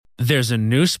There's a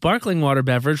new sparkling water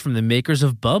beverage from the makers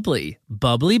of Bubbly,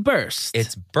 Bubbly Burst.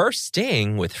 It's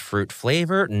bursting with fruit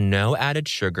flavor, no added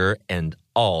sugar, and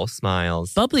all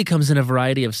smiles. Bubbly comes in a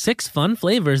variety of 6 fun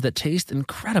flavors that taste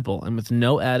incredible, and with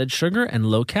no added sugar and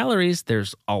low calories,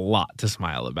 there's a lot to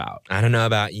smile about. I don't know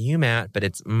about you, Matt, but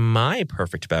it's my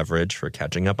perfect beverage for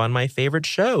catching up on my favorite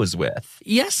shows with.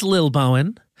 Yes, Lil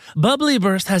Bowen. Bubbly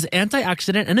Burst has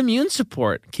antioxidant and immune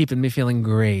support, keeping me feeling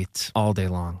great all day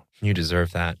long. You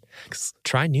deserve that.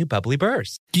 Try new Bubbly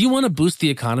Burst. Do you want to boost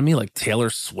the economy like Taylor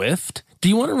Swift? Do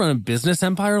you want to run a business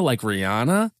empire like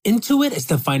Rihanna? Intuit is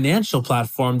the financial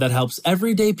platform that helps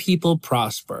everyday people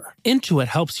prosper. Intuit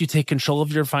helps you take control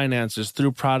of your finances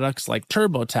through products like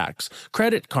TurboTax,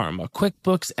 Credit Karma,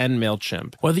 QuickBooks, and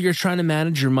MailChimp. Whether you're trying to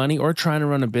manage your money or trying to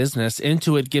run a business,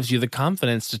 Intuit gives you the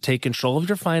confidence to take control of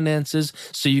your finances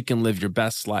so you can live your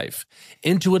best life.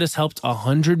 Intuit has helped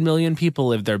 100 million people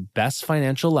live their best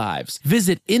financial lives.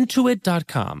 Visit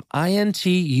Intuit.com,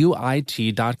 INTUIT.com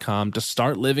to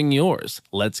start living yours.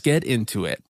 Let's get into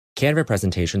it. Canva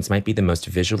presentations might be the most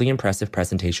visually impressive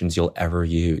presentations you'll ever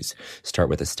use. Start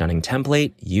with a stunning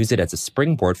template, use it as a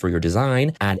springboard for your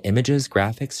design, add images,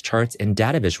 graphics, charts, and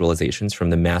data visualizations from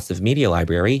the massive media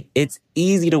library. It's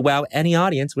easy to wow any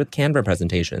audience with Canva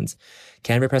presentations.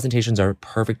 Canva presentations are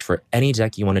perfect for any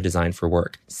deck you want to design for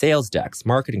work. Sales decks,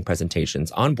 marketing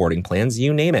presentations, onboarding plans,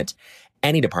 you name it.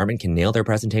 Any department can nail their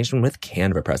presentation with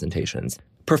Canva presentations.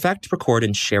 Perfect, record,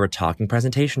 and share a talking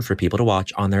presentation for people to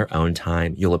watch on their own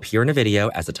time. You'll appear in a video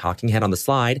as a talking head on the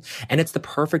slide, and it's the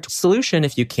perfect solution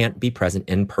if you can't be present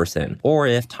in person or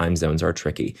if time zones are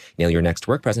tricky. Nail your next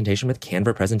work presentation with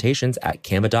Canva presentations at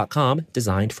canva.com,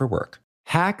 designed for work.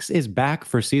 Hacks is back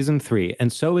for season 3,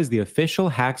 and so is the official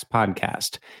Hacks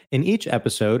podcast. In each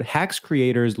episode, Hacks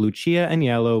creators Lucia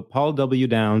Aniello, Paul W.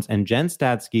 Downs, and Jen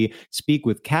Statsky speak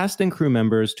with cast and crew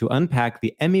members to unpack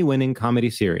the Emmy-winning comedy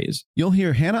series. You'll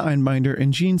hear Hannah Einbinder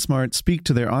and Jean Smart speak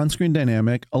to their on-screen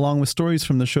dynamic, along with stories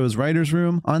from the show's writer's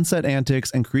room, on-set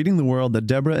antics, and creating the world that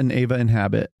Deborah and Ava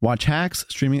inhabit. Watch Hacks,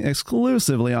 streaming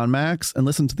exclusively on Max, and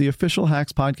listen to the official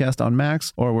Hacks podcast on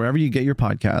Max or wherever you get your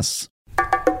podcasts.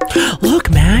 Look,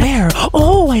 man. Where?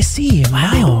 Oh, I see.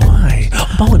 Wow. Oh, my.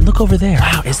 Bowen, look over there.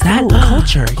 Wow, is that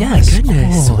culture? Yes. My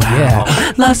goodness. Oh, Wow.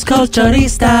 Yeah. Las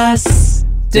Culturistas.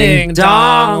 Ding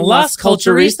dong. Las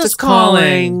Culturistas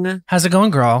calling. How's it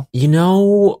going, girl? You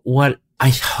know what I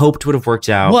hoped would have worked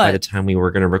out What? by the time we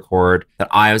were going to record? That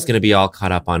I was going to be all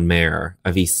caught up on Mayor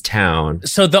of East Town.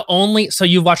 So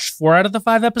you watched 4 out of the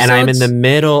 5 episodes? And I'm in the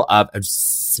middle of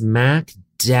smack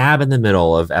dab in the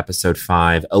middle of episode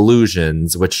 5,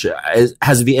 Illusions, which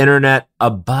has the internet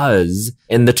abuzz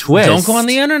in the twist. Don't go on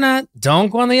the internet.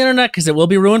 Don't go on the internet because it will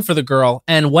be ruined for the girl.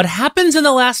 And what happens in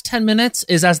the last 10 minutes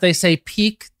is, as they say,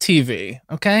 peak TV.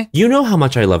 Okay? You know how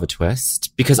much I love a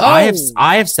twist because I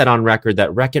have said on record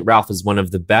that Wreck-It Ralph is one of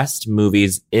the best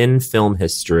movies in film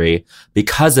history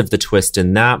because of the twist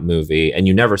in that movie, and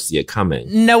you never see it coming.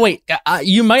 No, wait.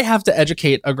 You might have to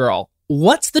educate a girl.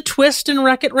 What's the twist in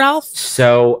Wreck-It Ralph?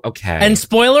 So, okay. And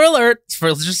spoiler alert,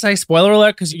 let's just say spoiler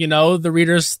alert, because the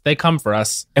readers, they come for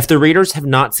us. If the readers have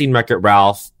not seen Wreck-It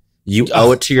Ralph, you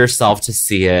owe it to yourself to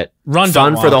see it. Run,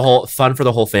 fun don't for walk. Fun for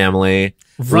the whole family.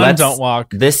 Run, don't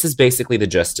walk. This is basically the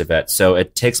gist of it. So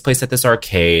it takes place at this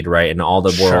arcade, right? And all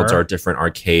the worlds are different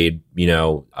arcade,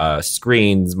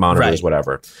 screens, monitors, Right.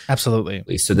 whatever.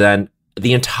 Absolutely. So then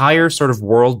the entire sort of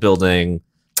world building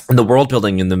in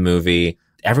the movie,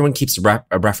 everyone keeps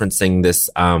referencing this.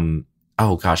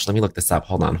 Oh gosh, let me look this up.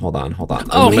 Hold on.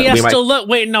 Oh, he has to look.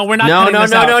 Wait, no, we're not. No. He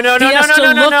has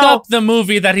to look up the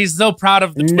movie that he's so proud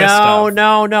of the twist of.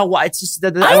 No. Well, it's just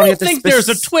that I don't think there's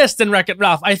a twist in Wreck-It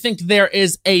Ralph. I think there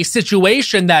is a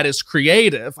situation that is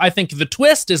creative. I think the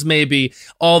twist is maybe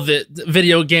all the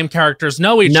video game characters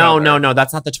know each other. No.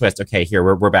 That's not the twist. Okay, here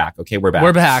we're back. Okay, we're back.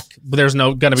 We're back. There's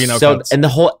gonna be no. So cuts. in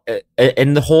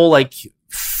the whole like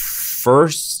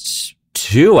first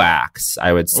 2 acts,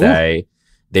 I would say.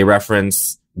 They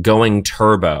reference going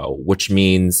turbo, which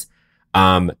means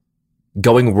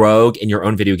going rogue in your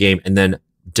own video game and then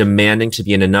demanding to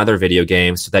be in another video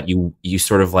game so that you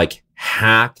sort of like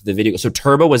hack the video. So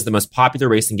Turbo was the most popular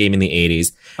racing game in the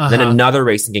 80s. Then another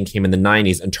racing game came in the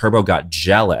 90s and Turbo got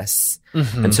jealous.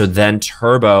 Mm-hmm. And so then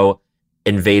Turbo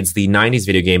invades the 90s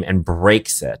video game and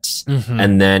breaks it. Mm-hmm.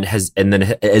 and then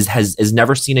is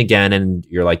never seen again. And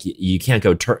you're like, you can't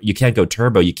go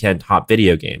Turbo. You can't hop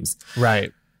video games.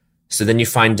 Right. So then you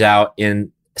find out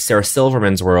in Sarah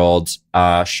Silverman's world,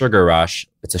 Sugar Rush,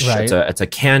 it's a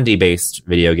candy-based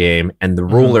video game, and the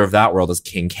ruler of that world is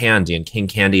King Candy, and King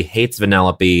Candy hates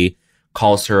Vanellope,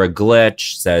 calls her a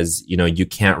glitch, says, you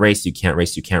can't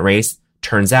race.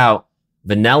 Turns out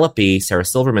Vanellope, Sarah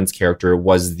Silverman's character,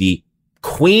 was the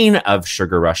queen of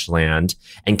Sugar Rush Land,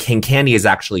 and King Candy is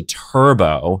actually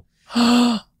Turbo.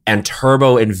 And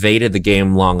Turbo invaded the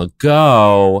game long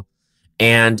ago.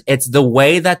 And it's the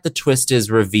way that the twist is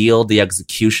revealed, the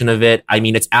execution of it. I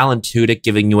mean, it's Alan Tudyk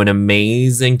giving you an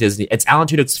amazing Disney. It's Alan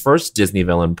Tudyk's first Disney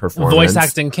villain performance. Voice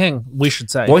acting king, we should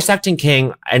say. Voice acting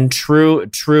king and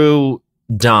true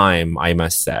dime, I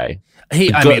must say.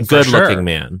 Good looking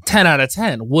man. 10 out of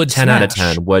 10. Would 10 smash. out of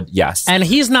 10. Would, yes. And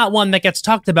he's not one that gets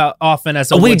talked about often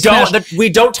as a we would don't smash. we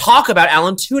don't talk about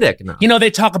Alan Tudyk. No. You know,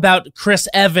 they talk about Chris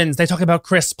Evans, they talk about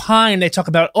Chris Pine, they talk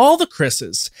about all the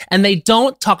Chris's, and they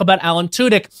don't talk about Alan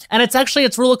Tudyk. And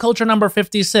it's Rule of Culture number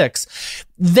 56.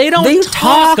 They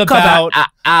talk about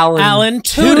Alan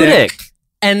Tudyk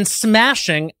and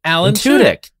smashing Alan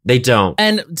Tudyk. They don't.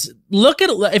 And look at,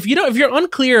 if you're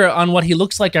unclear on what he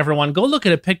looks like, everyone, go look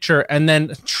at a picture and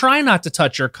then try not to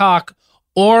touch your cock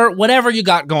or whatever you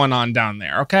got going on down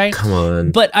there, okay? Come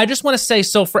on. But I just want to say,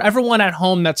 so for everyone at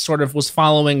home that sort of was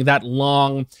following that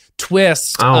long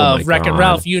twist of Wreck-It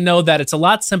Ralph, you know that it's a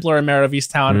lot simpler in Mare of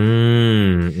Easttown.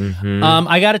 Mm-hmm.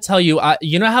 I got to tell you,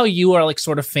 you know how you are like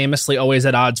sort of famously always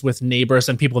at odds with neighbors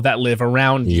and people that live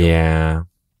around you? Yeah.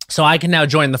 So I can now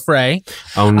join the fray.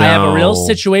 Oh no! I have a real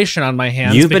situation on my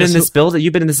hands. You've been in this building.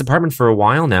 You've been in this apartment for a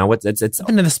while now. I've been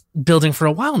in this building for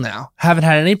a while now. Haven't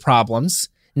had any problems.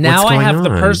 Now I have on? the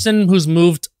person who's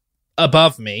moved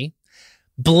above me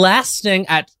blasting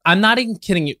at, I'm not even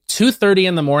kidding you, 2:30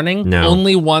 in the morning. No.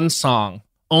 Only one song.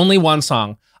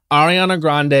 Ariana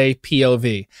Grande,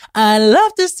 POV. I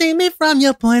love to see me from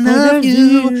your point of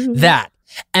view. That.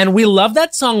 And we love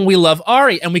that song. We love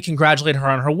Ari, and we congratulate her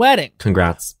on her wedding.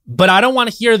 Congrats. But I don't want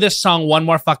to hear this song one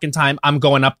more fucking time. I'm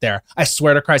going up there. I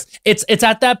swear to Christ. It's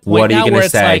at that point now where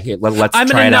it's like, Let's I'm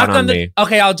try gonna it knock out on me.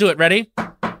 Okay, I'll do it. Ready?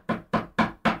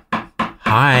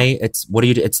 Hi. What do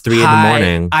you do? It's 3 in the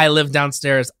morning. I live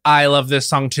downstairs. I love this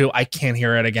song too. I can't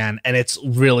hear it again. And it's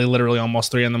really literally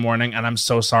almost 3 in the morning. And I'm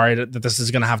so sorry that this is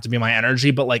going to have to be my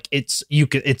energy, but like it's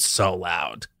so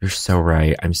loud. You're so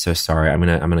right. I'm so sorry. I'm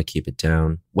going to keep it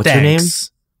down. What's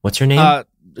Thanks. your name?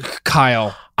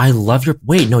 Kyle. I love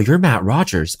you're Matt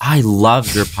Rogers. I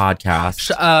love your podcast.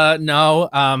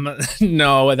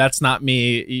 No, that's not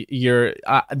me.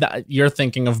 You're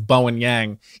thinking of Bowen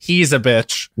Yang. He's a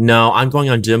bitch. No, I'm going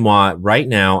on Deuxmoi right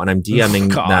now and I'm DMing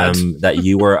them that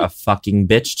you were a fucking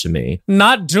bitch to me.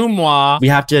 Not Deuxmoi. We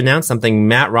have to announce something.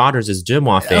 Matt Rogers is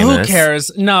Deuxmoi famous. Who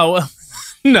cares? No,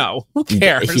 who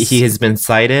cares? He has been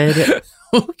cited.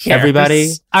 Who cares?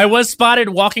 Everybody? I was spotted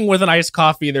walking with an iced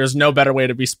coffee. There's no better way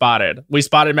to be spotted. We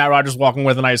spotted Matt Rogers walking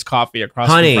with an iced coffee across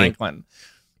from Franklin.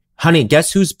 Honey,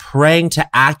 guess who's praying to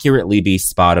accurately be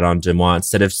spotted on Deuxmoi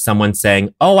instead of someone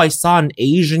saying, oh, I saw an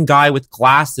Asian guy with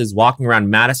glasses walking around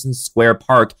Madison Square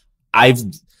Park. I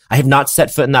have not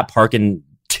set foot in that park in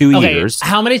 2 years.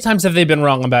 How many times have they been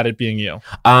wrong about it being you?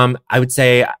 I would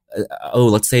say,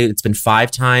 let's say it's been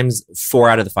 5 times. 4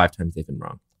 out of the 5 times they've been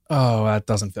wrong. Oh, that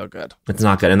doesn't feel good. It's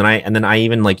not good. And then I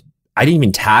even I didn't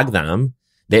even tag them.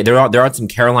 They're on some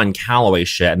Caroline Calloway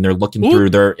shit, and they're looking through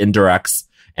their indirects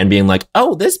and being like,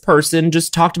 oh, this person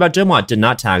just talked about Deuxmoi, did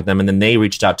not tag them. And then they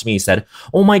reached out to me, said,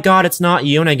 oh my God, it's not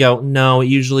you. And I go, no, it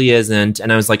usually isn't.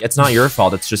 And I was like, it's not your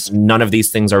fault. It's just none of these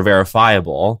things are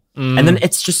verifiable. And then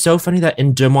it's just so funny that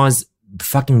in Deuxmoi's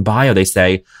fucking bio they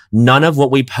say none of what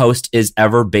we post is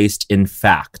ever based in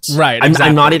fact. Right.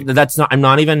 I'm not even it's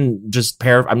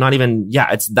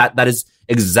that is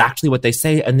exactly what they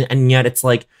say. And yet it's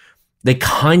like they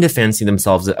kind of fancy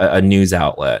themselves a news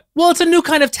outlet. Well, it's a new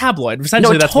kind of tabloid.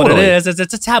 Essentially, that's totally what it is.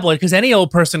 It's a tabloid because any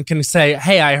old person can say,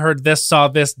 hey, I heard this, saw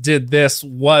this, did this,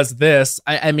 was this.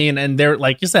 I mean, and they're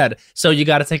like you said, so you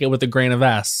got to take it with a grain of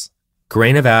S.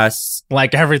 Grain of S.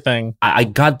 Like everything. I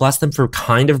God bless them for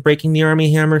kind of breaking the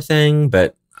Armie Hammer thing,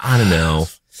 but I don't know.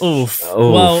 Oof.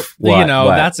 Well,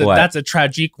 that's a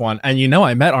tragic one. And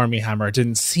I met Armie Hammer. It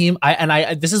didn't seem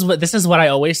this is what I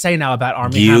always say now about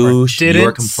Armie Hammer.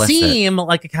 Didn't seem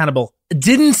like a cannibal. It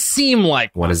didn't seem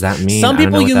like one. What does that mean? Some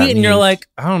people you meet and you're like,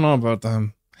 I don't know about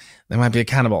them. They might be a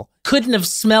cannibal. Couldn't have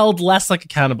smelled less like a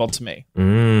cannibal to me.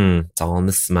 It's all in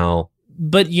the smell.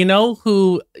 But you know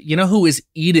who is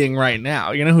eating right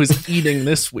now? You know who's eating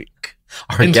this week?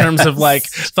 In terms of like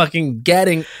fucking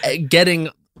getting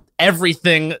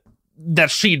everything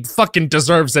that she fucking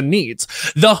deserves and needs.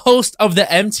 The host of the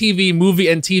MTV Movie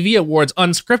and TV Awards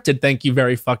Unscripted. Thank you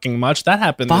very fucking much. That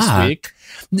happened this week.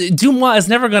 Dumois is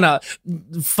never gonna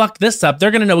fuck this up.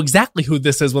 They're gonna know exactly who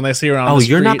this is when they see her on the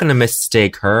street. You're not gonna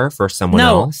mistake her for someone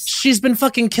else? She's been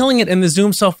fucking killing it in the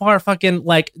Zoom so far. Fucking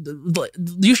like,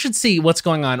 you should see what's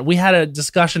going on. We had a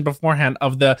discussion beforehand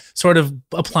of the sort of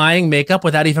applying makeup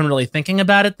without even really thinking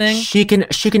about it thing. She can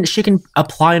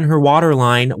apply in her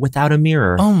waterline without a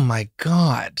mirror. Oh my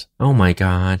God. Oh my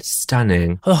God.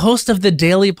 Stunning. The host of the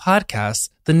Daily Podcast,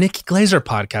 the Nikki Glazer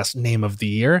podcast, name of the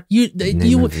year.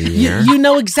 You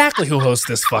know exactly who hosts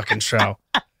this fucking show.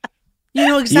 You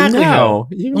know exactly who.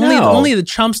 Only the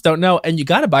chumps don't know. And you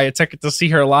got to buy a ticket to see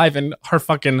her live in her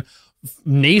fucking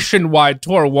nationwide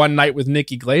tour, One Night with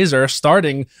Nikki Glazer,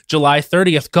 starting July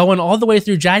 30th, going all the way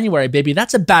through January, baby.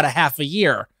 That's about a half a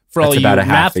year for all you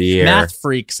math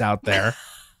freaks out there.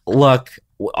 Look,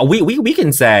 we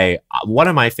can say one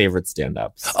of my favorite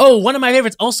stand-ups. Oh, one of my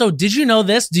favorites. Also, did you know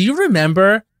this? Do you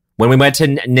remember when we went to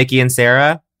Nikki and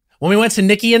Sarah? When we went to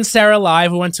Nikki and Sarah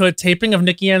Live, we went to a taping of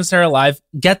Nikki and Sarah Live.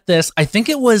 Get this, I think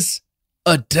it was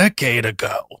a decade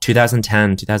ago.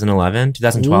 2010, 2011,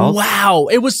 2012? Wow.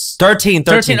 It was 13.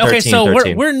 Okay, so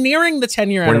we're nearing the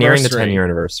 10-year anniversary. We're nearing the 10-year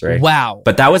anniversary. Wow.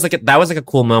 But that was like a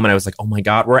cool moment. I was like, oh my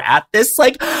God, we're at this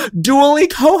like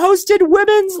dually co-hosted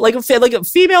women's like a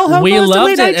female host. We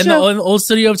loved it. And the old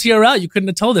studio of TRL, you couldn't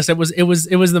have told us. It was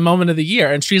the moment of the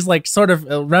year. And she's like sort of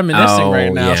reminiscing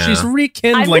right now. Yeah. She's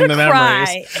rekindling the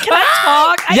memories. Can I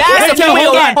talk? Yes.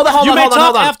 Hold on. You may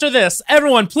talk after this.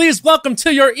 Everyone, please welcome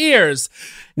to your ears,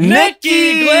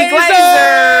 Nikki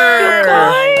Glazer! You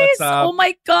guys, oh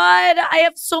my God, I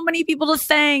have so many people to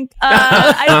thank.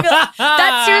 I feel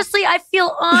that seriously, I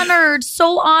feel honored,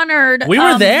 so honored. We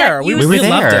were there. We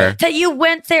loved it. That you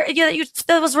went there. Yeah,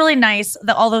 that was really nice.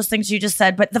 All those things you just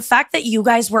said, but the fact that you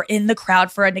guys were in the crowd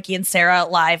for a Nikki and Sarah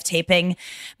live taping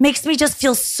makes me just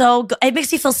feel so good. It makes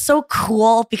me feel so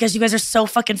cool because you guys are so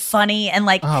fucking funny and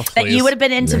like that you would have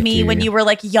been into me when you were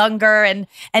like younger and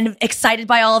excited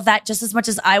by all of that just as much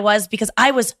as I was, because I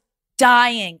was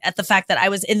dying at the fact that I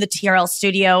was in the TRL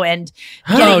studio and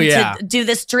getting to do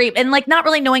this dream and like not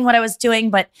really knowing what I was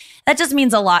doing, but that just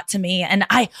means a lot to me. And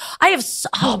I have,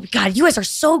 oh God, you guys are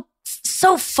so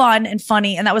fun and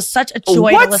funny. And that was such a joy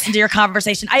to listen to your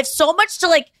conversation. I have so much to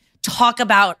like talk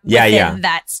about within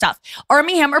that stuff.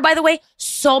 Armie Hammer, by the way,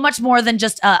 so much more than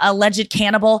just a alleged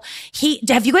cannibal.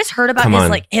 Have you guys heard about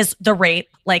the rape?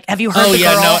 Like, have you heard the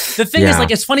girl? No. The thing is,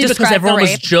 like, it's funny because everyone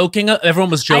was joking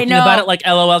about it, like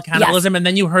LOL cannibalism, and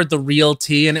then you heard the real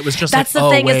tea, and it was just that's the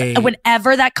thing is,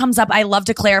 whenever that comes up, I love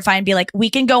to clarify and be like, we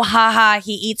can go, haha,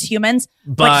 he eats humans,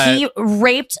 but he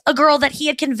raped a girl that he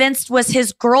had convinced was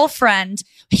his girlfriend.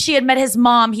 She had met his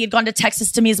mom. He had gone to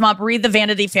Texas to meet his mom. Read the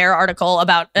Vanity Fair article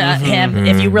about him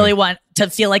if you really want to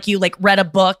feel like you like read a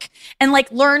book and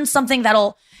like learn something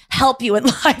that'll help you in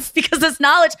life, because this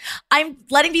knowledge, I'm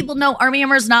letting people know Armie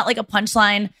Hammer is not like a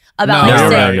punchline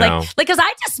about because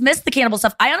I dismissed the cannibal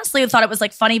stuff. I honestly thought it was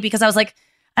like funny because I was like,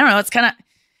 I don't know, it's kind of,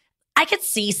 I could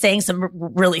see saying some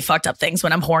really fucked up things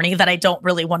when I'm horny that I don't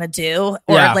really want to do,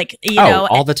 or like, you know,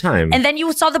 all the time. And then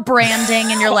you saw the branding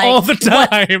and you're like, all the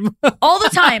time, all the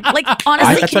time. Like,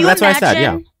 honestly, can you imagine? What I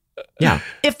said, yeah.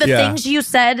 If the things you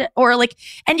said, or like,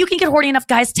 and you can get horny enough,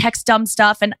 guys text dumb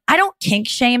stuff, and I don't kink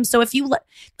shame. So if you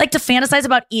like to fantasize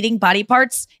about eating body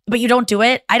parts, but you don't do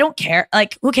it, I don't care.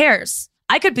 Like, who cares?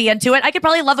 I could be into it. I could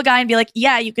probably love a guy and be like,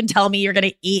 yeah, you can tell me you're going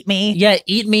to eat me. Yeah,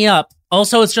 eat me up.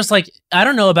 Also, it's just like, I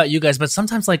don't know about you guys, but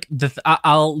sometimes like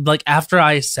I'll like after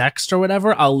I sexed or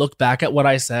whatever, I'll look back at what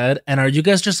I said. And are you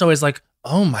guys just always like,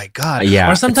 oh my God.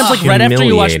 Yeah. Or sometimes like right after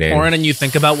you watch porn and you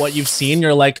think about what you've seen,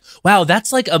 you're like, wow,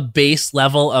 that's like a base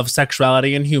level of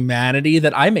sexuality and humanity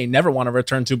that I may never want to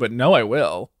return to, but no, I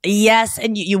will. Yes.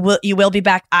 And you will be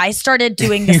back. I started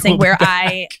doing this thing where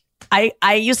I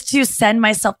used to send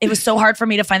myself, it was so hard for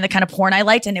me to find the kind of porn I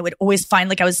liked. And it would always find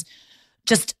like I was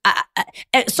just,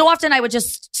 so often I would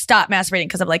just stop masturbating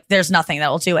because I'm like, there's nothing that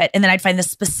will do it. And then I'd find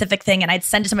this specific thing and I'd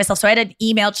send it to myself. So I had an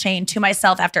email chain to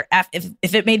myself after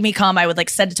if it made me come, I would like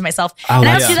send it to myself. And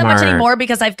I don't do that much anymore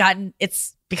because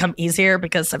it's become easier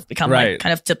because I've become like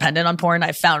kind of dependent on porn.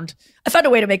 I found a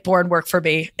way to make porn work for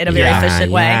me in a very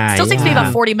efficient way. It still takes me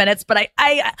about 40 minutes, but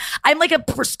I'm like a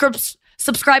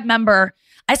subscribe member.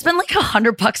 I spend like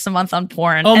 $100 a month on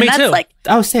porn. Oh, and me too. Like,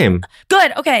 same.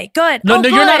 Good. Okay. Good. No,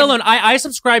 you're not alone. I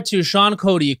subscribe to Sean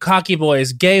Cody, Cocky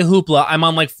Boys, Gay Hoopla. I'm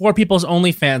on like 4 People's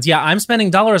OnlyFans. Yeah, I'm spending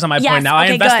dollars on my porn now. I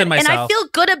invest in myself. And I feel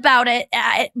good about it.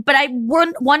 But I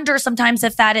wonder sometimes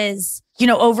if that is, you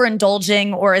know,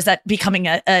 overindulging, or is that becoming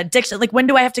an addiction? Like, when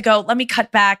do I have to go, let me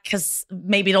cut back because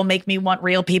maybe it'll make me want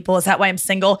real people? Is that why I'm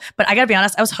single? But I got to be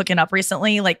honest, I was hooking up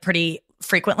recently, like pretty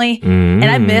frequently. And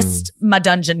I missed my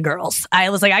dungeon girls. I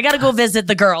was like, I got to go visit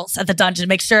the girls at the dungeon,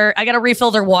 make sure I got to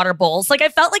refill their water bowls. Like I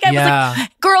felt like I was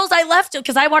like, girls, I left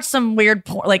because I watched some weird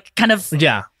porn, like kind of,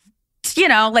 you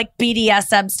know, like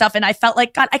BDSM stuff. And I felt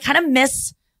like, God, I kind of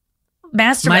miss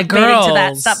masturbating to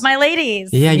that stuff. My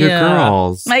ladies. Yeah, your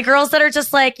girls. My girls that are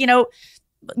just like, you know,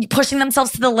 pushing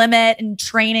themselves to the limit and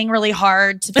training really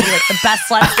hard to be like the best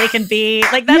sluts they can be.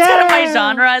 Like that's kind of my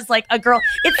genre is like a girl.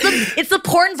 It's the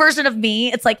porn version of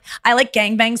me. It's like I like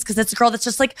gangbangs because it's a girl that's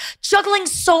just like juggling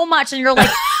so much and you're like,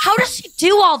 how does she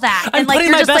do all that? I'm and like putting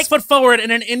you're my just best like, foot forward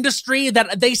in an industry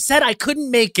that they said I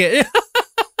couldn't make it.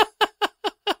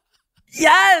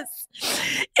 yes.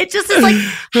 It just is like,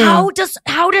 how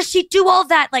does she do all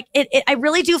that? Like I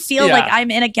really do feel like I'm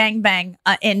in a gangbang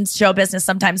in show business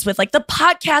sometimes with like the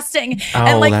podcasting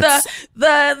and like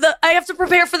the I have to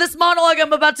prepare for this monologue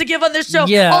I'm about to give on this show.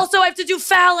 Yeah. Also, I have to do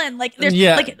Fallon. Like there's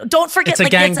like don't forget it's a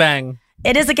like gangbang.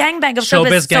 It is a gangbang of show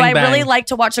business. So I really like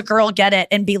to watch a girl get it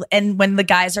and when the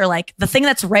guys are like the thing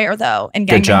that's rare though in gangbang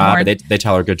good job. porn, They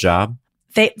tell her good job.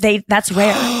 They that's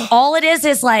rare. All it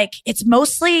is like it's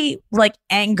mostly like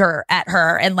anger at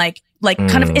her and like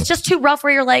kind of it's just too rough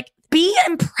where you're like be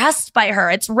impressed by her.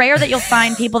 It's rare that you'll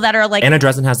find people that are like Anna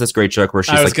Dresden has this great joke where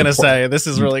she's I was gonna say this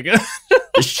is really good.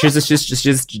 she's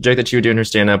a joke that she would do in her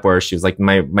stand-up where she was like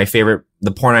my favorite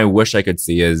the porn I wish I could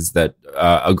see is that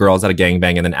a girl's at a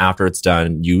gangbang and then after it's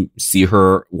done you see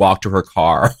her walk to her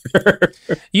car.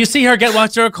 You see her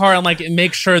walk to her car and like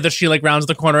make sure that she like rounds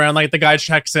the corner and like the guy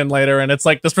checks in later and it's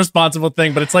like this responsible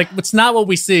thing but it's like it's not what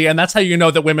we see and that's how you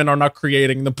know that women are not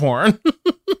creating the porn.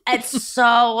 It's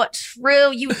so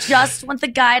true. You just want the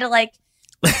guy to like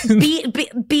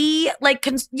be like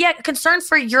concerned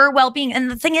for your well-being.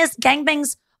 And the thing is,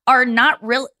 gangbangs are not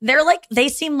real. They're like they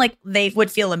seem like they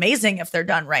would feel amazing if they're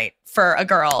done right for a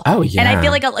girl. Oh yeah. And I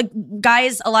feel like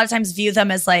guys a lot of times view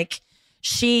them as like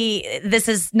this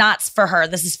is not for her.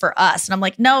 This is for us. And I'm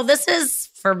like, no, this is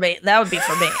for me. That would be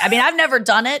for me. I mean, I've never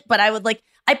done it, but I would like.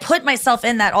 I put myself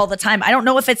in that all the time. I don't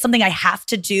know if it's something I have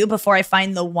to do before I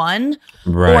find the one,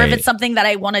 or if it's something that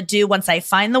I want to do once I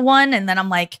find the one. And then I'm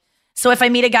like, so if I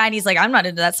meet a guy and he's like, I'm not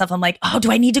into that stuff. I'm like, oh,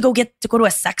 do I need to go to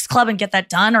a sex club and get that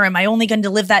done? Or am I only going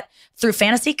to live that through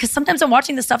fantasy? Because sometimes I'm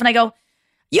watching this stuff and I go,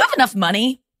 you have enough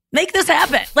money. Make this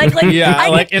happen. Like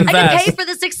I can pay for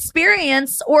this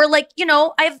experience or like, you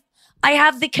know, I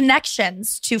have the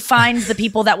connections to find the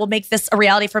people that will make this a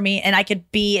reality for me. And it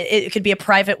could be a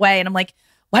private way. And I'm like,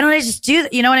 why don't I just do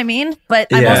that? You know what I mean? But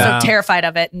I'm also terrified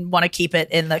of it and want to keep it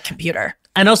in the computer.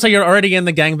 And also, you're already in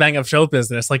the gangbang of show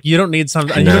business. Like, you don't need you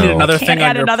don't need another thing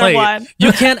on your plate. One.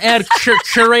 You can't add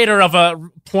curator of a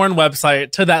porn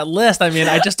website to that list. I mean,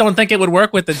 I just don't think it would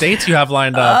work with the dates you have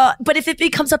lined up. But if it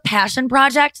becomes a passion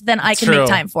project, then I can make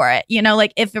time for it. You know,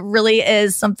 like if it really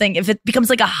is something, if it becomes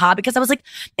like a hobby, because I was like,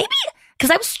 maybe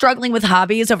because I was struggling with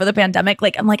hobbies over the pandemic.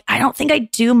 Like, I'm like, I don't think I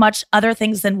do much other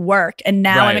things than work. And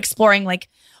now I'm exploring like,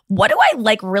 what do I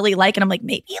like really like? And I'm like,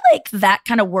 maybe like that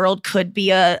kind of world could be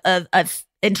a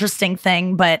interesting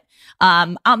thing. But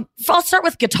I'll start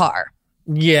with guitar.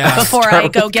 Yeah. Before I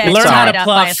go get tied up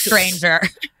by a stranger.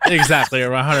 Exactly.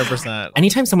 100%.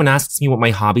 Anytime someone asks me what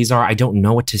my hobbies are, I don't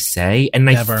know what to say. And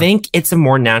I think it's a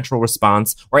more natural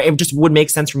response, or it just would make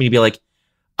sense for me to be like,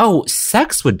 oh,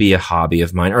 sex would be a hobby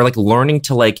of mine, or like learning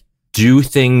to like do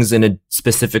things in a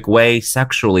specific way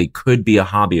sexually could be a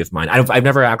hobby of mine. I've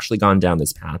never actually gone down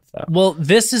this path though. Well,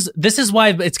 this is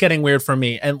why it's getting weird for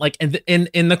me. And like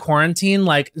in the quarantine,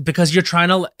 like because you're trying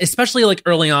to, especially like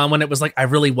early on when it was like I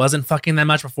really wasn't fucking that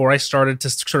much before I started to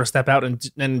sort of step out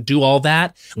and do all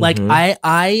that. Like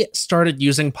I started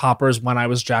using poppers when I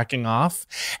was jacking off,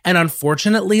 and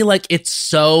unfortunately, like it's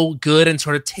so good and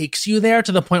sort of takes you there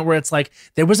to the point where it's like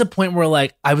there was a point where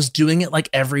like I was doing it like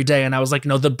every day, and I was like,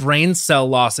 no, the brain cell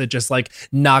loss is just like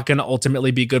not gonna ultimately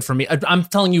be good for me. I'm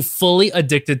telling you, fully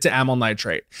addicted to amyl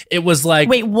nitrate. It was like,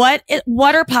 wait, what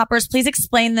are poppers? Please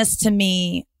explain this to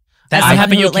me. I'm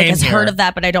happy you came has here. Heard of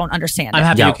that, but I don't understand. I'm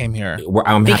happy you came here.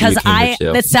 I'm happy because you came here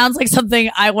too. That sounds like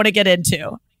something I want to get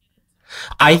into.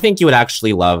 I think you would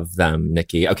actually love them,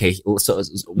 Nikki. Okay, so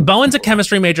Bowen's a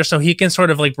chemistry major, so he can sort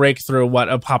of like break through what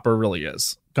a popper really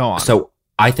is. Go on. So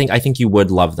I think you would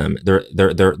love them. They're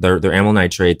amyl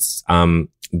nitrates.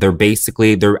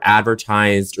 They're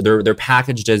advertised, they're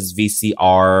packaged as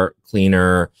VCR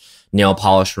cleaner, nail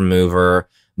polish remover,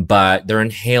 but they're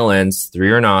inhalants through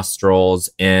your nostrils,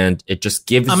 and it just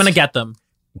gives. I'm gonna get them.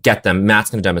 get them. Matt's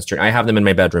going to demonstrate. I have them in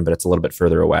my bedroom, but it's a little bit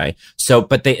further away. So,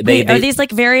 but they are these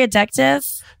like very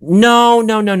addictive? No.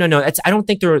 I don't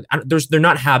think they're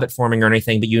not habit forming or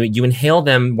anything, but you inhale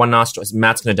them one nostril.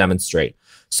 Matt's going to demonstrate.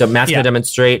 So Matt's going to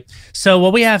demonstrate. So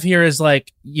what we have here is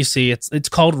like, you see, it's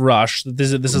called Rush.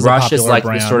 This is Rush a popular is like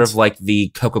brand. sort of like the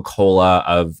Coca-Cola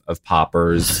of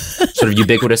poppers, sort of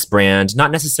ubiquitous brand.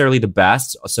 Not necessarily the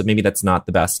best. So maybe that's not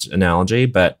the best analogy,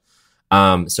 but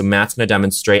so Matt's going to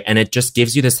demonstrate, and it just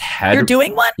gives you this head. You're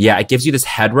doing one? Yeah, it gives you this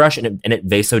head rush, and it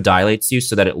vasodilates you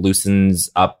so that it loosens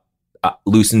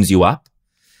you up.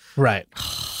 Right.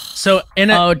 So there's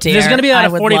going to be a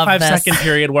 45-second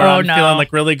period where I'm feeling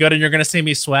like really good, and you're going to see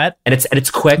me sweat. And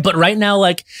it's quick. But right now,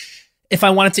 like if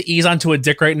I wanted to ease onto a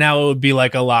dick right now, it would be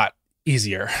like a lot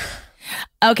easier.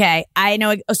 Okay, I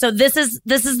know. So this is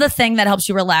the thing that helps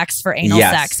you relax for anal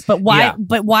sex. But why? Yeah.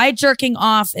 But why jerking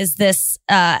off is this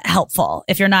helpful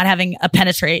if you're not having a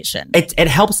penetration? It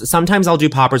helps. Sometimes I'll do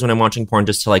poppers when I'm watching porn,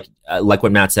 just to like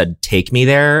what Matt said, take me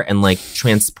there and like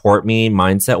transport me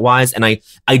mindset wise. And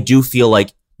I do feel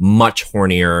like much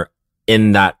hornier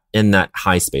in that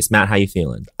high space. Matt, how you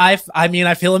feeling? I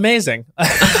feel amazing.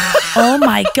 Oh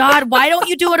my God. Why don't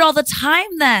you do it all the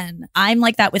time then? I'm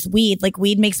like that with weed. Like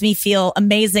weed makes me feel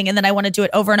amazing. And then I want to do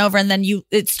it over and over. And then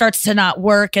it starts to not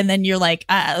work. And then you're like,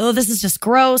 oh, this is just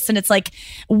gross. And it's like,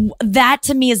 that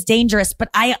to me is dangerous. But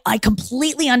I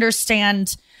completely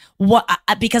understand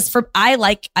because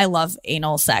I love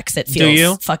anal sex. It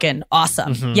feels fucking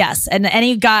awesome. Mm-hmm. Yes. And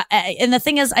the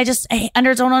thing is, I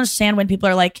don't understand when people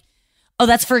are like, oh,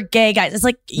 that's for gay guys. It's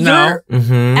like your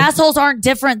assholes aren't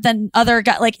different than other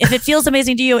guys. Like if it feels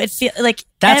amazing to you, it feels like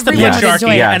that's the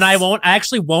patriarchy. Yes. And I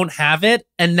actually won't have it.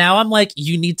 And now I'm like,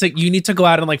 you need to go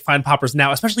out and like find poppers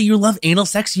now. Especially you love anal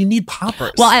sex, you need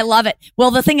poppers. Well, I love it.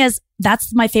 Well, the thing is,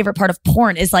 that's my favorite part of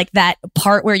porn is like that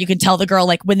part where you can tell the girl,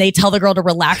 like when they tell the girl to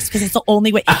relax because it's the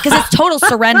only way, because it's total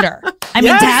surrender. I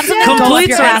mean, to have something go up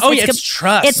your ass, it's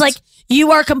trust. It's like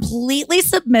you are completely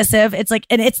submissive. It's like,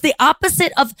 and it's the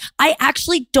opposite of, I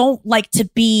actually don't like to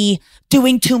be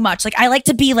doing too much. Like I like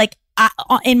to be like,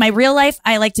 in my real life,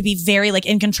 I like to be very like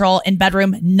in control. In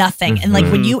bedroom, nothing. And like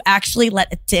when you actually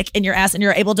let a dick in your ass and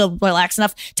you're able to relax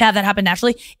enough to have that happen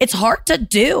naturally, it's hard to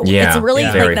do. Yeah, it's really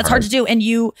like that's hard to do. And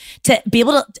you to be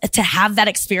able to have that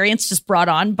experience just brought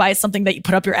on by something that you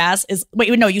put up your ass is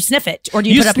you sniff it or do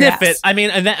you put up your ass? You sniff it. I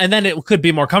mean, and then it could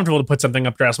be more comfortable to put something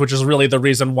up your ass, which is really the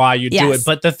reason why you do it.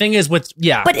 But the thing is but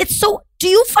it's so. Do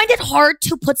you find it hard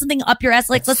to put something up your ass?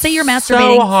 Like, let's say you're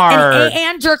masturbating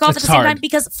and jerk off at the same time.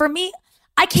 Because for me,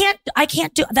 I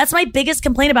can't do. That's my biggest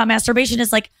complaint about masturbation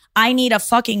is like, I need a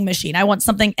fucking machine. I want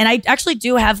something. And I actually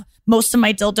do have most of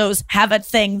my dildos have a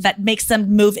thing that makes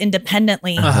them move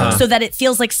independently so that it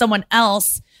feels like someone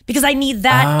else because I need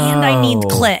that and I need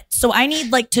clit. So I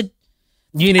need like to.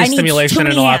 You need stimulation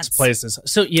in lots of places.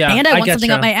 So yeah. And I want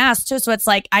something up my ass too. So it's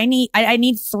like, I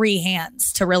need 3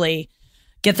 hands to really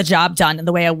get the job done in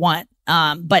the way I want.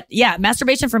 But yeah,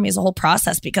 masturbation for me is a whole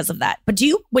process because of that. But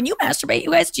when you masturbate,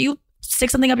 you guys, do you stick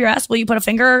something up your ass? Will you put a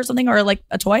finger or something or like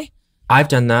a toy? I've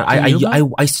done that.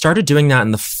 I started doing that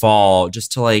in the fall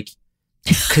just to like,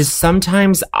 because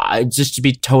sometimes just to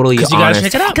be totally honest. You gotta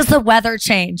shake it up. Because the weather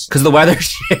changed. Because the weather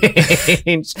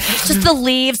changed. Just the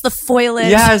leaves, the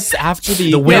foliage. Yes, after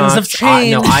the winds have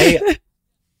changed.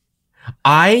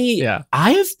 I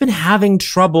have been having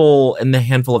trouble in the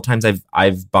handful of times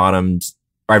I've bottomed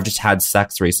or I've just had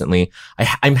sex recently.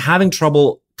 I'm having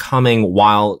trouble coming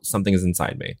while something is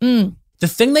inside me. The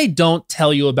thing they don't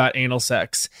tell you about anal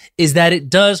sex is that it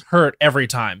does hurt every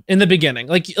time in the beginning.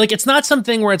 Like it's not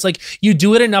something where it's like you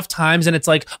do it enough times and it's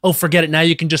like, oh, forget it. Now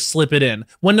you can just slip it in.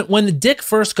 When the dick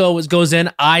first goes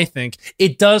in, I think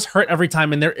it does hurt every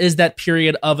time. And there is that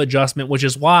period of adjustment, which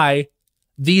is why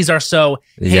these are so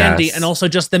handy. Yes. And also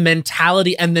just the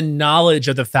mentality and the knowledge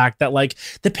of the fact that like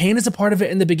the pain is a part of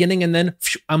it in the beginning and then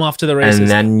I'm off to the races. And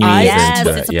then you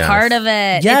it's a part of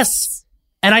it. Yes.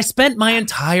 And I spent my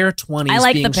entire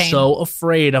 20s being so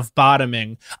afraid of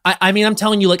bottoming. I mean, I'm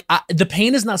telling you, like, the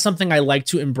pain is not something I like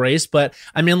to embrace, but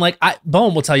I mean, like,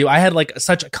 Bowen will tell you, I had like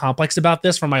such a complex about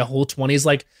this for my whole 20s.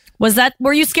 Like,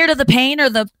 were you scared of the pain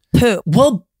or the poop?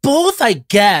 Well, both, I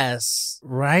guess,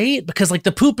 right? Because like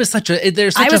the poop is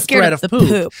there's such a threat of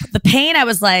poop. The pain, I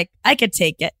was like, I could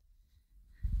take it.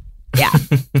 Yeah,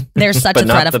 there's such a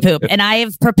threat of poop. And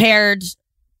I've prepared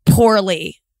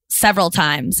poorly several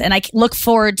times. And I look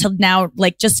forward to now,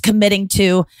 like just committing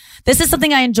to this is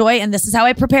something I enjoy and this is how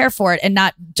I prepare for it and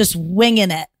not just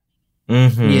winging it.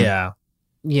 Mm-hmm. Yeah.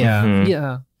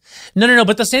 Mm-hmm. No.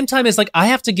 But at the same time, it's like I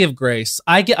have to give grace.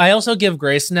 I also give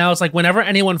grace now. It's like whenever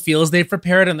anyone feels they've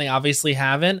prepared and they obviously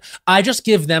haven't, I just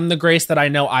give them the grace that I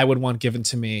know I would want given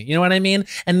to me. You know what I mean?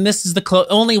 And this is the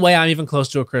only way I'm even close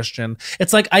to a Christian.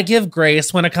 It's like I give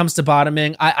grace when it comes to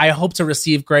bottoming. I hope to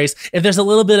receive grace. If there's a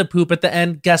little bit of poop at the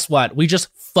end, guess what? We just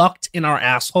fucked in our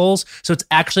assholes, so it's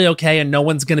actually okay, and no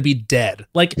one's gonna be dead.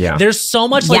 Like, there's so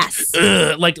much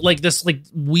like this like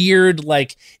weird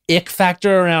like ick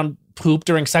factor around poop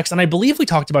during sex, and I believe we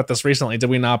talked about this recently. Did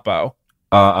we not, Bo?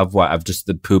 Of what? Of just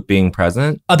the poop being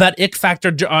present? About ick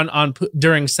factor on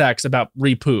during sex, about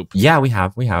re-poop. Yeah, we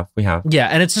have. Yeah,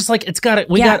 and it's just like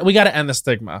we got to end the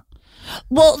stigma.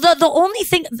 Well, the only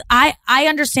thing I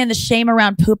understand the shame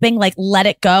around pooping, like let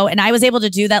it go, and I was able to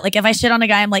do that. Like if I shit on a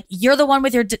guy, I'm like, you're the one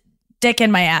with your dick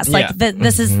in my ass. Like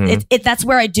this is it. That's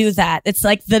where I do that. It's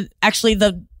like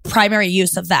the primary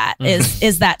use of that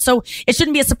is that. So it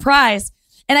shouldn't be a surprise.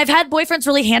 And I've had boyfriends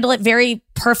really handle it very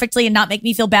perfectly and not make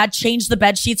me feel bad. Change the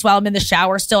bed sheets while I'm in the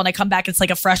shower still, and I come back, it's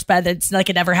like a fresh bed. It's like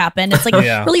it never happened. It's like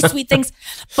really sweet things.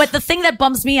 But the thing that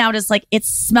bums me out is like it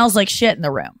smells like shit in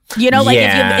the room. You know, like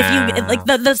if you like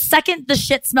the second the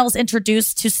shit smells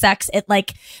introduced to sex, it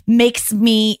like makes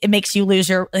you lose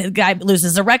your guy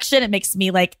loses erection. It makes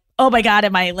me like, oh my God,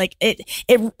 am I like it?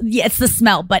 It's the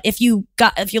smell. But if you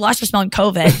lost your smell in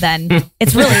COVID, then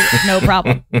it's really no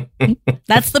problem.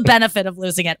 That's the benefit of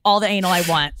losing it. All the anal I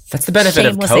want. That's the benefit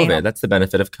Shameless of COVID. anal. That's the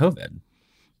benefit of COVID.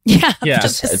 Yeah.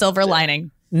 Just a silver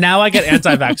lining. Now I get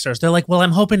anti-vaxxers. They're like, well,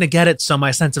 I'm hoping to get it so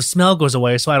my sense of smell goes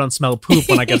away so I don't smell poop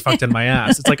when I get fucked in my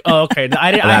ass. It's like, oh, okay.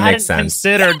 I hadn't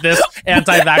considered this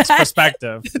anti-vax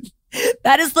perspective.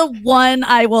 That is the one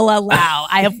I will allow.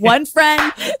 I have one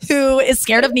friend who is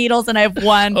scared of needles, and I have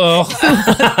one who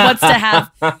wants to have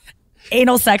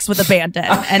anal sex with a bandit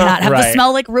and not have the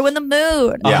smell like ruin the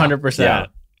mood. 100%.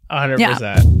 100%.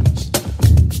 Yeah.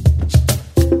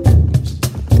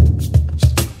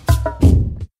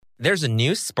 There's a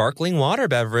new sparkling water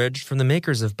beverage from the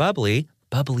makers of Bubbly,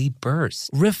 Bubbly Burst.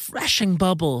 Refreshing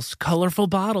bubbles, colorful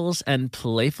bottles, and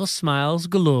playful smiles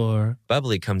galore.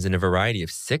 Bubbly comes in a variety of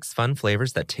 6 fun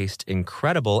flavors that taste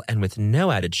incredible, and with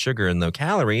no added sugar and low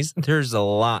calories, there's a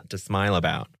lot to smile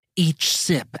about. Each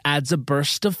sip adds a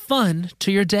burst of fun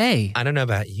to your day. I don't know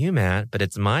about you, Matt, but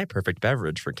it's my perfect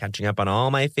beverage for catching up on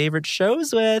all my favorite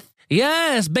shows with.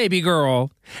 Yes, baby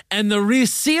girl. And the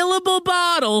resealable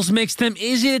bottles makes them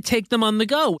easy to take them on the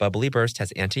go. Bubbly Burst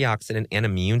has antioxidant and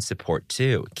immune support,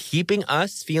 too, keeping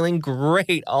us feeling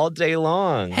great all day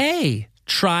long. Hey,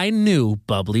 try new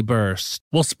Bubbly Burst.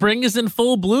 Well, spring is in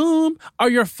full bloom. Are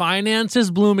your finances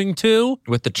blooming too?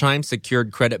 With the Chime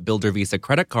Secured Credit Builder Visa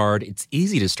credit card, it's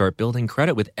easy to start building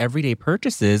credit with everyday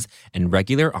purchases and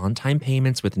regular on-time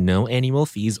payments with no annual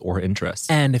fees or interest.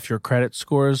 And if your credit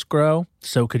scores grow,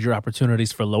 so could your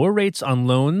opportunities for lower rates on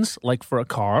loans, like for a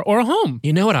car or a home.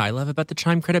 You know what I love about the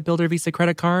Chime Credit Builder Visa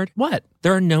credit card? What?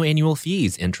 There are no annual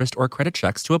fees, interest, or credit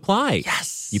checks to apply.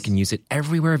 Yes! You can use it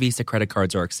everywhere Visa credit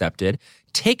cards are accepted.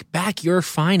 Take back your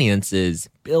finances.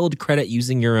 Build credit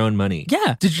using your own money.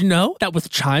 Yeah. Did you know that with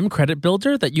Chime Credit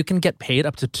Builder that you can get paid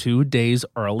up to 2 days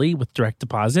early with direct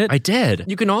deposit? I did.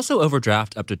 You can also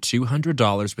overdraft up to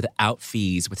 $200 without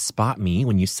fees with SpotMe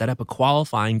when you set up a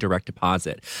qualifying direct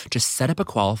deposit. Just set up a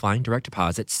qualifying direct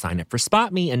deposit, sign up for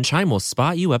SpotMe, and Chime will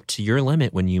spot you up to your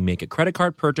limit when you make a credit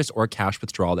card purchase or cash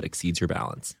withdrawal that exceeds your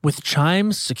balance. With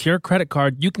Chime's secure credit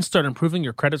card, you can start improving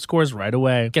your credit scores right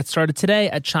away. Get started today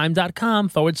at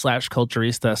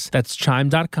chime.com/culturistas. That's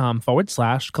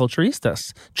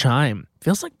chime.com/culturistas. Chime.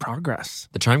 Feels like progress.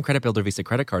 The Chime Credit Builder Visa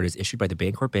credit card is issued by the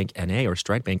Bancorp Bank N.A. or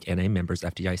Stride Bank N.A. members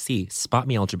FDIC.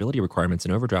 SpotMe eligibility requirements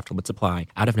and overdraft limits apply.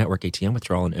 Out-of-network ATM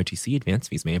withdrawal and OTC advance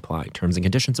fees may apply. Terms and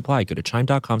conditions apply. Go to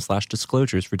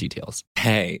chime.com/disclosures for details.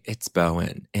 Hey, it's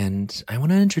Bowen, and I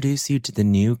want to introduce you to the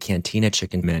new Cantina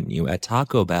chicken menu at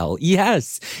Taco Bell.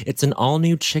 Yes, it's an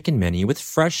all-new chicken menu with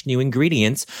fresh new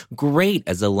ingredients, great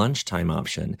as a lunchtime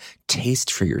option.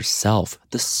 Taste for yourself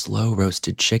the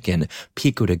slow-roasted chicken,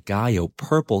 pico de gallo,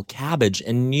 purple cabbage,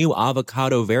 and new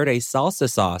avocado verde salsa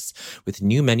sauce. With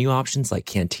new menu options like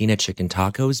Cantina chicken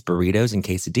tacos, burritos, and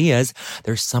quesadillas,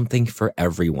 there's something for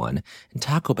everyone. And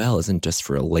Taco Bell isn't just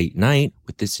for a late night.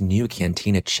 With this new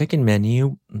Cantina chicken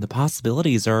menu, the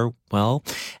possibilities are, well,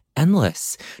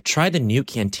 endless. Try the new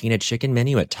Cantina chicken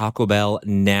menu at Taco Bell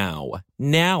now.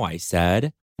 Now, I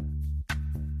said.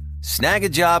 Snag a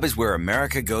Job is where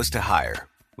America goes to hire,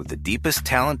 with the deepest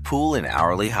talent pool in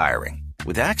hourly hiring.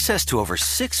 With access to over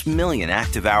 6 million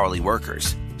active hourly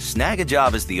workers, Snag a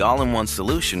Job is the all-in-one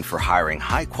solution for hiring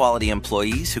high-quality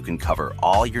employees who can cover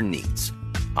all your needs.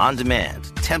 On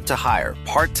demand, temp to hire,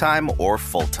 part-time or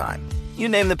full-time. You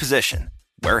name the position,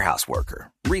 Warehouse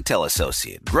worker, retail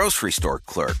associate, grocery store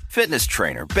clerk, fitness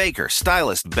trainer, baker,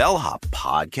 stylist, bellhop,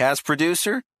 podcast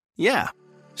producer? Yeah,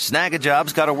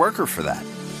 Snag-a-Job's got a worker for that.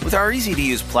 With our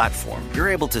easy-to-use platform, you're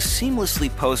able to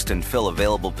seamlessly post and fill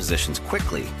available positions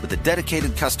quickly with a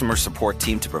dedicated customer support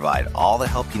team to provide all the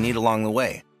help you need along the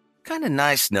way. Kind of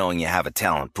nice knowing you have a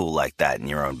talent pool like that in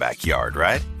your own backyard,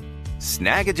 right?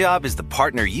 Snag-a-Job is the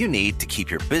partner you need to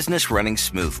keep your business running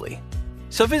smoothly.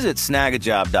 So visit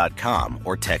snagajob.com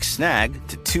or text snag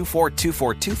to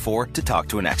 242424 to talk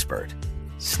to an expert.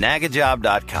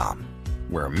 Snagajob.com,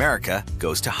 where America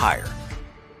goes to hire.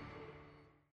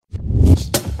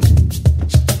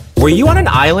 Were you on an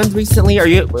island recently? Are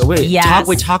you? Wait, Yes.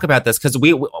 we talk about this because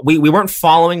we weren't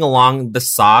following along the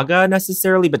saga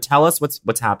necessarily, but tell us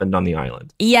what's happened on the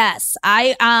island. Yes,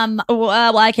 I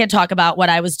well, I can't talk about what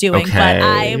I was doing, Okay. but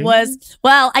I was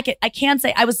I can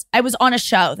say I was on a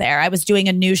show there. I was doing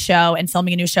a new show and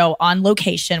filming a new show on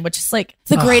location, which is like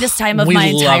the greatest time of we my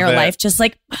love entire it. life. Just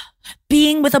like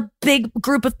being with a big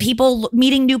group of people,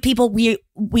 meeting new people. We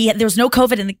there was no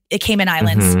COVID in the Cayman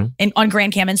Islands on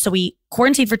Grand Cayman, so we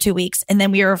quarantined for 2 weeks, and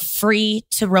then we were free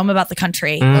to roam about the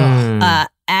country at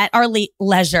our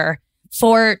leisure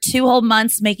for 2 whole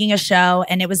months making a show.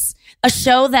 And it was a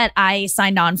show that I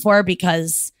signed on for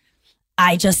because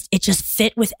it just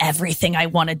fit with everything I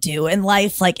want to do in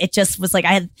life. Like it just was like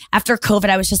after COVID,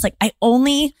 I was just like, I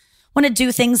only want to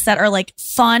do things that are like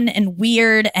fun and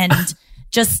weird and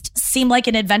just seem like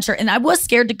an adventure. And I was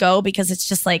scared to go because it's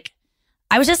just like,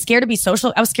 I was just scared to be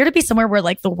social. I was scared to be somewhere where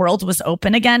like the world was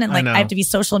open again and like I have to be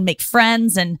social and make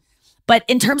friends. But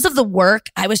in terms of the work,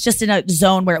 I was just in a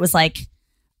zone where it was like,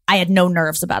 I had no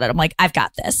nerves about it. I'm like, I've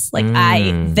got this. Like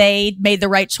they made the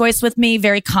right choice with me,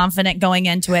 very confident going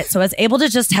into it. So I was able to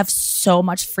just have so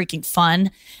much freaking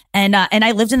fun. And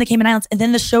I lived in the Cayman Islands, and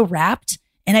then the show wrapped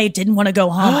and I didn't want to go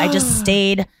home. I just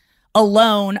stayed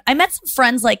alone. I met some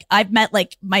friends, like I've met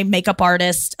like my makeup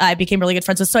artist I became really good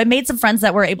friends with. So I made some friends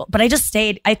that were able, but I just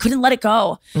stayed. I couldn't let it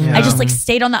go. Yeah. I just like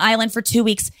stayed on the island for 2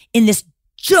 weeks in this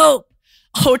dope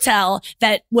hotel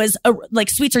that was like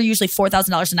suites are usually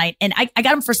 $4,000 a night. And I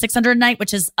got them for $600 a night,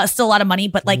 which is still a lot of money.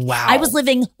 But like I was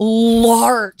living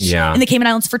large in the Cayman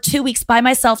Islands for 2 weeks by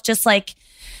myself, just like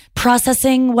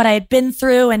processing what I had been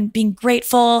through and being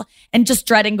grateful and just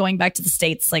dreading going back to the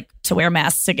States, like to wear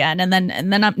masks again. And then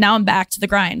now I'm back to the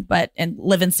grind, and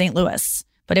live in St. Louis.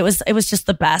 But it was just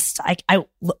the best.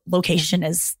 Location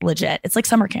is legit. It's like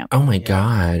summer camp. Oh my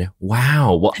God.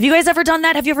 Wow. Well, have you guys ever done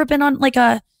that? Have you ever been on like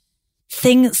a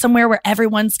thing somewhere where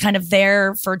everyone's kind of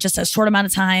there for just a short amount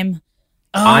of time?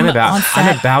 I'm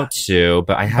about to,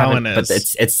 but I haven't. Bonus.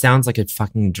 But it sounds like a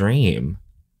fucking dream.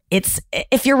 It's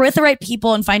if you're with the right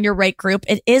people and find your right group,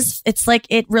 it's like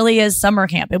it really is summer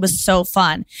camp. It was so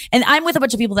fun. And I'm with a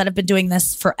bunch of people that have been doing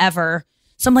this forever.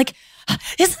 So I'm like,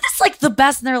 isn't this like the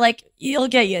best? And they're like,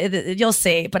 you'll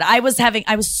see. But I was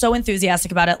so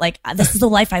enthusiastic about it. Like, this is the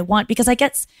life I want, because I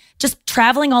get just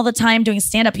traveling all the time doing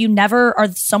stand up. You never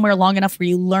are somewhere long enough where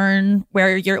you learn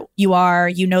where you are,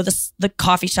 the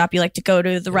coffee shop you like to go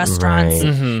to, the restaurants.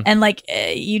 Right. And like,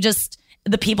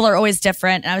 the people are always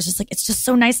different. And I was just like, it's just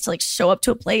so nice to like show up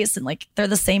to a place and like, they're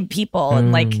the same people.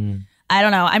 And like, I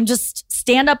don't know. I'm just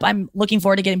stand up. I'm looking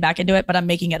forward to getting back into it, but I'm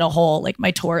making it a whole, like my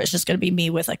tour is just going to be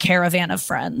me with a caravan of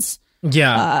friends.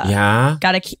 Yeah.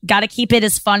 Gotta keep it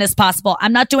as fun as possible.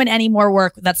 I'm not doing any more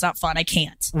work that's not fun. I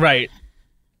can't. Right.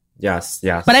 Yes.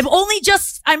 But I'm only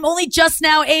just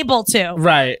now able to.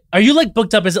 Right. Are you like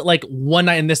booked up? Is it like one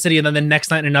night in this city and then the next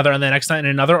night in another and the next night in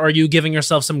another? Or are you giving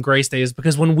yourself some grace days?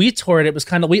 Because when we toured, it was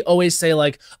kind of, we always say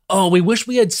like, oh, we wish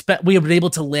we had been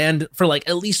able to land for like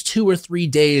at least 2 or 3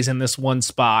 days in this one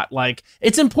spot. Like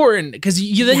it's important because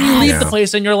you leave the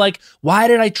place and you're like, why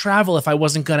did I travel if I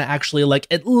wasn't going to actually like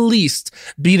at least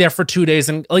be there for 2 days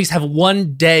and at least have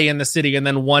one day in the city and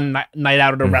then one night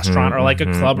out at a restaurant or like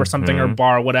a club or something or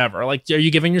bar or whatever. Like, are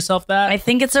you giving yourself that? I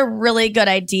think it's a really good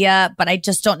idea, but I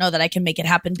just don't know that I can make it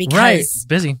happen because Right.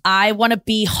 Busy. I want to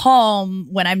be home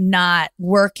when I'm not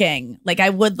working. Like I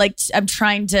would like, I'm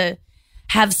trying to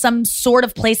have some sort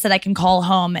of place that I can call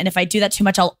home. And if I do that too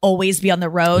much, I'll always be on the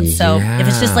road. So if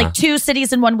it's just like 2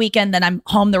 cities in one weekend, then I'm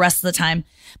home the rest of the time.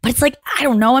 But it's like, I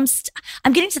don't know.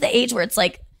 I'm getting to the age where it's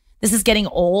like, this is getting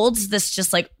old. This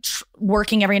just like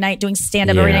working every night, doing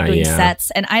stand up every night, doing sets.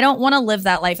 And I don't want to live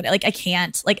that life. Like I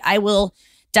can't. Like I will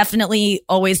definitely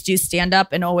always do stand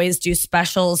up and always do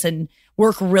specials and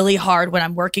work really hard when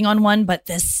I'm working on one. But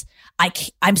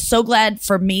I'm so glad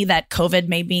for me that COVID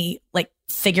made me like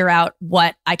figure out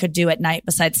what I could do at night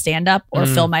besides stand up or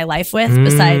fill my life with,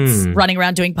 besides running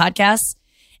around doing podcasts.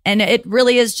 And it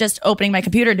really is just opening my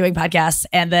computer, doing podcasts,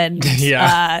 and then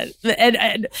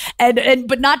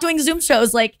but not doing Zoom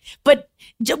shows, but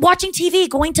watching TV,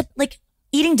 going to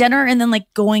eating dinner, and then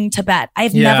going to bed.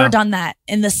 I've never done that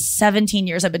in the 17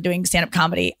 years I've been doing stand-up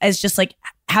comedy. It's just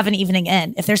have an evening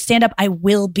in. If there's stand-up, I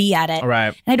will be at it. Right.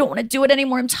 And I don't want to do it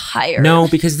anymore. I'm tired. No,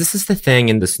 because this is the thing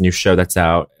in this new show that's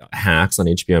out, Hacks on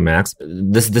HBO Max.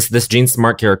 This Jean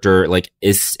Smart character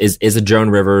is a Joan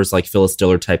Rivers Phyllis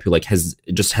Diller type who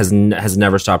has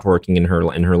never stopped working in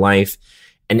her life.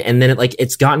 And then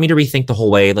it's gotten me to rethink the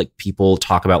whole way people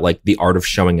talk about the art of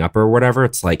showing up or whatever.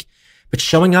 It's but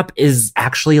showing up is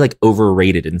actually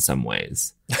overrated in some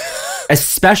ways.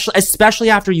 especially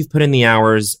after you've put in the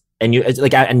hours and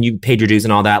you paid your dues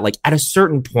and all that. At a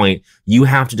certain point, you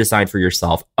have to decide for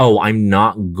yourself, I'm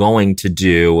not going to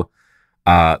do,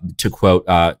 to quote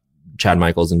Chad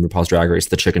Michaels in RuPaul's Drag Race,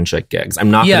 the chicken chick gigs.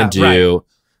 I'm not going to do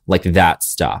that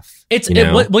stuff.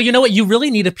 Well, you know what? You really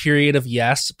need a period of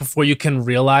yes before you can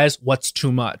realize what's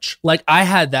too much. I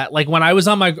had that. When I was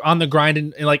on the grind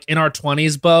in our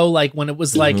 20s, Bo, when it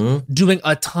was doing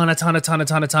a ton,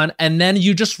 and then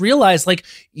you just realize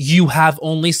you have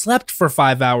only slept for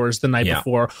 5 hours the night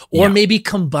before, or maybe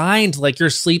combined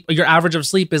your average of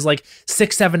sleep is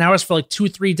 6-7 hours for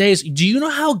 2-3 days. Do you know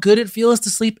how good it feels to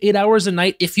sleep 8 hours a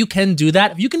night? If you can do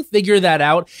that, if you can figure that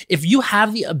out, if you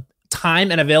have the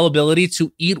time and availability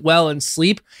to eat well and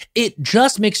sleep, it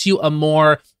just makes you a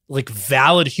more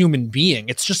valid human being.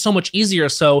 It's just so much easier.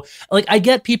 So I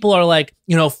get people are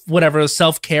whatever,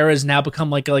 self-care has now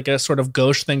become a sort of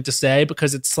gauche thing to say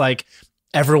because it's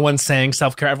everyone's saying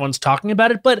self-care, everyone's talking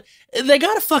about it, but they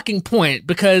got a fucking point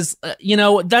because,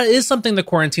 that is something the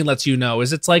quarantine lets you know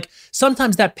is it's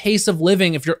sometimes that pace of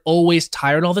living, if you're always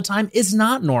tired all the time, is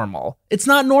not normal. It's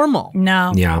not normal.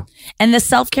 No. Yeah. And the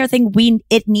self-care thing,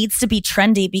 it needs to be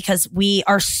trendy because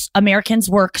Americans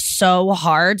work so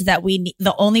hard that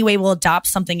the only way we'll adopt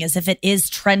something is if it is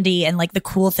trendy and the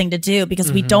cool thing to do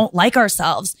because we don't like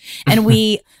ourselves and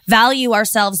we value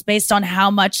ourselves based on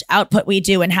how much output we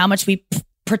do and how much we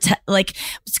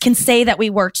can say that we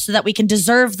worked so that we can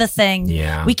deserve the thing.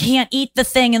 Yeah. We can't eat the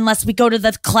thing unless we go to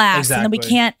the class. Exactly. And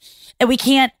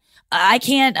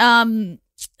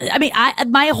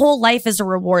then my whole life is a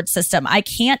reward system. I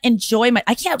can't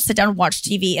sit down and watch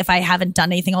TV if I haven't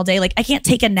done anything all day. I can't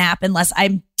take a nap unless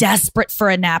I'm desperate for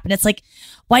a nap. And it's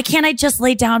why can't I just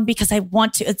lay down because I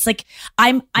want to? It's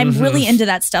I'm really into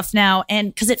that stuff now,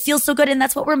 and because it feels so good, and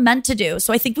that's what we're meant to do.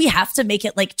 So I think we have to make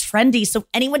it trendy so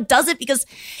anyone does it because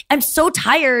I'm so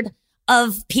tired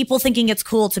of people thinking it's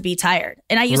cool to be tired.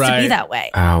 And I used to be that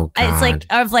way. Oh, God.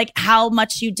 It's how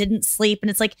much you didn't sleep. And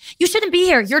it's you shouldn't be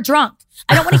here. You're drunk.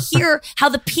 I don't want to hear how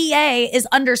the PA is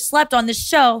underslept on this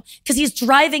show because he's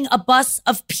driving a bus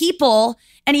of people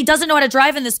and he doesn't know how to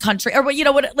drive in this country. Or,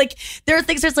 there are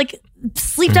things that's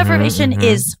sleep deprivation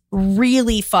is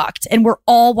really fucked. And we're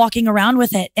all walking around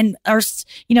with it. And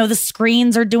the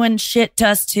screens are doing shit to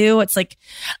us too. It's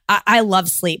I love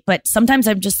sleep, but sometimes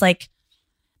I'm just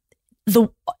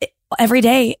every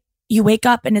day you wake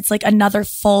up and it's another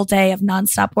full day of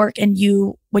nonstop work, and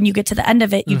when you get to the end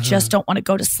of it, you just don't want to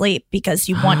go to sleep because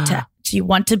you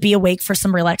want to be awake for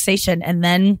some relaxation, and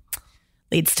then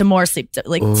leads to more sleep.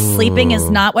 Sleeping is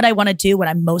not what I want to do when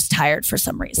I'm most tired for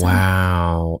some reason.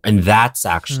 Wow. And that's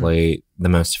actually the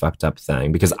most fucked up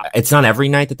thing because it's not every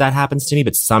night that happens to me,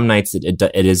 but some nights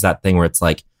it is that thing where it's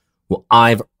well,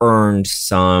 I've earned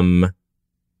some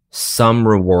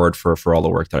reward for all the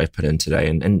work that I've put in today.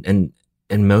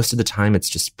 And most of the time it's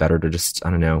just better to just, I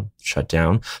don't know, shut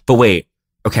down. But wait,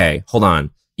 okay, hold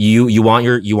on. You want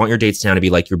your dates now to be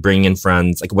you're bringing in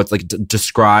friends. What's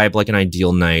describe an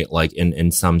ideal night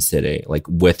in some city,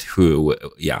 with who?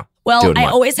 Yeah. Well, I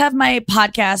always have my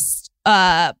podcast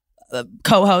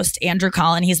co-host Andrew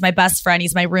Collin. He's my best friend.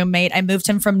 He's my roommate. I moved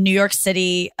him from New York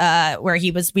City, where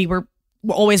we were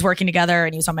always working together,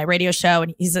 and he was on my radio show,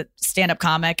 and he's a stand-up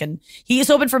comic, and he's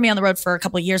opened for me on the road for a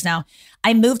couple of years now.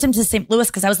 I moved him to St. Louis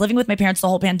because I was living with my parents the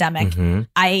whole pandemic.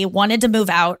 I wanted to move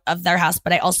out of their house,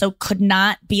 but I also could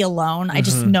not be alone. I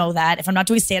just know that if I'm not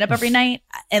doing stand-up every night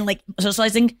and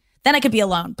socializing, then I could be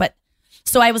alone. But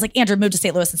so I was Andrew, move to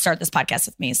St. Louis and start this podcast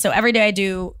with me. So every day I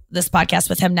do this podcast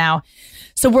with him now.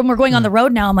 So when we're going on the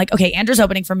road now, I'm okay, Andrew's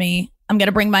opening for me. I'm going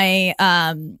to bring my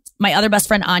my other best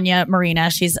friend, Anya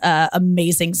Marina. She's an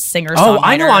amazing singer-songwriter. Oh,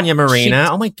 I know Anya Marina.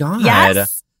 Oh my God.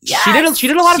 Yes. Yes. She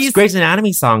did a lot of Grey's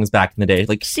Anatomy songs back in the day.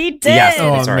 Like she did. Yes,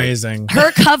 Oh, sorry. amazing.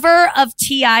 Her cover of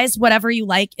T.I.'s Whatever You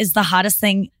Like is the hottest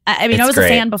thing. I mean, It's I was great. a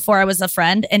fan before I was a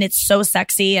friend, and it's so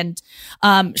sexy. And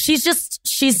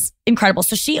she's incredible.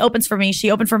 So she opens for me.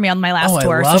 She opened for me on my last Oh, I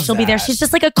tour. So love she'll be there. that. She's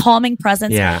just like a calming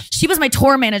presence. Yeah. She was my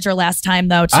tour manager last time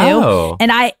though, too. Oh.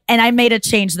 And I made a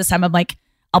change this time. I'm like,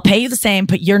 I'll pay you the same,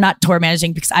 but you're not tour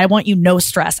managing because I want you no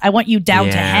stress. I want you down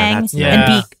to Yeah, hang that's and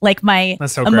nice. be like my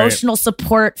That's so great. emotional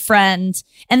support friend.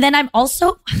 And then I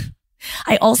also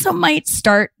might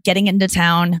start getting into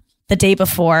town the day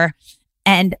before,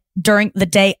 and during the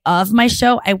day of my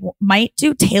show, I might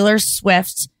do Taylor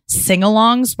Swift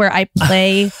sing-alongs where I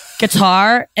play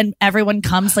guitar and everyone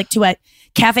comes like to a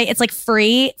cafe. It's like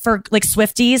free for like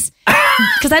Swifties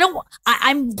because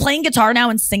I'm playing guitar now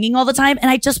and singing all the time, and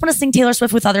I just want to sing Taylor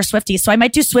Swift with other Swifties. So I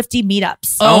might do Swiftie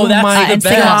meetups. Oh, that's my the and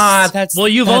best. God, that's well,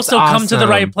 you've that's also come to the awesome.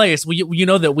 right place. You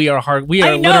know that we are hard. We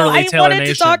are I know. literally I Taylor wanted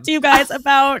Nation. to talk to you guys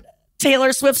about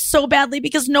Taylor Swift so badly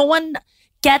because no one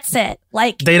gets it.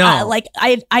 Like They don't. like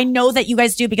I know that you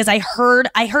guys do because I heard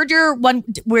your one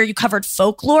where you covered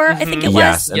folklore. I think it was.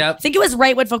 Yes. Yep. I think it was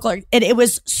Right Wood Folklore. It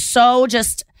was so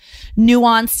just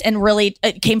nuanced and really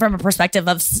it came from a perspective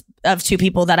of two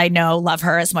people that I know love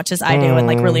her as much as I do and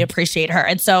like really appreciate her.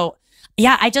 And so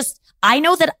yeah, I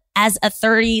know that as a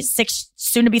 36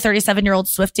 soon to be 37-year-old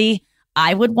Swiftie,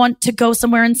 I would want to go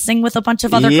somewhere and sing with a bunch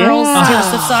of other girls Taylor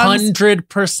Swift songs.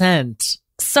 100%.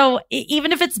 So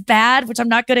even if it's bad, which I'm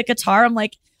not good at guitar, I'm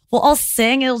like, well, I'll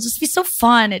sing. It'll just be so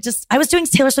fun. I was doing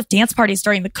Taylor Swift dance parties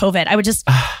during the COVID. I would just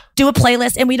do a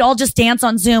playlist and we'd all just dance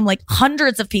on Zoom, like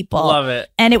hundreds of people. Love it.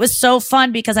 And it was so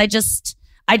fun because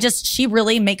she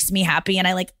really makes me happy. And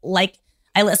I watch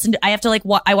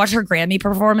her Grammy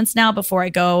performance now before I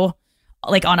go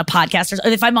like on a podcast or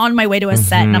if I'm on my way to a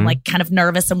set and I'm like kind of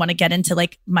nervous and want to get into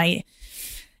like my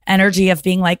energy of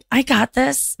being like, I got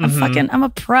this. I'm a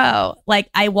pro. Like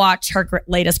I watch her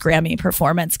latest Grammy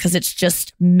performance because it's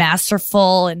just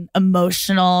masterful and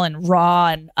emotional and raw.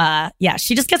 And yeah,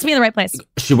 she just gets me in the right place.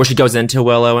 Where she goes into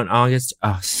Willow in August.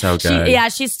 Oh, so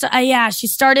good. She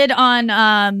started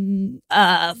on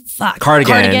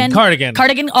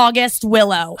Cardigan. August,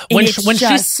 Willow. When And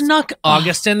she snuck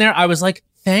August in there, I was like,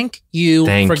 thank you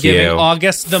Thank for giving you.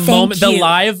 August the Thank moment, the you.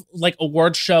 live like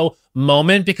award show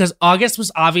moment, because August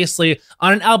was obviously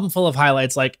on an album full of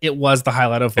highlights. Like it was the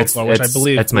highlight of Folklore, which I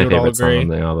believe it's my we would all favorite song agree. on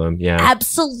the album. Yeah.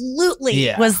 absolutely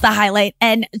Yeah. was the highlight,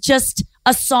 and just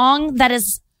a song that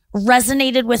has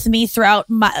resonated with me throughout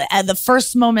the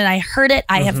first moment I heard it.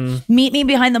 I have Meet Me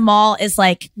Behind the Mall is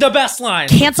like The best line.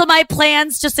 cancel my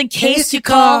plans just in case you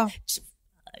call.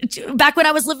 Back when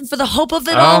I was living for the hope of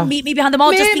it all, Meet Me Behind the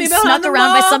Mall, just Meet being me behind snuck the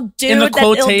around by mall. some dude In the that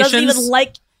doesn't quotations. even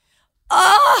like.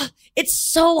 It's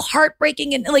so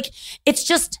heartbreaking and like it's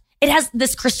just it has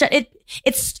this Christian.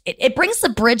 It brings the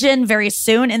bridge in very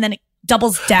soon and then it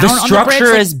doubles down. The on the structure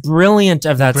bridge. Like, is brilliant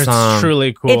of that It's song.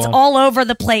 truly cool. it's all over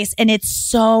the place and it's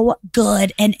so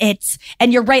good. And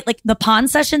you're right. Like the Pond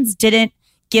sessions didn't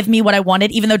give me what I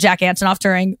wanted, even though Jack Antonoff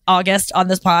during August on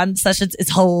this Pond sessions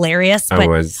is hilarious. But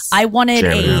I wanted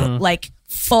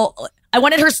I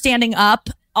wanted her standing up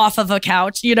off of a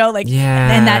couch, you know, like,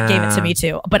 and that gave it to me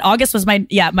too. But August was my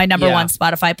number one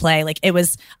Spotify play. Like it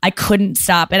was, I couldn't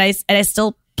stop. And I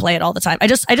still play it all the time. I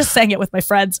just sang it with my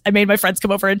friends. I made my friends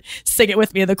come over and sing it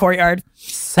with me in the courtyard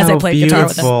as I played guitar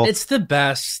with them. It's the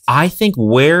best. I think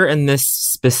we're in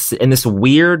this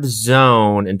weird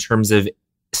zone in terms of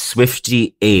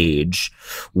Swiftie age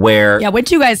where Yeah, when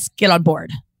did you guys get on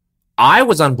board? I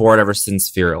was on board ever since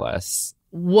Fearless.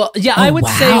 Well, yeah, Oh, I would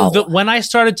wow. say that when I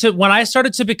started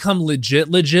to become legit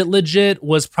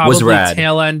was probably Red.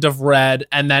 tail end of Red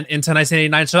and then into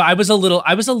 1989. So I was a little,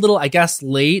 I guess,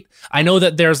 late. I know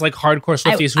that there's like hardcore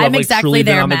Swifties who I'm have like exactly truly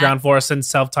been there, on the Matt. ground for us and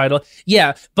self-titled.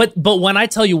 Yeah, but when I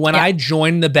tell you I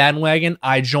joined the bandwagon,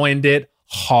 I joined it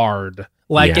hard.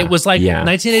 Like Yeah, it was like yeah.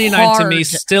 1989 to me Hard.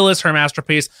 still is her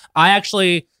masterpiece. I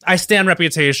stand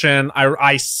Reputation.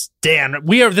 This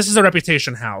is a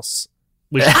Reputation house.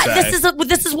 We should say.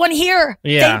 This is one here.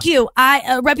 Yeah. Thank you.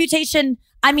 Reputation.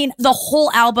 I mean, the whole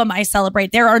album I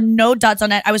celebrate. There are no duds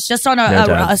on it. I was just on a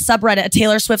subreddit, a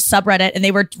Taylor Swift subreddit, and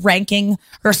they were ranking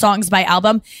her songs by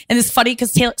album. And it's funny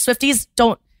because Swifties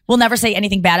will never say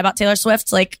anything bad about Taylor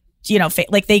Swift. Like, you know,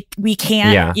 we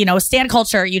can't, you know, stan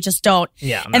culture. You just don't.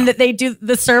 Yeah. And that they do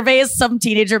the surveys. Some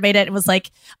teenager made it. It was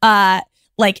like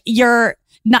you're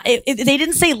not. They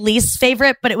didn't say least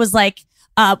favorite, but it was like.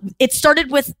 It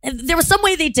started with, there was some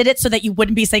way they did it so that you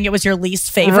wouldn't be saying it was your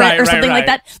least favorite or something like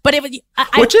that. But it was,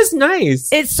 which is nice.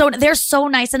 They're so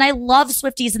nice. And I love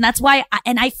Swifties. And that's why,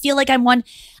 I feel like I'm one,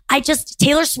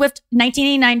 Taylor Swift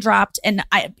 1989 dropped and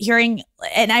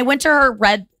I went to her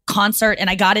Red concert and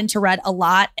I got into Red a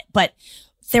lot, but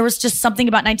there was just something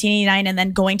about 1989 and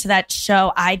then going to that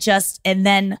show,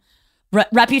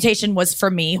 Reputation was for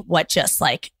me what just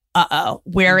like,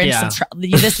 we're in some trouble.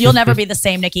 You'll never be the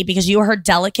same, Nikki, because you heard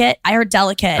Delicate. I heard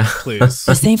Delicate. Please.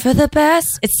 This ain't for the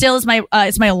best. It still is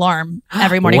it's my alarm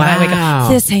every morning when I wake up.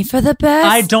 This ain't for the best.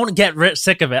 I don't get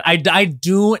sick of it. I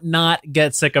do not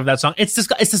get sick of that song. It's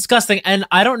disgusting. And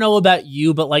I don't know about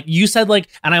you, but like you said, like,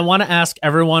 and I want to ask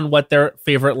everyone what their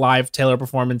favorite live Taylor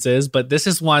performance is, but this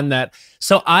is one that,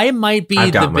 so I might be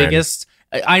the biggest.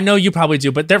 I know you probably do,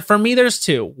 but for me, there's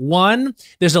two. One,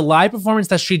 there's a live performance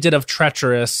that she did of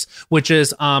Treacherous, which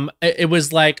is, it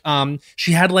was like,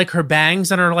 she had like her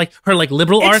bangs and her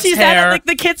liberal arts hair. Like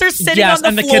the kids are sitting on the floor.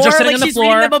 And the kids are sitting on the she's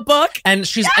floor. reading them a book. And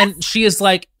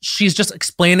she's just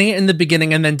explaining it in the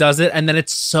beginning and then does it. And then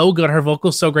it's so good. Her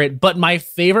vocal's so great. But my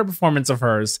favorite performance of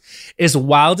hers is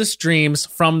Wildest Dreams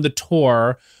from the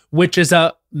tour, which is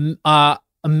I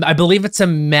believe it's a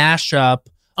mashup.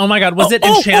 Oh my God, was it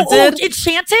Enchanted?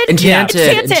 Enchanted? Yeah.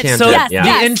 Enchanted. So yes.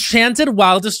 the Enchanted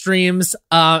Wildest Dreams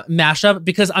mashup,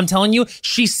 because I'm telling you,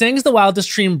 she sings the Wildest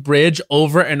Dream bridge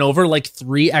over and over like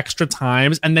 3 extra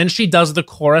times. And then she does the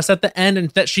chorus at the end and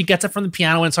that she gets it from the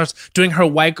piano and starts doing her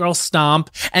white girl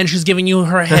stomp and she's giving you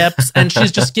her hips and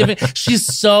she's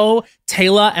so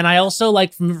Taylor. And I also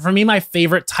like, for me, my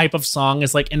favorite type of song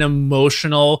is like an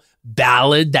emotional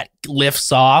ballad that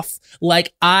lifts off.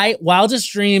 Like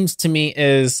Wildest Dreams to me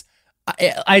is,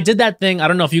 I did that thing. I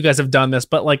don't know if you guys have done this,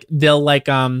 but like they'll like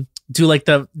do like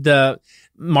the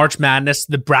March Madness,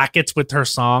 the brackets with her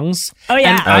songs. Oh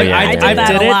yeah, I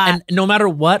did it, and no matter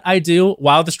what I do,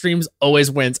 Wildest Dreams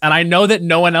always wins. And I know that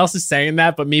no one else is saying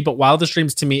that but me, but Wildest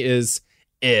Dreams to me is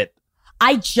it.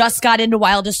 I just got into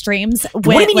Wildest Dreams a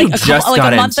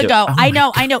month ago. Oh I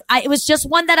know. It was just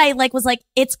one that I was like,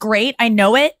 it's great. I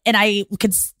know it and I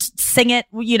could sing it.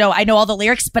 You know, I know all the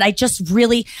lyrics, but I just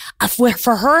really,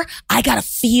 for her, I gotta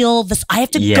feel this. I have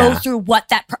to go through what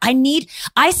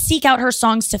I seek out her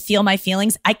songs to feel my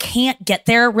feelings. I can't get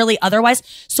there really otherwise.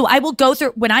 So I will go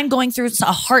through, when I'm going through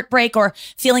a heartbreak or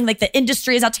feeling like the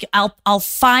industry is out to, I'll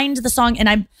find the song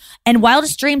and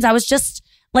Wildest Dreams, I was just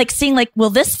like seeing like, will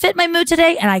this fit my mood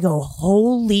today? And I go,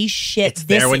 holy shit. It's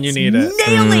there when you need it.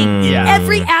 Nailing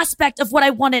every aspect of what I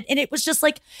wanted. And it was just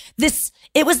like this,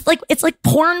 it's like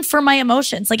porn for my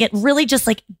emotions. Like it really just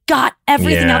like got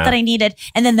everything out that I needed.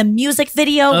 And then the music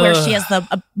video where she has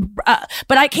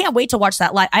but I can't wait to watch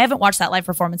that live. I haven't watched that live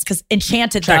performance because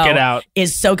Enchanted Check it out.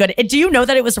 Is so good. And do you know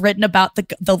that it was written about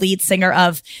the lead singer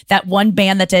of that one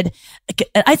band that did,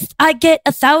 I get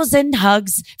 1,000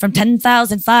 hugs from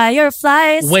 10,000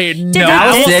 fireflies. Wait,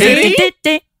 no.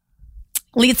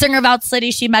 Lead singer of Owl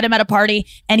City. She met him at a party,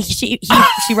 and she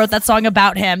wrote that song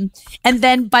about him. And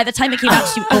then by the time it came out,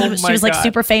 she was like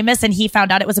super famous, and he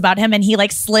found out it was about him, and he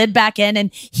like slid back in, and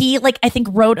he like I think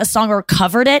wrote a song or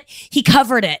covered it. He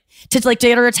covered it to like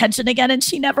get her attention again, and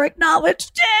she never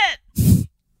acknowledged it.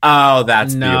 Oh,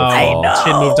 that's beautiful. I know. She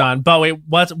had moved on. Bo, wait,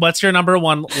 what's your number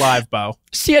one live, Bo?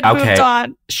 She had moved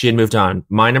on. She had moved on.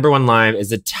 My number one live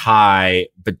is a tie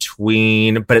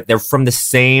between, but they're from the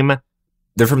same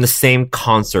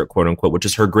concert, quote unquote, which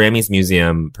is her Grammys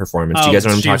Museum performance. Do you guys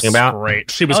know what I'm talking about?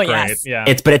 Great. She was great. Yes. Yeah.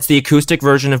 It's the acoustic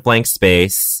version of Blank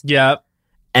Space. Yeah.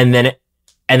 And then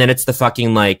it's the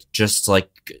fucking like just like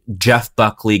Jeff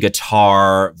Buckley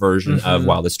guitar version of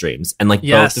Wildest Dreams. And like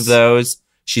both of those,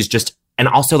 she's just. And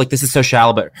also, like, this is so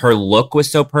shallow, but her look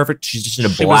was so perfect. She's just in a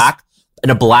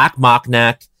black mock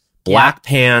neck, black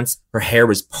pants. Her hair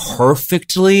was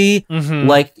perfectly,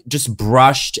 like, just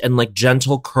brushed and, like,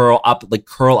 gentle curl up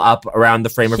around the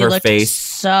frame of her face.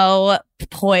 So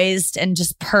poised and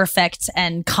just perfect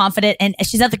and confident. And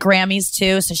she's at the Grammys,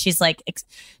 too. So she's like...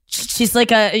 She's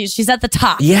at the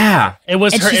top. Yeah. It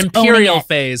was her imperial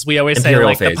phase. We always say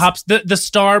like the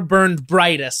star burned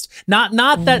brightest. Not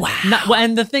that. Wow.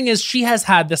 And the thing is, she has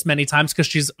had this many times because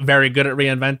she's very good at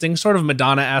reinventing, sort of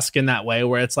Madonna-esque in that way,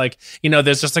 where it's like, you know,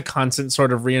 there's just a constant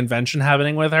sort of reinvention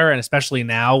happening with her. And especially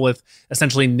now with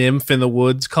essentially nymph in the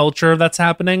woods culture that's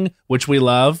happening, which we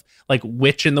love, like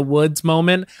witch in the woods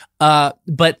moment.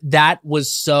 But that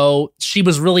was she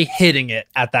was really hitting it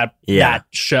at that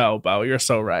show, Bo. You're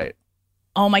so right.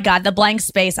 Oh my God, the Blank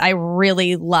Space I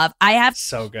really love. I have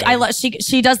so good. I love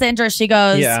she does the intro. She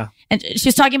goes, and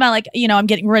she's talking about like, you know, I'm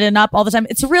getting written up all the time.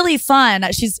 It's really fun.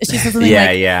 She says something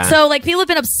like, so like people have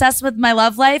been obsessed with my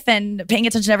love life and paying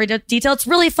attention to every detail. It's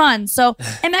really fun. So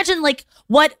imagine like,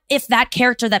 what if that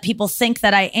character that people think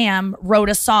that I am wrote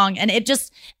a song, and it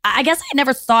just, I guess I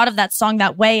never thought of that song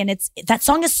that way. And that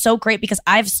song is so great because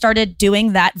I've started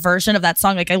doing that version of that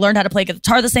song. Like I learned how to play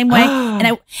guitar the same way.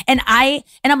 and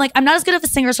I'm like, I'm not as good of a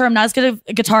singer, so I'm not as good of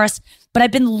a guitarist, but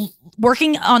I've been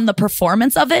working on the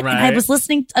performance of it. Right. And I was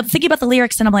thinking about the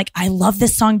lyrics, and I'm like, I love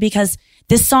this song because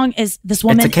this woman is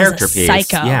a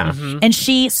psycho. Yeah. And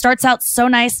she starts out so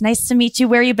nice to meet you,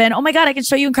 where you been? Oh my God, I can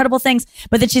show you incredible things.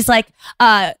 But then she's like,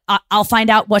 I'll find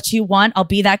out what you want. I'll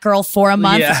be that girl for a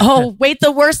month. Yeah. Oh, wait,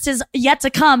 the worst is yet to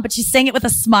come. But she's saying it with a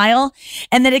smile.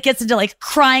 And then it gets into like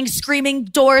crying, screaming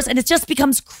doors, and it just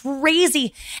becomes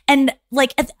crazy. And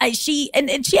like she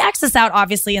acts this out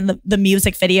obviously in the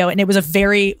music video. And it was a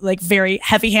very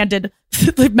heavy-handed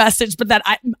message, but that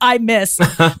I miss.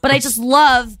 But I just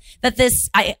love that this,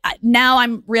 now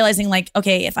I'm realizing like,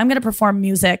 okay, if I'm going to perform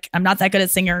music, I'm not that good at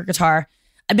singing or guitar.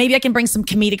 Maybe I can bring some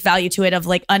comedic value to it of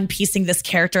like unpiecing this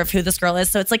character of who this girl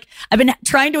is. So it's like, I've been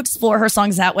trying to explore her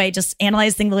songs that way, just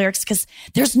analyzing the lyrics, because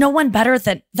there's no one better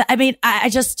than, I mean,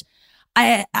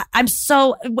 I'm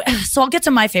so I'll get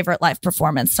to my favorite live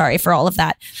performance. Sorry for all of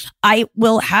that. I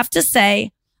will have to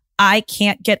say, I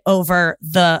can't get over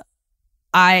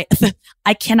I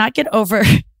cannot get over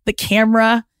the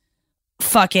camera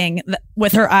fucking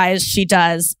with her eyes she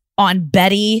does on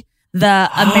Betty, the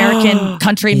American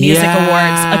Country Music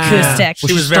Awards acoustic.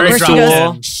 She was very cool. She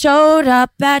goes, showed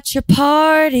up at your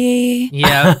party.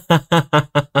 Yeah.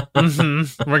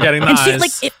 We're getting the eyes.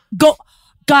 And she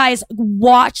guys,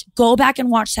 go back and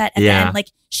watch that. And then like,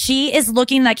 she is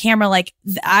looking at that camera like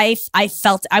I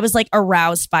felt, I was like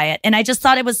aroused by it. And I just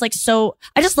thought it was like, so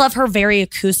I just love her very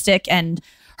acoustic, and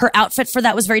her outfit for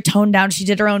that was very toned down. She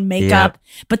did her own makeup.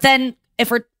 Yeah. But then if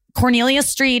we're Cornelia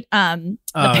Street, the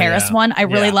Paris one, I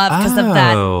really love because of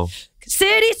that.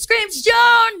 City screams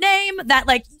your name. That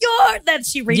like that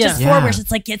she reaches forward.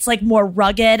 It's like more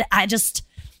rugged.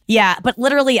 But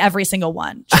literally every single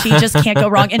one. She just can't go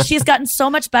wrong. And she's gotten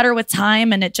so much better with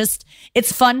time. And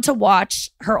it's fun to watch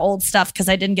her old stuff because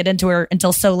I didn't get into her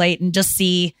until so late, and just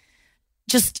see,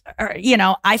 you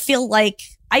know, I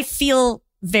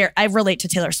relate to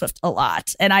Taylor Swift a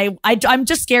lot. And I'm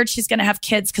just scared she's going to have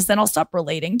kids, because then I'll stop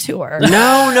relating to her.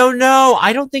 No.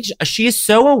 I don't think she is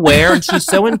so aware, and she's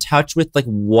so in touch with like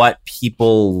what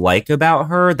people like about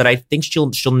her, that I think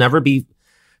she'll never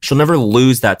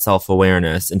lose that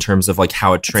self-awareness in terms of like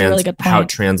how it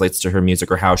translates to her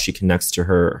music, or how she connects to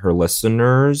her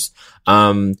listeners.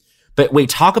 But wait,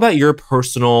 talk about your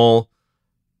personal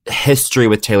history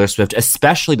with Taylor Swift,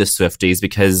 especially the Swifties,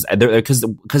 because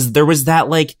there was that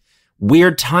like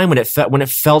weird time when it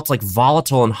felt like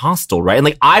volatile and hostile, right?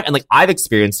 And I've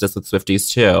experienced this with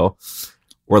Swifties too,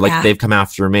 where like they've come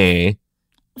after me.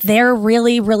 They're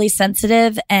really, really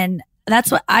sensitive, and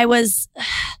that's what I was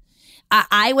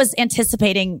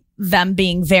anticipating them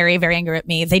being very, very angry at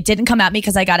me. They didn't come at me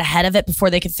because I got ahead of it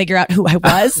before they could figure out who I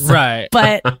was. Right.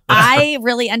 But I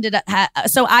really ended up...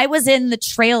 so I was in the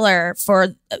trailer for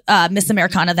Miss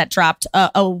Americana that dropped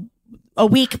a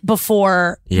week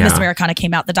before Miss Americana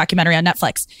came out, the documentary on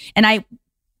Netflix. And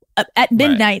at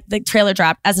midnight, the trailer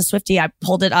dropped. As a Swiftie, I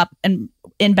pulled it up and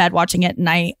in bed watching it, and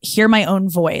I hear my own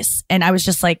voice. And I was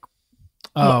just like,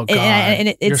 oh God!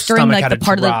 And it's during like the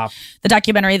part of the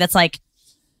documentary that's like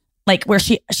where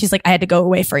she's like, I had to go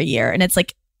away for a year, and it's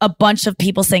like a bunch of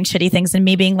people saying shitty things, and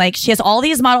me being like, she has all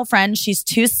these model friends, she's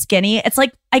too skinny. It's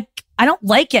like I don't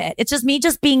like it. It's just me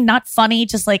just being not funny,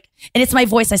 just like, and it's my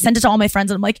voice. I send it to all my friends,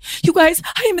 and I'm like, you guys,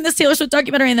 I am in this Taylor Swift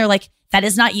documentary, and they're like, that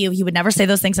is not you. You would never say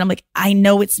those things. And I'm like, I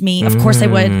know it's me. Of course I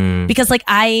would, because like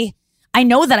I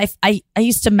know that I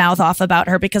used to mouth off about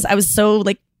her because I was so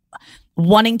like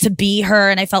wanting to be her,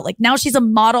 and I felt like now she's a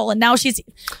model, and now it's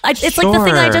like the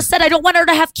thing I just said, I don't want her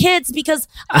to have kids because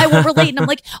I won't relate. And I'm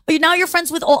like, oh, now you're friends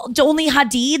with only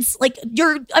Hadids, like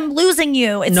I'm losing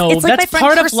you. It's like that's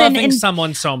part of loving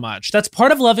someone so much. That's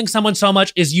part of loving someone so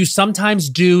much, is you sometimes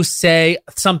do say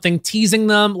something teasing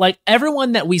them. Like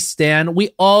everyone that we stan,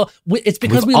 it's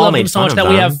because we love them so much that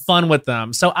we have fun with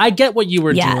them. So I get what you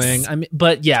were doing. I mean,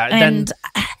 but yeah, and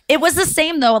it was the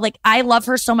same though. Like I love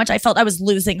her so much, I felt I was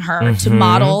losing her to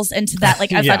models and to that.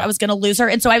 Like I thought I was going to lose her,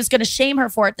 and so I was going to shame her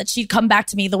for it. That she'd come back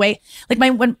to me the way like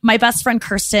when my best friend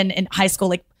Kirsten in high school,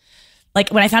 like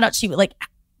when I found out she like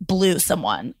blew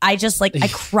someone, I just like I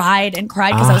cried and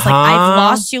cried because I was like, I've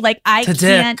lost you. Like I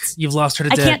can't. You've lost her to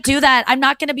dick. I can't do that. I'm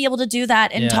not going to be able to do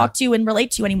that and talk to you and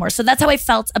relate to you anymore. So that's how I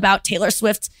felt about Taylor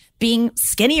Swift being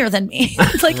skinnier than me,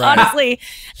 like honestly,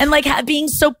 and like being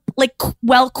so like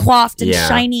well coiffed and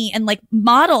shiny and like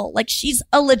model. Like she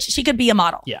could be a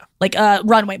model. Yeah. Like a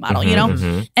runway model, you know?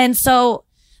 Mm-hmm. And so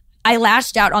I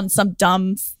lashed out on some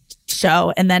dumb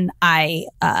show, and then I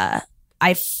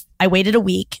waited a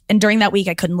week, and during that week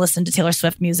I couldn't listen to Taylor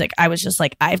Swift music. I was just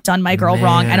like, I've done my girl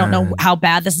wrong. I don't know how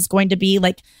bad this is going to be.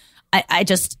 Like I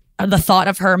just the thought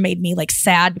of her made me like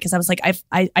sad, because I was like,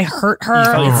 I hurt her.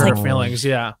 You felt It's her like, feelings,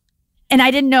 yeah. And I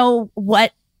didn't know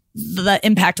what the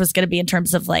impact was going to be in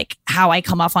terms of like how I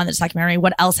come off on this documentary,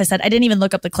 what else I said. I didn't even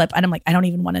look up the clip, and I'm like, I don't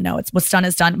even want to know. It's what's done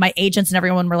is done. My agents and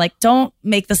everyone were like, don't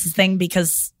make this a thing,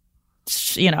 because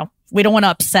we don't want to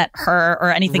upset her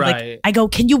or anything. Right. Like I go,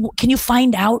 can you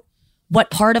find out what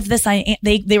part of this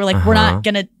they were like, we're not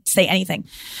going to say anything.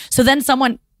 So then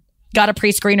someone got a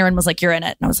pre-screener and was like, you're in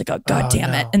it. And I was like, oh God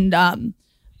damn it. And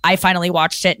I finally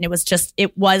watched it, and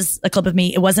it was a clip of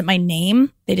me. It wasn't my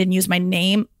name. They didn't use my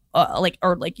name.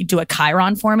 Or you do a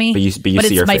chyron for me, but it's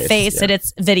see your my face yeah. and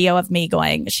it's video of me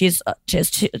going, she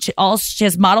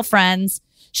has model friends.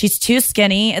 She's too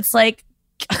skinny. It's like,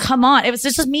 come on. It was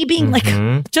just me being like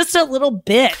just a little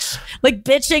bitch, like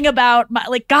bitching about my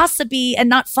like gossipy and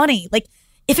not funny. Like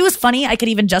if it was funny, I could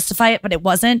even justify it, but it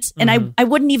wasn't. And I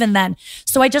wouldn't even then.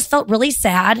 So I just felt really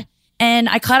sad. And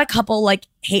I caught a couple like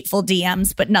hateful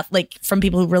DMs, but not like from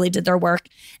people who really did their work.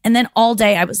 And then all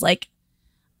day I was like,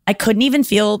 I couldn't even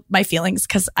feel my feelings,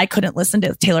 because I couldn't listen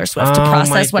to Taylor Swift to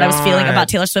process what I was feeling about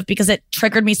Taylor Swift, because it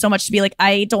triggered me so much to be like,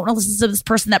 I don't want to listen to this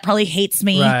person that probably hates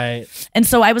me. Right. And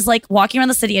so I was like walking around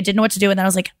the city. I didn't know what to do. And then I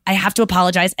was like, I have to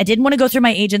apologize. I didn't want to go through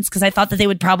my agents, because I thought that they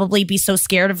would probably be so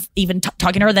scared of even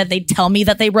talking to her that they'd tell me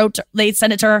that they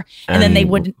sent it to her, and then they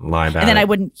wouldn't lie about it. And then I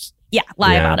wouldn't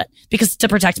lie about it, because to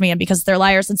protect me and because they're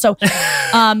liars. And so,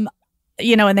 and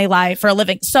they lie for a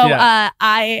living. So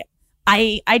I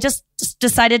just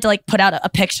decided to like put out a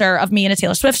picture of me in a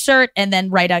Taylor Swift shirt, and then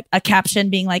write a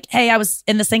caption being like, hey, I was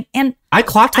in this thing. And I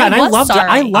clocked that, and I loved it.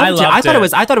 I loved it.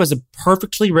 I thought it was a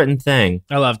perfectly written thing.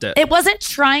 I loved it. It wasn't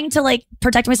trying to like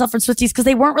protect myself from Swifties, because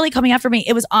they weren't really coming after me.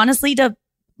 It was honestly to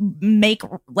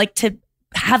to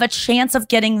have a chance of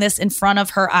getting this in front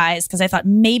of her eyes, because I thought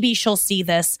maybe she'll see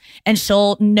this and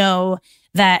she'll know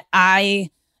that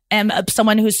I am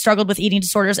someone who's struggled with eating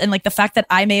disorders, and like the fact that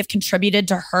I may have contributed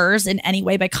to hers in any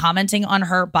way by commenting on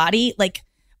her body, like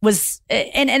was,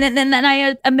 and then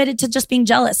I admitted to just being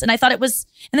jealous, and I thought it was,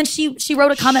 and then she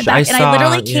wrote a comment back, and I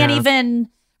literally can't even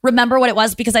remember what it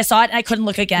was, because I saw it and I couldn't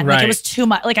look again. Right. Like it was too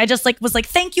much. Like I just like was like,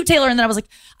 thank you, Taylor, and then I was like,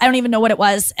 I don't even know what it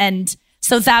was, and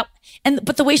so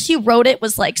but the way she wrote it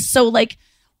was like so like,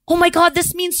 oh my God,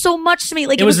 this means so much to me.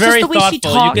 Like it was very just the way thoughtful. she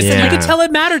talked. You could tell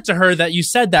it mattered to her that you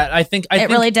said that. I think it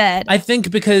really did. I think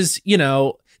because,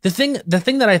 the thing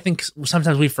that I think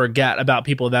sometimes we forget about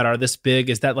people that are this big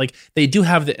is that like they do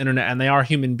have the internet and they are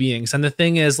human beings. And the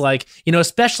thing is like,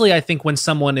 especially I think when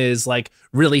someone is like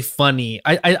really funny,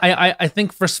 I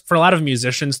think for a lot of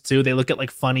musicians too, they look at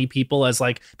like funny people as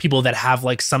like people that have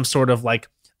like some sort of like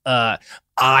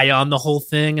eye on the whole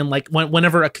thing, and like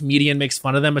whenever a comedian makes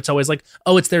fun of them, it's always like,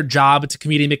 oh, it's their job, it's a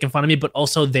comedian making fun of me. But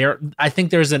also I think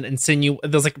there's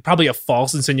like probably a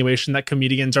false insinuation that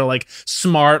comedians are like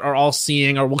smart or all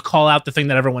seeing or will call out the thing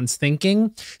that everyone's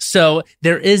thinking. So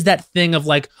there is that thing of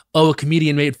like, oh, a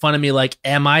comedian made fun of me, like,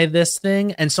 am I this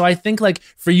thing? And so I think like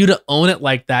for you to own it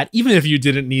like that, even if you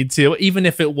didn't need to, even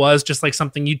if it was just like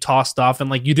something you tossed off and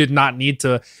like you did not need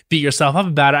to beat yourself up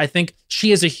about it, I think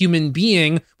she as a human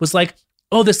being was like,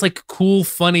 oh, this like cool,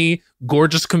 funny,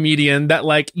 gorgeous comedian that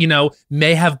like,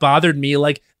 may have bothered me,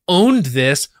 like owned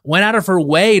this, went out of her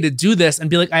way to do this and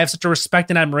be like, I have such a respect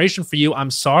and admiration for you.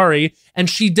 I'm sorry. And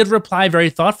she did reply very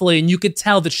thoughtfully. And you could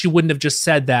tell that she wouldn't have just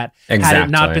said that had it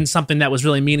not been something that was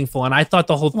really meaningful. And I thought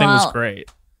the whole thing was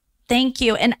great. Thank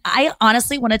you. And I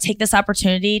honestly want to take this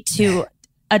opportunity to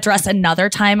address another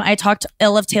time I talked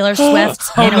ill of Taylor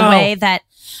Swift in a way that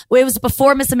it was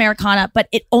before Miss Americana, but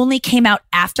it only came out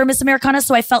after Miss Americana.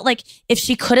 So I felt like if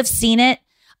she could have seen it,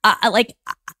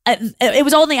 it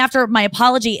was only after my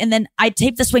apology. And then I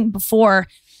taped the swing before.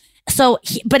 So,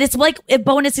 but it's like,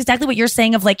 Bowen, it's exactly what you're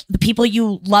saying of like the people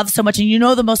you love so much and you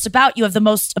know the most about, you have the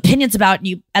most opinions about, and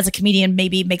you as a comedian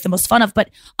maybe make the most fun of. But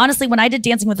honestly, when I did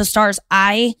Dancing with the Stars,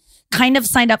 I kind of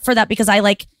signed up for that because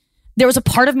there was a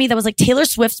part of me that was like, Taylor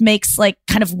Swift makes like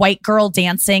kind of white girl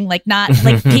dancing, like not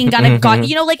like being kind of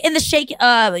like in the Shake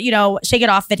It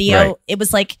Off video, right. It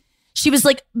was like, she was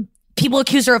like, people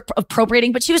accused her of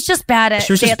appropriating, but she was just bad at.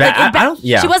 She was just bad.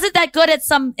 She wasn't that good at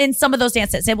in some of those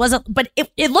dances. It wasn't, but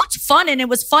it looked fun and it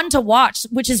was fun to watch,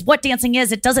 which is what dancing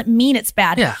is. It doesn't mean it's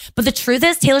bad. Yeah. But the truth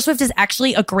is, Taylor Swift is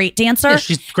actually a great dancer. Yeah,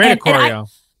 she's great at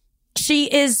choreo. She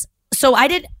is So I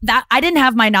didn't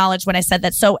have my knowledge when I said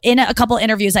that. So in a couple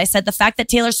interviews, I said the fact that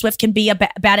Taylor Swift can be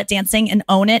bad at dancing and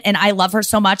own it. And I love her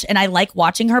so much. And I like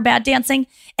watching her bad dancing.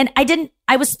 And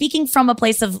I was speaking from a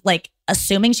place of like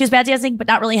assuming she was bad dancing, but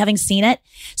not really having seen it.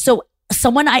 So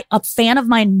a fan of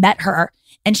mine met her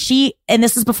and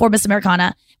this is before Miss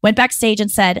Americana, went backstage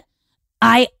and said,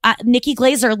 Nikki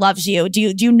Glaser loves you. Do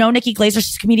you know Nikki Glaser?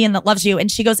 She's a comedian that loves you. And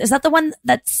she goes, is that the one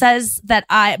that says that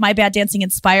my bad dancing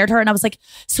inspired her? And I was like,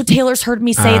 so Taylor's heard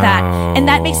me say that. And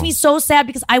that makes me so sad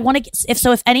because I want to,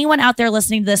 if anyone out there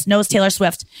listening to this knows Taylor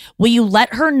Swift, will you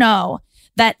let her know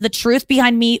that the truth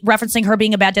behind me referencing her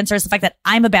being a bad dancer is the fact that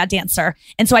I'm a bad dancer.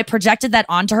 And so I projected that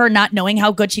onto her, not knowing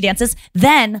how good she dances.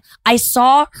 Then I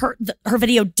saw her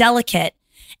video Delicate,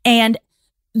 and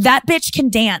that bitch can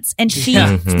dance, and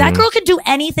that girl can do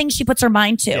anything she puts her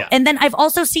mind to. Yeah. And then I've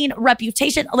also seen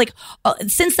Reputation. Like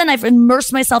since then, I've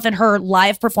immersed myself in her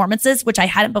live performances, which I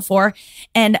hadn't before.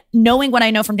 And knowing what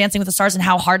I know from Dancing with the Stars and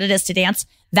how hard it is to dance,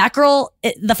 that girl,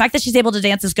 the fact that she's able to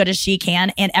dance as good as she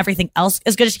can and everything else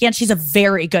as good as she can, she's a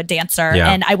very good dancer.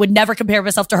 Yeah. And I would never compare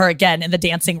myself to her again in the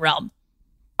dancing realm.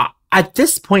 At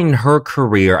this point in her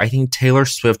career, I think Taylor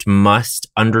Swift must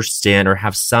understand or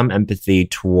have some empathy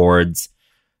towards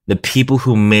the people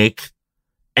who make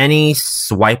any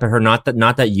swipe at her. Not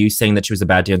that you saying that she was a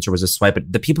bad dancer was a swipe,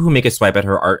 but the people who make a swipe at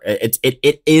her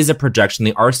it is a projection.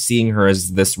 They are seeing her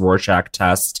as this Rorschach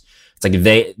test. It's like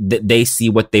they see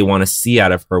what they want to see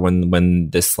out of her when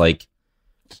this like.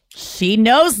 She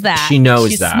knows that.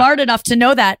 She's smart enough to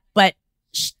know that, but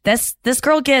this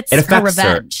girl gets her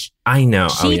revenge. I know.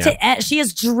 She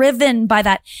is driven by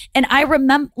that. And I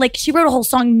remember, like, she wrote a whole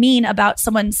song, Mean, about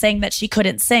someone saying that she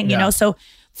couldn't sing, you know? So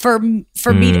for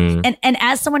me, and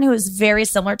as someone who is very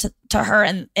similar to her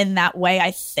in that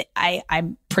way,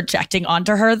 I'm projecting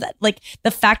onto her that, like,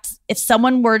 the fact, if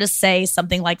someone were to say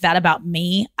something like that about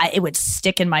me, it would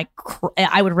stick in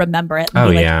I would remember it.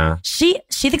 Oh, yeah. She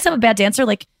thinks I'm a bad dancer.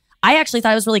 Like, I actually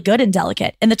thought I was really good in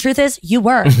Delicate. And the truth is, you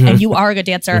were, and you are a good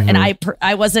dancer. And I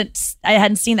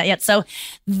hadn't seen that yet. So,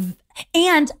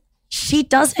 and she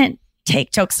doesn't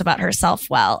take jokes about herself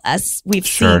well, as we've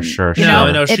seen. Sure.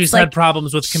 No, she's had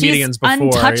problems with comedians before.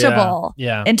 Untouchable.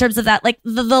 Yeah. In terms of that, like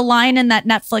the line in that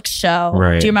Netflix show.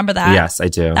 Right. Do you remember that? Yes, I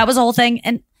do. That was a whole thing.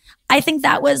 And I think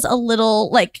that was a little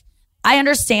like, I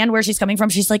understand where she's coming from.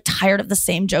 She's like tired of the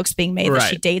same jokes being made that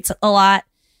she dates a lot.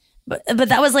 But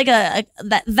that was like that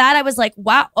I was like,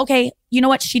 wow, okay, you know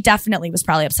what? She definitely was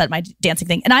probably upset at my dancing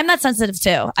thing. And I'm that sensitive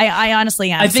too. I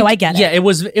honestly am. So I get it. Yeah, it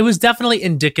was definitely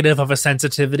indicative of a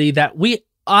sensitivity that we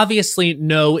obviously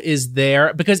know is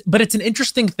there, but it's an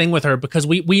interesting thing with her because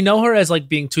we know her as like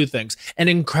being two things: an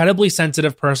incredibly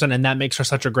sensitive person, and that makes her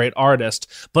such a great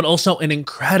artist, but also an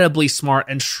incredibly smart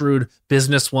and shrewd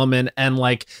businesswoman and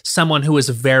like someone who is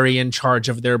very in charge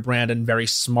of their brand and very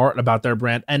smart about their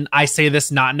brand. And I say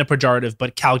this not in a pejorative,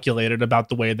 but calculated about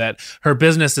the way that her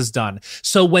business is done.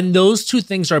 So when those two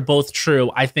things are both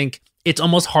true, I think it's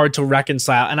almost hard to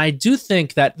reconcile. And I do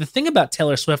think that the thing about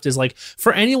Taylor Swift is, like,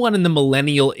 for anyone in the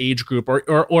millennial age group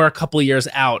or a couple of years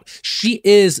out, she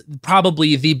is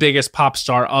probably the biggest pop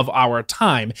star of our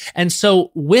time. And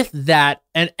so with that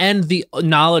and the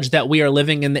knowledge that we are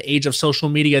living in the age of social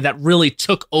media that really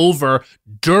took over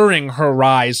during her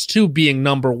rise to being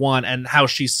number one and how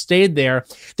she stayed there,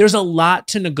 there's a lot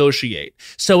to negotiate.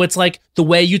 So it's like the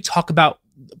way you talk about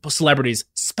celebrities,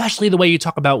 especially the way you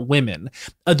talk about women,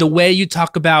 the way you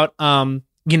talk about,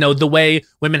 the way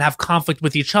women have conflict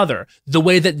with each other, the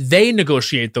way that they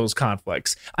negotiate those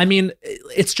conflicts. I mean,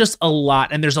 it's just a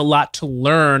lot, and there's a lot to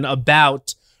learn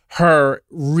about her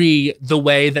the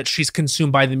way that she's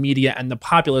consumed by the media and the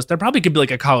populace. There probably could be like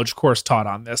a college course taught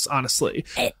on this, honestly.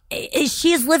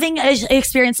 She's living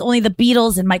experience only the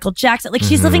Beatles and Michael Jackson. Like,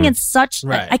 she's living in such,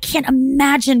 I can't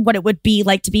imagine what it would be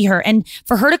like to be her. And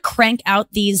for her to crank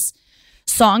out these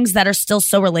songs that are still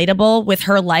so relatable with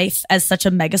her life as such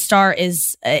a megastar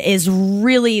is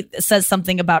really says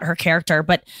something about her character.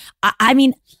 But I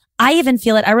mean, I even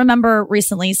feel it. I remember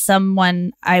recently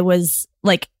someone I was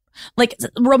like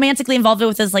romantically involved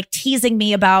with is like teasing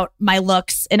me about my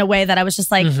looks in a way that I was just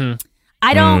like,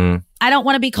 I don't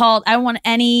want to be called, I don't want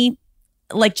any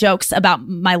like jokes about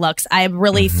my looks. I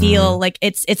really feel like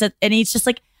and he's just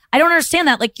like, I don't understand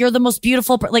that. Like, you're the most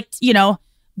beautiful, like, you know,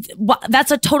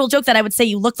 that's a total joke that I would say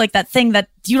you look like that thing that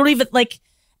you don't even like.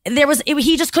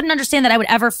 He just couldn't understand that I would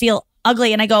ever feel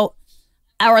ugly. And I go,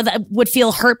 or that would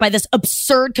feel hurt by this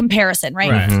absurd comparison.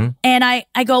 Right. And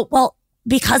I go, well,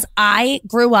 because I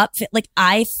grew up, like,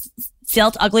 I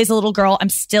felt ugly as a little girl. I'm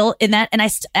still in that. And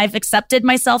I've accepted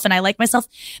myself and I like myself,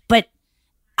 but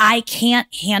I can't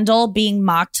handle being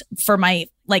mocked for my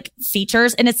like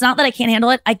features. And it's not that I can't handle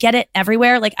it. I get it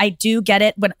everywhere. Like I do get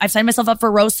it when I've signed myself up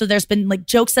for roast. So there's been like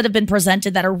jokes that have been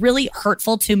presented that are really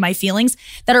hurtful to my feelings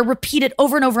that are repeated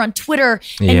over and over on Twitter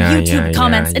and YouTube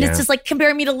comments. And it's just like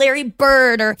comparing me to Larry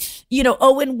Bird or, you know,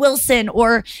 Owen Wilson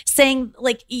or saying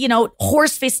like, you know,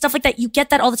 horse face, stuff like that. You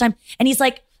get that all the time. And he's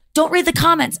like, don't read the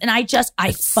comments. And I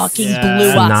fucking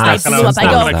blew up. I blew up.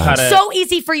 I go, so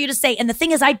easy for you to say. And the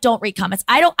thing is, I don't read comments.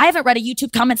 I haven't read a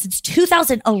YouTube comment since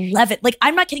 2011. Like,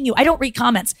 I'm not kidding you. I don't read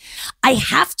comments. I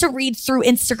have to read through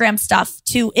Instagram stuff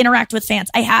to interact with fans.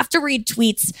 I have to read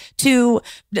tweets to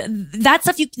that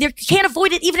stuff. You can't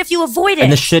avoid it, even if you avoid it.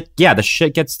 And the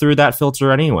shit gets through that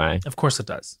filter anyway. Of course it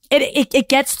does. It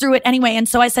gets through it anyway. And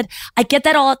so I said, I get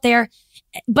that all out there.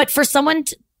 But for someone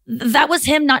that was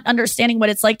him not understanding what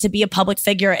it's like to be a public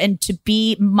figure and to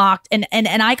be mocked. And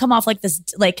I come off like this,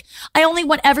 like, I only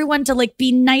want everyone to like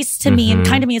be nice to me and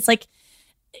kind to me. It's like,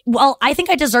 well, I think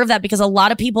I deserve that because a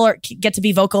lot of people get to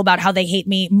be vocal about how they hate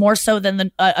me more so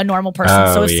than a normal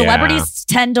person. So if celebrities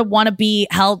tend to want to be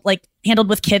handled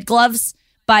with kid gloves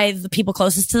by the people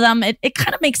closest to them, it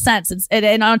kind of makes sense.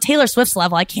 And on Taylor Swift's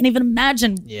level, I can't even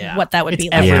imagine what that would be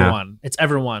like. It's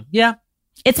everyone. Yeah.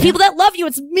 It's people that love you.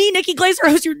 It's me, Nikki Glaser,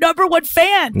 who's your number one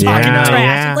fan, talking trash.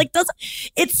 Yeah. Like,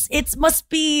 it must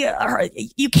be.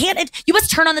 You can't. You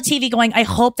must turn on the TV, going, I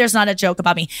hope there's not a joke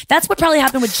about me. That's what probably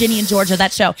happened with Ginny and Georgia.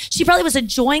 That show. She probably was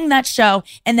enjoying that show,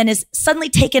 and then is suddenly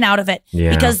taken out of it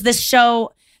because this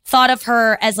show thought of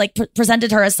her as like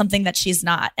presented her as something that she's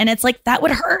not, and it's like that would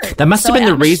hurt. That must have been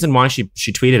the reason why she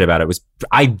tweeted about it. Was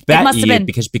I bet you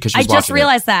because she's I just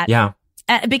realized that. Yeah.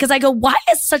 Because I go, why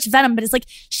is such venom? But it's like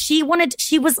she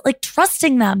was like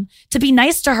trusting them to be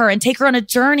nice to her and take her on a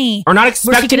journey, or not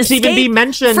expecting to even be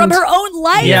mentioned from her own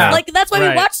life. Yeah. Like that's why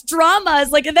we watch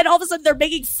dramas. Like, and then all of a sudden they're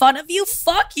making fun of you.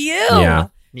 Fuck you.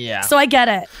 Yeah. So I get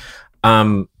it.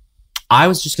 I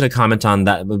was just going to comment on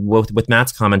that with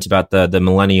Matt's comment about the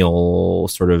millennial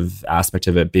sort of aspect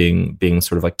of it being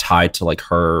sort of like tied to like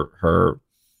her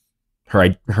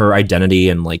identity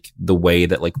and like the way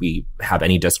that like we have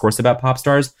any discourse about pop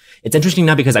stars. It's interesting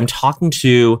now because I'm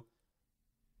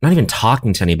not even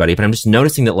talking to anybody, but I'm just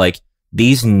noticing that like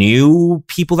these new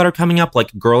people that are coming up,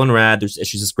 like Girl in Red,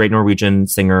 she's this great Norwegian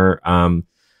singer,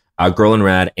 Girl in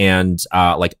Red, and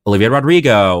like Olivia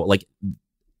Rodrigo, like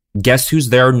guess who's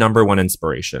their number one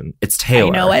inspiration? It's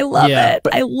Taylor. I know, I love it.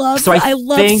 I love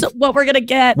what we're gonna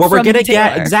get. What we're gonna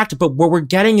get, exactly. But what we're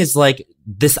getting is like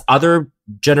this other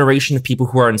generation of people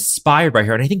who are inspired by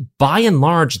her, and I think by and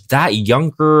large, that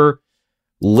younger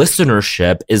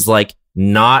listenership is like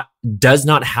does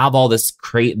not have all this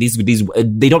these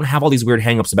they don't have all these weird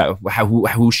hangups about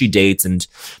who she dates and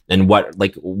what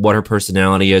her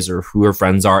personality is or who her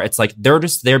friends are. It's like they're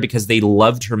just there because they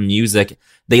loved her music.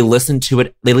 They listened to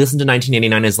it. They listened to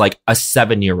 1989 as like a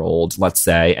 7-year-old, let's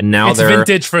say, and now they're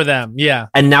vintage for them. Yeah,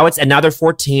 and now they're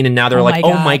 14, and now they're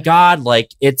oh my god,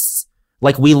 like it's.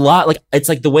 Like we love, like it's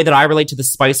like the way that I relate to the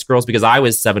Spice Girls because I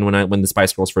was 7 when the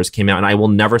Spice Girls first came out, and I will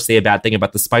never say a bad thing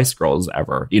about the Spice Girls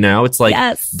ever. You know, it's like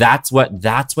that's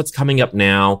what's coming up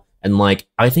now, and like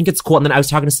I think it's cool. And then I was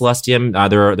talking to Celestia,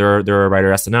 they're a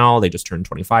writer at SNL. They just turned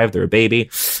 25. They're a baby,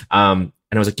 and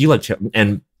I was like, "Do you like?"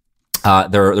 And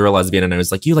they're a lesbian, and I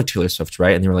was like, "You like Taylor Swift,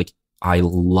 right?" And they were like, I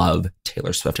love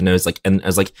Taylor Swift. And I was like,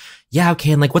 yeah,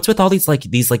 okay. And like, what's with all these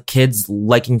kids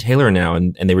liking Taylor now?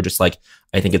 And they were just like,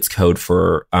 I think it's code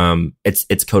for,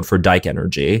 it's code for dyke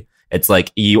energy. It's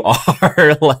like, you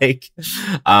are like,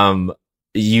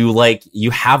 you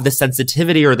have this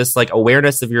sensitivity or this like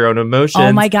awareness of your own emotions.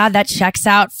 Oh my God, that checks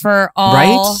out for all.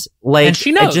 Right? Like, and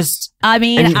she knows.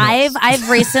 I've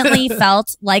recently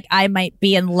felt like I might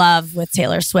be in love with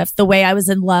Taylor Swift the way I was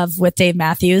in love with Dave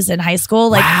Matthews in high school.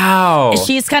 Like, wow.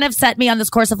 She's kind of set me on this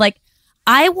course of like,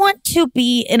 I want to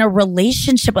be in a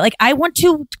relationship. Like, I want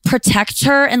to protect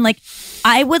her, and like,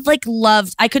 I would like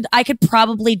I could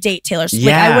probably date Taylor Swift.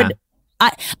 Yeah. Like,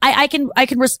 I can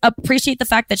appreciate the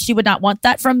fact that she would not want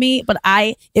that from me, but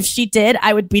if she did,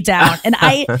 I would be down. And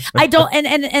I don't,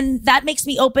 and that makes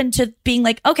me open to being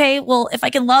like, okay, well, if I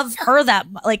can love her that,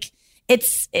 like,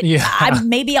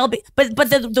 maybe I'll be, but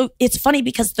it's funny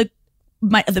because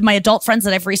my adult friends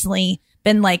that I've recently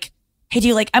been like, hey, do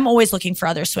you like, I'm always looking for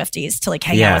other Swifties to like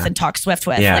hang out with and talk Swift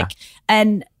with. Yeah. Like,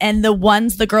 and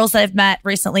the girls that I've met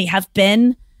recently have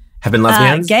been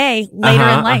lesbians, gay later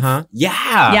in life.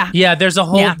 Yeah. There's a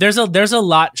whole, there's a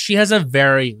lot. She has a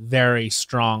very, very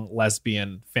strong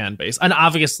lesbian fan base. And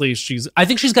obviously I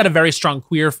think she's got a very strong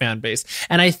queer fan base.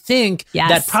 And I think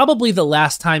that probably the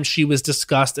last time she was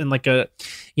discussed in like a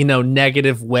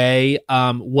negative way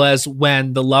was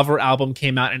when the Lover album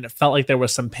came out, and it felt like there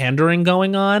was some pandering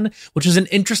going on, which was an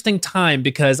interesting time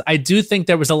because I do think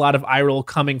there was a lot of eye roll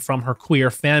coming from her queer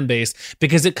fan base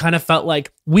because it kind of felt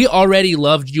like we already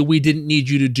loved you. We didn't need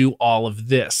you to do all of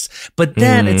this. But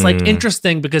then it's like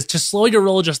interesting because to slow your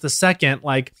roll just a second,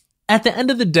 like at the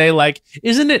end of the day, like,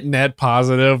 isn't it net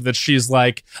positive that she's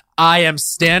like, I am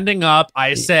standing up.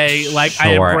 I say, like,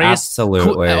 I embrace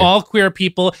all queer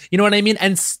people. You know what I mean?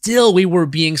 And still we were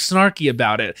being snarky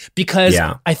about it because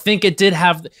I think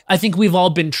I think we've all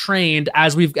been trained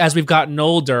as we've gotten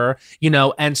older,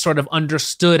 and sort of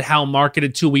understood how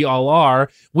marketed to we all are.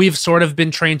 We've sort of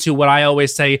been trained to what I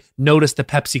always say, notice the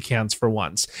Pepsi cans for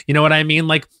once. You know what I mean?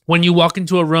 Like when you walk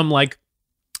into a room, like,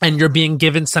 and you're being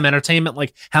given some entertainment,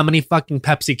 like how many fucking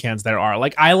Pepsi cans there are.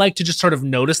 Like I like to just sort of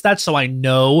notice that so I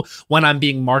know when I'm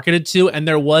being marketed to. And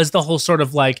there was the whole sort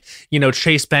of like,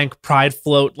 Chase Bank pride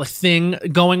float thing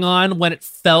going on when it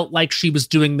felt like she was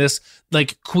doing this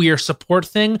like queer support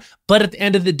thing. But at the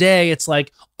end of the day, it's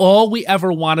like all we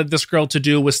ever wanted this girl to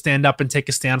do was stand up and take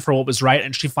a stand for what was right.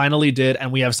 And she finally did.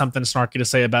 And we have something snarky to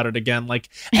say about it again. Like,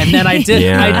 and then I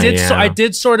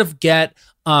did sort of get,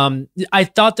 I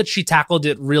thought that she tackled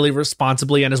it really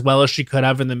responsibly and as well as she could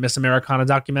have in the Miss Americana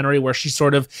documentary where she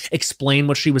sort of explained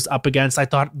what she was up against. I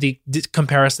thought the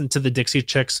comparison to the Dixie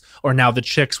Chicks or now the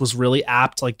Chicks was really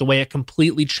apt, like the way it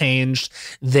completely changed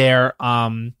their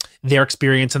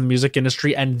experience in the music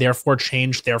industry and therefore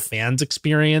changed their fans'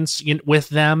 experience with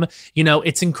them.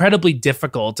 It's incredibly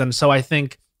difficult. And so I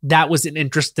think that was an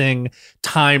interesting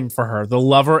time for her, the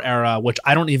Lover era, which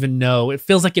I don't even know. It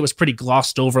feels like it was pretty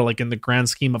glossed over, like in the grand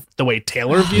scheme of the way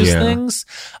Taylor views things.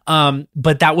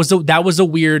 But that was a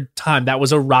weird time. That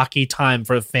was a rocky time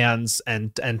for fans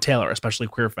and Taylor, especially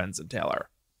queer fans and Taylor.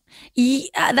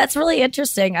 Yeah, that's really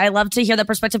interesting. I love to hear that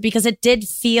perspective because it did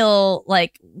feel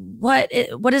like what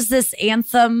is this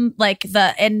anthem like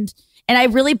And I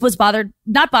really was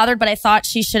not bothered, but I thought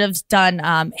she should have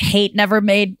done Hate never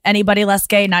made anybody less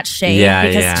gay, not Shade.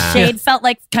 Because Shade felt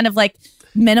like kind of like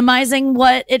minimizing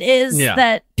what it is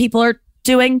that people are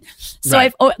doing. So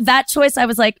that choice, I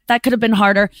was like, that could have been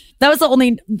harder. That was the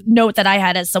only note that I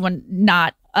had as someone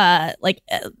not that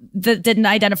didn't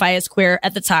identify as queer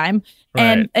at the time.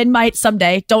 Right. And might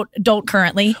someday, don't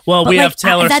currily. Well, we have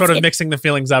Taylor sort of mixing the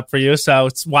feelings up for you, so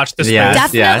watch this.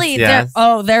 Definitely, yes.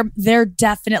 They're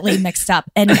definitely mixed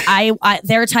up, and I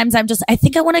there are times I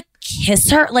think I want to kiss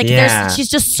her. Like she's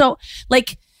just so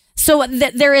like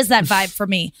there is that vibe for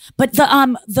me. But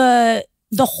the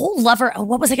whole Lover.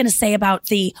 What was I going to say about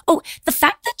the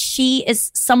fact that she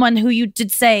is someone who you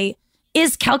did say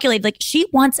is calculated. Like she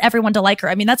wants everyone to like her.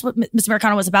 I mean, that's what Miss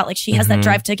Americana was about. Like she has that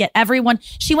drive to get everyone.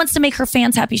 She wants to make her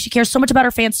fans happy. She cares so much about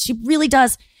her fans. She really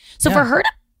does. So for her to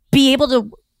be able to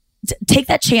take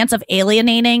that chance of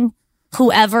alienating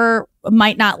whoever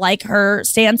might not like her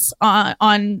stance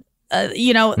on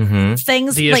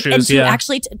things the like, issues, and to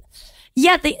actually,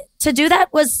 to do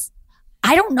that was,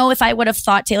 I don't know if I would have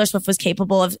thought Taylor Swift was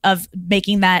capable of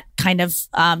making that kind of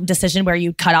decision where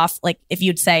you cut off, like if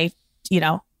you'd say,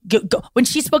 Go. When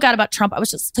she spoke out about Trump, I was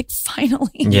just like,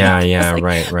 finally.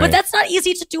 Right. But that's not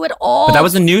easy to do at all. But that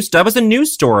was a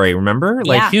news story, remember?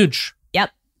 Like huge.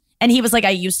 Yep. And he was like, I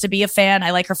used to be a fan.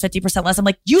 I like her 50% less. I'm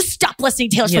like, you stop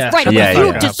listening to Taylor Swift right away.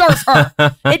 You deserve her.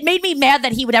 It made me mad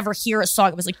that he would ever hear a song.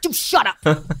 It was like, dude, shut up.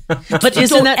 But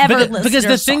isn't that because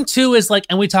the thing too is like,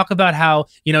 and we talk about how,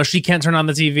 she can't turn on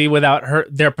the TV without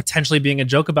there potentially being a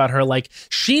joke about her. Like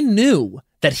she knew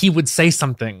that he would say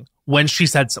something when she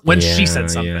said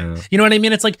something. You know what I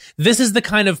mean? It's like, this is the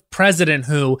kind of president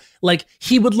who, like,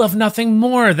 he would love nothing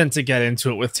more than to get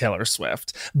into it with Taylor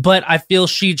Swift. But I feel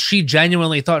she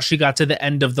genuinely thought she got to the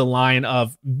end of the line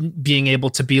of being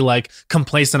able to be like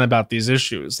complacent about these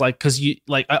issues. Like, cause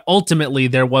ultimately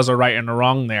there was a right and a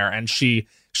wrong there. And she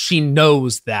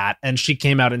knows that, and she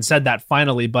came out and said that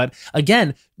finally. But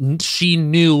again, she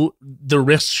knew the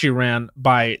risk she ran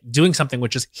by doing something,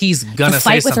 which is he's gonna say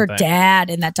fight with something. her dad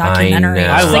in that documentary.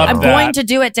 I She's love I'm that. going to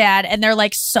do it, Dad, and they're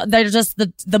like, they're just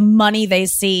the money they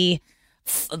see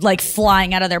like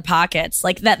flying out of their pockets.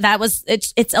 Like that was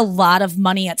it's a lot of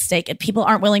money at stake, and people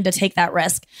aren't willing to take that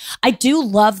risk. I do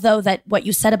love though that what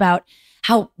you said about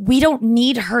how we don't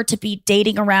need her to be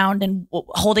dating around and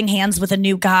holding hands with a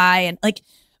new guy, and like.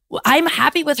 I'm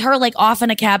happy with her, like off in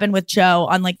a cabin with Joe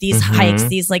on like these hikes,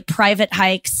 these like private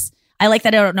hikes. I like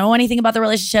that I don't know anything about the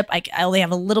relationship. I only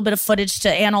have a little bit of footage to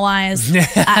analyze.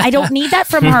 I don't need that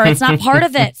from her. It's not part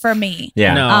of it for me.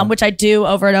 Which I do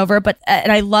over and over. But and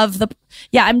I love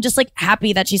I'm just like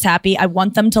happy that she's happy. I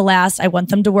want them to last. I want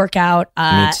them to work out.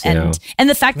 Me too. And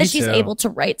the fact that she's able to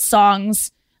write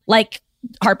songs like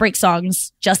heartbreak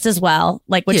songs just as well,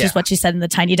 like, which is what she said in the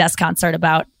Tiny Desk concert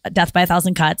about Death by a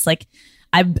Thousand Cuts. Like,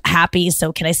 I'm happy,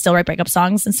 so can I still write breakup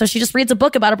songs? And so she just reads a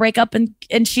book about a breakup,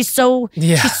 and she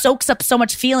soaks up so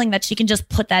much feeling that she can just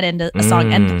put that into a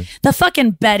song. And the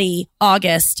fucking Betty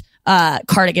August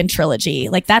Cardigan trilogy,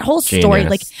 like that whole story,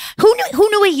 like who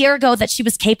knew a year ago that she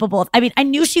was capable of, I mean, I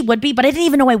knew she would be, but I didn't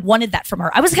even know I wanted that from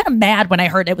her. I was kind of mad when I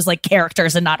heard it was like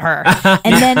characters and not her.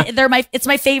 And then it's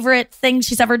my favorite thing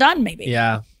she's ever done, maybe.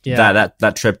 Yeah.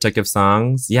 That triptych of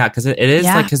songs. Yeah, because it is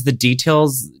like, because the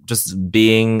details just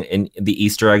being in the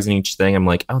Easter eggs in each thing, I'm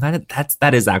like, oh,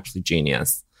 that is actually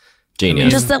genius.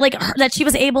 Just that, like, that she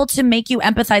was able to make you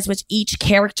empathize with each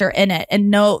character in it,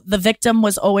 and know the victim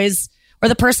was always, or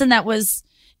the person that was,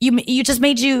 you just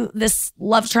made this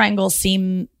love triangle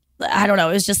seem, I don't know,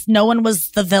 it was just, no one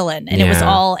was the villain, and it was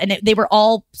all, and they were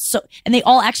all so, and they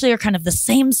all actually are kind of the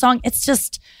same song. It's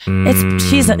just,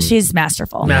 she's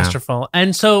masterful. Masterful.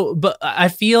 And so, but I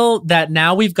feel that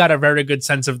now we've got a very good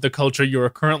sense of the culture you are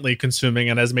currently consuming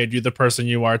and has made you the person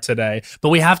you are today. But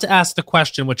we have to ask the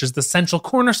question, which is the central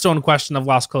cornerstone question of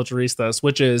Las Culturistas,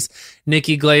 which is,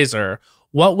 Nikki Glazer,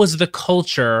 what was the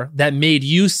culture that made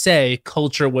you say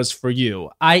culture was for you?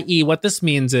 I.e., what this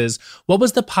means is, what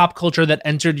was the pop culture that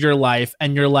entered your life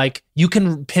and you're like, you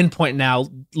can pinpoint now,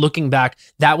 looking back,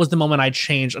 that was the moment I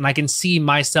changed, and I can see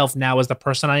myself now as the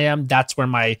person I am. That's where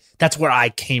I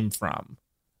came from.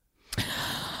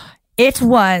 It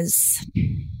was...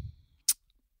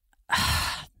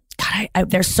 God,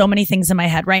 there's so many things in my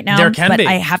head right now. There can be.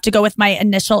 I have to go with my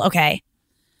initial, okay.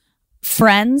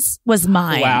 Friends was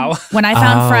mine. Wow. When I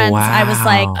found Friends, I was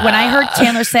like, when I heard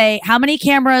Chandler say, how many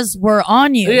cameras were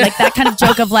on you? Like that kind of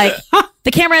joke of like,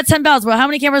 the camera had 10 bells. Well, how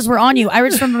many cameras were on you? I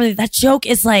just remember that joke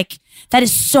is like, that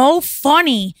is so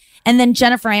funny. And then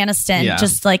Jennifer Aniston,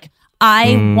 just like,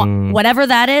 I want whatever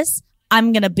that is,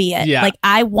 I'm going to be it. Yeah. Like,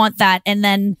 I want that. And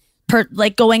then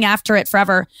like going after it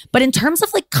forever. But in terms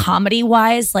of like comedy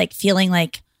wise, like feeling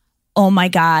like, oh my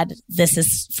God, this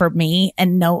is for me.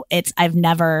 And no, I've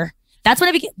never... That's when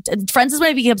I became Friends is when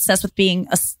I became obsessed with being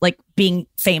being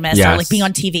famous or like being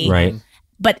on TV. Right.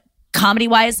 But comedy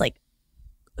wise, like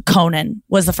Conan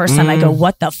was the first time I go,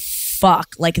 what the fuck?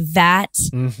 Like that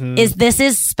this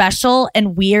is special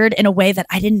and weird in a way that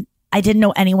I didn't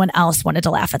know anyone else wanted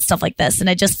to laugh at stuff like this. And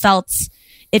I just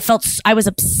I was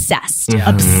obsessed.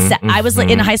 I was like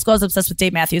in high school, I was obsessed with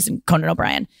Dave Matthews and Conan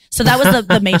O'Brien. So that was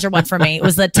the major one for me. It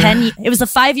was the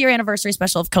 5-year anniversary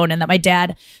special of Conan that my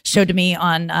dad showed to me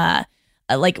on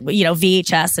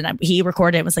VHS, and he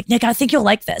recorded it and was like, Nick, I think you'll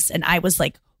like this. And I was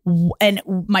like, and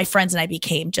my friends and I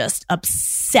became just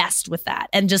obsessed with that.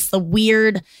 And just the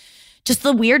weirdness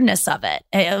of it.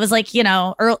 It was like,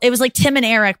 it was like Tim and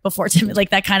Eric before Tim, like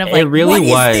that kind of like, it really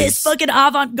what is this fucking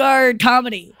avant-garde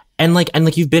comedy? And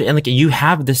you've been, and like you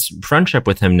have this friendship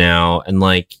with him now, and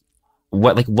like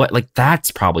what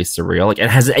that's probably surreal. Like, it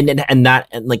has, and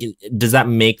does that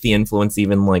make the influence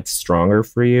even like stronger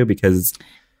for you? Because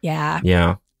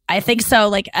yeah, I think so.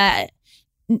 Like,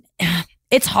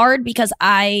 it's hard because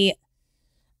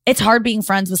it's hard being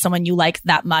friends with someone you like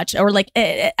that much, or like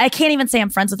I can't even say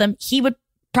I'm friends with him. He would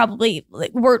probably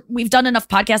we've done enough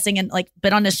podcasting and like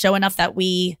been on this show enough that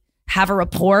we have a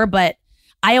rapport, but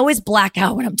I always black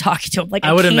out when I'm talking to him. Like,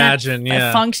 I would imagine,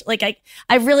 yeah.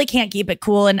 I really can't keep it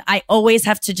cool, and I always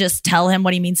have to just tell him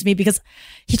what he means to me because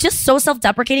he's just so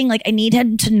self-deprecating. Like, I need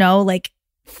him to know like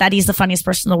that he's the funniest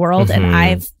person in the world, and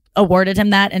I've awarded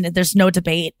him that, and there's no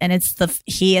debate, and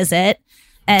he is it.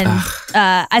 And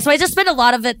so I just spend a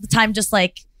lot of the time just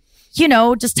like,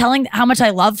 just telling how much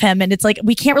I love him, and it's like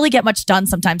we can't really get much done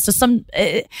sometimes. So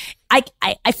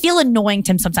I feel annoying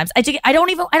to him sometimes. I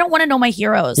don't want to know my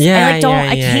heroes. I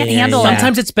can't handle it.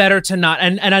 Sometimes it's better to not,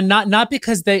 and not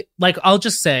because they like. I'll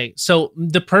just say, so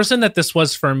the person that this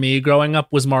was for me growing up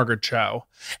was Margaret Cho.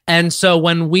 And so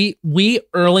when we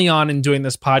early on in doing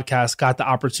this podcast got the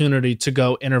opportunity to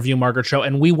go interview Margaret Cho,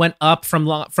 and we went up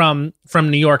from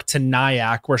New York to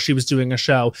Nyack where she was doing a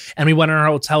show, and we went in her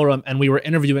hotel room and we were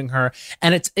interviewing her,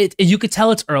 and you could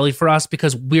tell it's early for us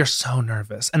because we're so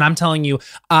nervous. And I'm telling you,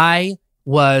 I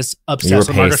was obsessed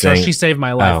with Margaret Cho. She saved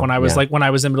my life when I was when I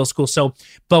was in middle school. So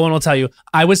Bowen will tell you,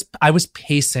 I was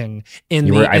pacing in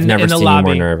the lobby. I've never seen you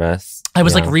more nervous. I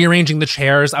was like rearranging the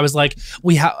chairs. I was like,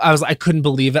 I couldn't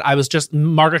believe it. I was just,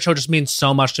 Margaret Cho just means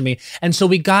so much to me. And so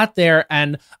we got there,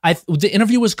 and the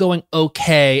interview was going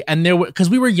okay. And because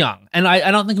we were young, and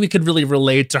I don't think we could really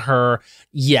relate to her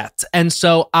yet. And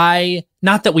so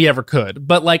not that we ever could,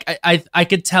 but like I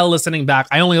could tell listening back,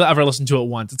 I only ever listened to it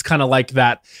once. It's kind of like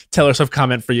that Taylor Swift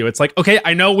comment for you. It's like, okay,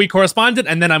 I know we corresponded,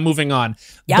 and then I'm moving on.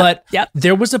 But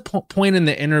there was a point in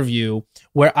the interview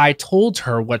where I told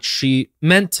her what she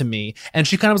meant to me. And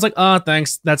she kind of was like, oh,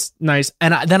 thanks. That's nice.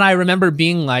 And then I remember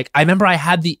being like, I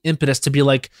had the impetus to be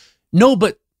like, no,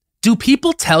 but do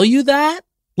people tell you that?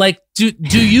 Like, do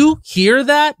you hear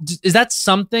that? Is that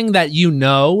something that you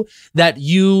know, that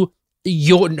you're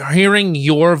hearing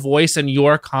your voice and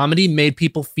your comedy made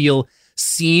people feel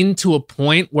seen to a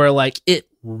point where like it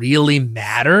really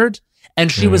mattered? And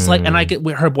she was like, and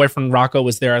her boyfriend Rocco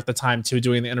was there at the time too,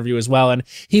 doing the interview as well. And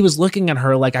he was looking at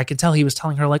her like, I could tell he was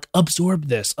telling her like, absorb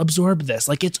this.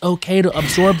 Like, it's okay to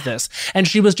absorb this. And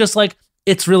she was just like,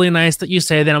 it's really nice that you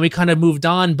say that. And we kind of moved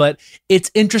on. But it's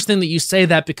interesting that you say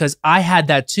that, because I had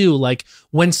that too. Like,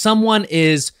 when someone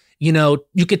is, you know,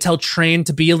 you could tell trained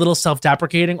to be a little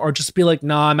self-deprecating or just be like,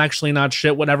 no, I'm actually not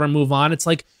shit, whatever, move on. It's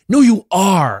like, no, you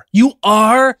are. And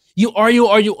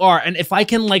if I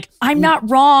can like, I'm not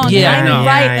wrong. Yeah, I'm I know.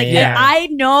 right. Like, Yeah. I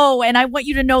know. And I want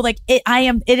you to know, like, it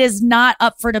is not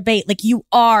up for debate. Like, you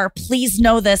are, please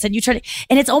know this. And you try to,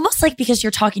 and it's almost like because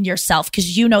you're talking to yourself,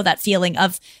 because you know that feeling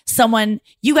of someone,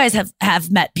 you guys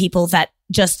have met people that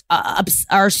just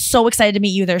are so excited to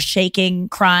meet you. They're shaking,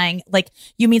 crying. Like,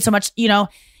 you mean so much, you know.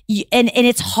 And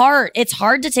it's hard. It's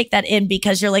hard to take that in,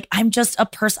 because you're like, I'm just a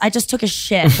person. I just took a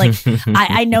shit. Like,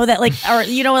 I know that, like, or,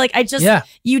 you know, like,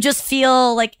 you just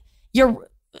feel like you're, but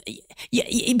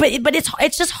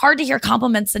it's just hard to hear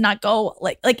compliments and not go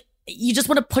like you just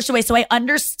want to push away. So I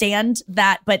understand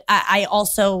that, but I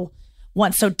also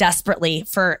want so desperately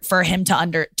for him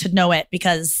to know it,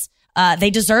 because they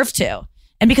deserve to.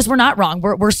 And because we're not wrong,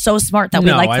 we're so smart that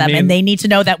we like them, and they need to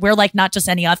know that we're like not just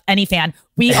any fan.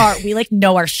 We like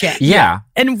know our shit. Yeah,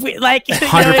 and we like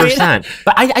 100%.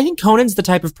 But I think Conan's the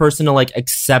type of person to like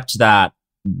accept that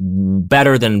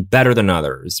better than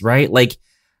others, right? Like,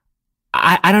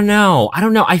 I don't know.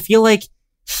 I feel like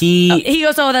he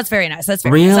goes, oh, that's very nice. That's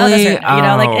very really nice. Oh, that's very nice. You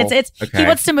know, like it's okay. He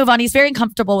wants to move on. He's very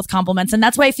uncomfortable with compliments, and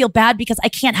that's why I feel bad, because I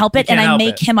can't help it, and I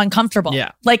make him uncomfortable.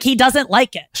 Yeah, like he doesn't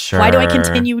like it. Sure. Why do I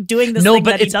continue doing this? Thing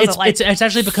that he doesn't like? It's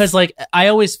actually because like I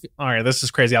always. All right, this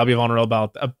is crazy. I'll be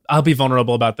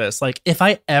vulnerable about this. Like, if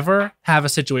I ever have a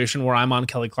situation where I'm on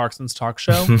Kelly Clarkson's talk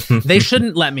show, they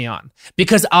shouldn't let me on,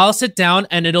 because I'll sit down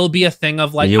and it'll be a thing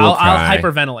of like I'll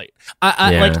hyperventilate.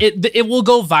 Like it will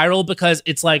go viral, because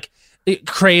it's like,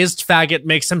 crazed faggot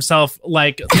makes himself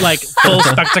like full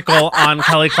spectacle on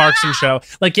Kelly Clarkson show.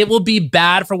 Like, it will be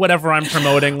bad for whatever I'm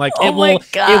promoting. Like, it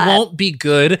won't be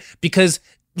good, because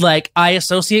like I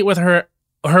associate with her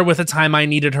with a time I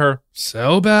needed her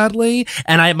so badly,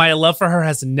 and my love for her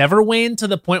has never waned, to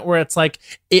the point where it's like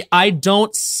I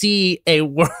don't see a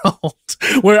world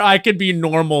where I could be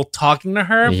normal talking to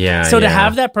her. So to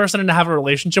have that person and to have a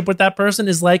relationship with that person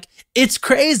is like, it's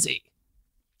crazy.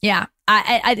 Yeah.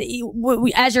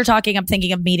 As you're talking, I'm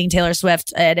thinking of meeting Taylor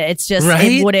Swift, and it's just,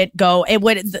 It wouldn't go.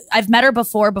 I've met her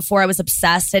before I was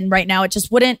obsessed, and right now it just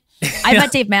wouldn't. I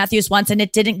met Dave Matthews once, and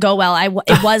it didn't go well.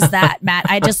 It was that, Matt.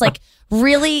 I just like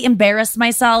really embarrassed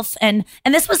myself, and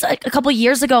this was a couple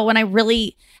years ago, when I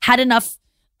really had enough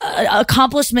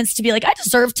accomplishments to be like, I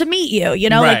deserve to meet you, you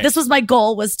know. Like, this was my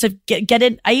goal, was to get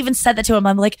in. I even said that to him.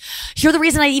 I'm like, you're the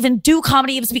reason I even do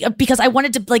comedy, because I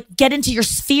wanted to like get into your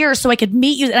sphere so I could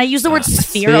meet you. And I use the word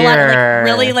sphere a lot, like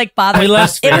really like bothering. We love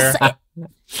sphere.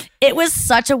 It was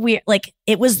such a weird, like,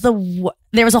 there was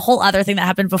a whole other thing that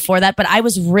happened before that, but I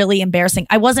was really embarrassing.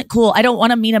 I wasn't cool. I don't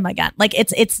want to meet him again. Like,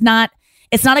 it's not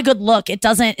a good look.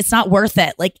 It's not worth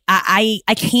it. Like, I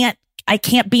can't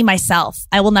be myself.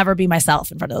 I will never be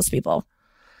myself in front of those people.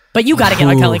 But you got to get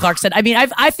on Kelly Clarkson. I mean,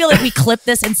 I feel like we clip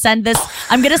this and send this.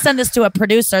 I'm going to send this to a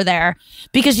producer there,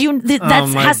 because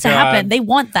that has to happen. They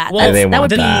want that. Well, that would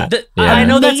be. I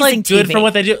know that's like amazing good TV. for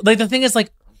what they do. Like, the thing is,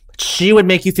 like, she would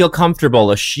make you feel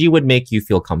comfortable. She would make you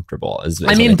feel comfortable.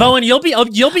 I mean, Bowen, you'll be on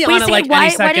it like why,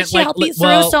 any second. Why did she help you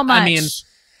through so much? I mean,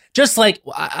 just like,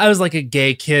 I was like a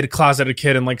gay kid, closeted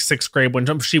kid in like 6th grade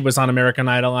when she was on American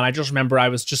Idol. And I just remember I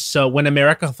was just when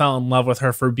America fell in love with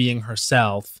her for being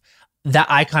herself, that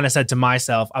I kind of said to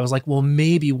myself, I was like, well,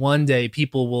 maybe one day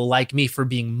people will like me for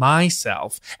being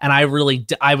myself. And I really,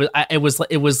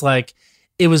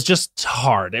 it was just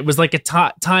hard. It was like a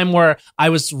time where I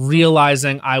was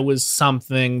realizing I was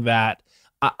something that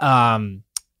no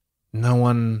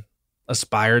one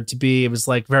aspired to be. It was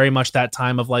like very much that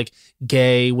time of like,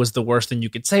 gay was the worst thing you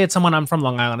could say at someone. I'm from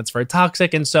Long Island. It's very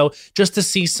toxic. And so just to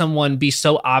see someone be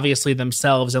so obviously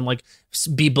themselves and like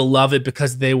be beloved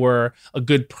because they were a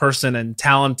good person and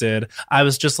talented, I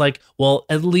was just like, well,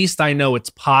 at least I know it's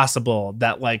possible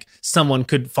that like someone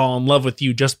could fall in love with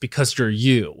you just because you're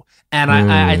you. And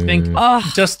I think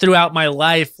just throughout my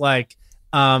life, like,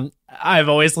 I've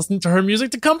always listened to her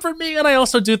music to comfort me, and I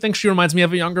also do think she reminds me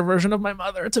of a younger version of my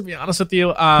mother, to be honest with you,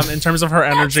 in terms of her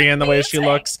energy and the way she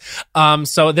looks.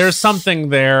 So there's something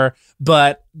there,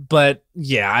 but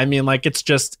yeah, I mean, like, that's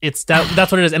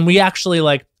what it is. And we actually,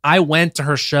 like, I went to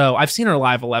her show. I've seen her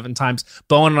live 11 times.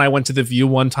 Bowen and I went to The View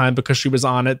one time because she was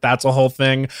on it. That's a whole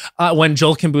thing. When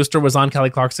Joel Kim Booster was on Kelly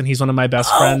Clarkson, he's one of my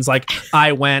best friends. Like,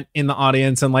 I went in the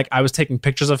audience and, like, I was taking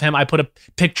pictures of him. I put a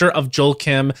picture of Joel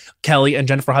Kim, Kelly, and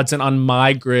Jennifer Hudson on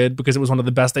my grid because it was one of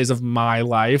the best days of my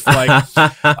life. Like,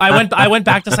 I went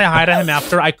back to say hi to him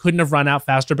after. I couldn't have run out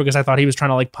faster because I thought he was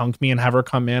trying to, like, punk me and have her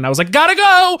come in. I was like, gotta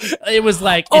go. It was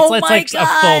like, it's like a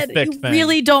full thick thing. You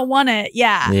really don't want it.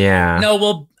 Yeah. Yeah. No,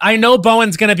 well, I know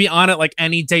Bowen's gonna be on it like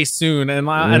any day soon, and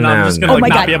I'm just gonna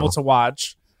not be able to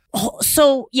watch.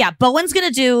 So yeah, Bowen's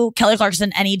gonna do Kelly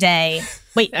Clarkson any day.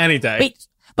 Wait, any day.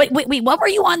 Wait. What were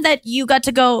you on that you got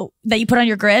to go that you put on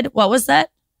your grid? What was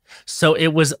that? So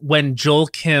it was when Joel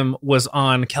Kim was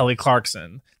on Kelly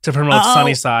Clarkson to promote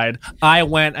Sunnyside. I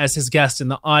went as his guest in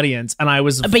the audience, and I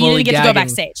was. But you didn't get to go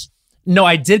backstage. No,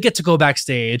 I did get to go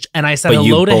backstage, and I said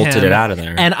hello to him. But you bolted it out of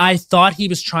there. And I thought he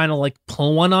was trying to, like,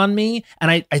 pull one on me,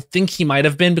 and I think he might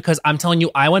have been, because I'm telling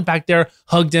you, I went back there,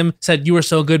 hugged him, said, "You were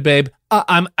so good, babe.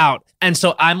 I'm out." And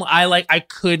so I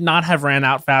could not have ran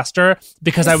out faster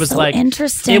because I was so like,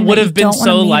 interesting. It would have been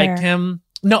so like him.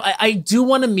 No, I do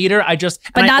want to meet her.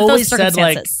 But not those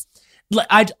circumstances.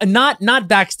 Not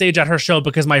backstage at her show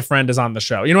because my friend is on the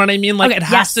show. You know what I mean? Like, it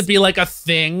has to be like a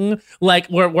thing, like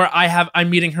where I'm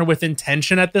meeting her with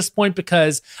intention at this point,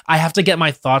 because I have to get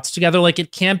my thoughts together. Like,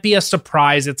 it can't be a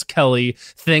surprise it's Kelly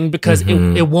thing, because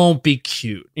it won't be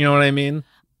cute. You know what I mean?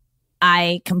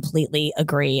 I completely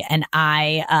agree. And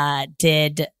I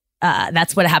did.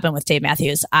 That's what happened with Dave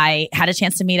Matthews. I had a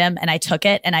chance to meet him and I took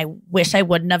it, and I wish I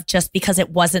wouldn't have, just because it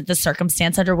wasn't the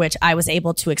circumstance under which I was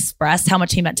able to express how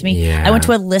much he meant to me. Yeah. I went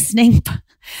to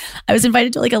I was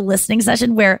invited to like a listening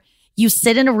session where you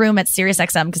sit in a room at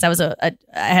SiriusXM, because I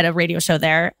had a radio show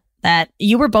there that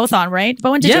you were both on, right?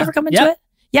 Bowen, did you ever come into it?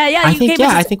 Yeah. I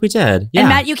think we did. Yeah. And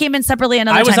Matt, you came in separately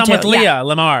another time. I was on too. with Leah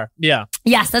Lamar. Yeah.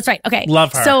 Yes, that's right. Okay.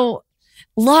 Love her. So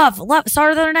love. Saw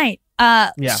her the other night.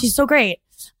 She's so great.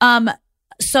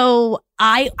 So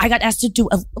I got asked to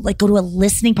go to a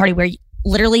listening party where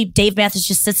literally Dave Matthews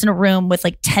just sits in a room with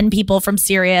like 10 people from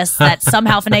Sirius that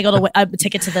somehow finagled a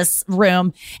ticket to this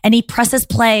room, and he presses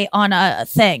play on a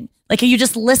thing. Like, you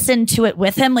just listen to it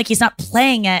with him. Like, he's not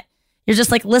playing it. You're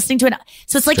just like listening to it.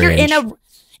 So it's like you're in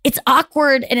it's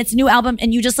awkward, and it's a new album,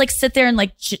 and you just like sit there and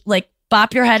like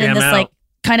bop your head in this like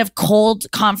kind of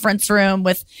cold conference room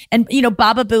and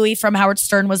Baba Booey from Howard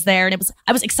Stern was there, and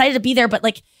I was excited to be there, but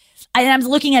like I'm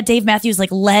looking at Dave Matthews'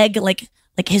 like leg, like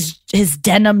his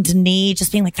denimed knee,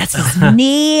 just being like, that's his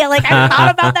knee. Like, I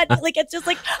thought about that. Like, it's just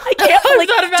like, I can't.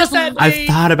 I've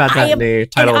thought about that knee.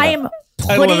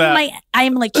 I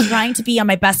am like trying to be on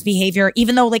my best behavior,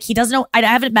 even though like he doesn't know. I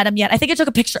haven't met him yet. I think I took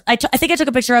a picture. I think I took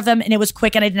a picture of him, and it was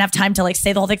quick, and I didn't have time to like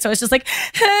say the whole thing. So it's just like,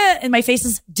 and my face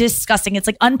is disgusting. It's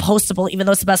like unpostable, even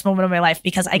though it's the best moment of my life,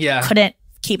 because I couldn't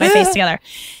keep my face together.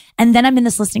 And then I'm in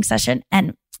this listening session,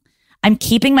 and I'm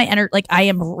keeping my energy, like I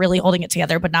am really holding it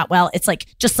together, but not well. It's like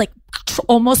just like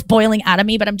almost boiling out of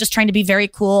me, but I'm just trying to be very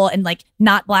cool and like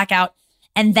not black out.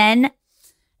 And then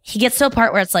he gets to a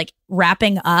part where it's like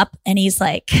wrapping up, and he's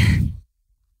like,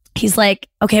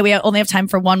 okay, we only have time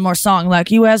for one more song.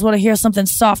 Like, you guys want to hear something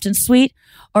soft and sweet,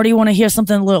 or do you want to hear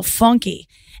something a little funky?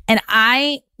 And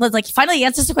I was like, finally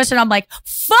answers the question. I'm like,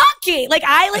 funky. Like,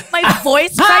 my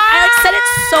voice cracked. I said it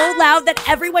so loud that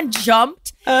everyone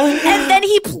jumped. And then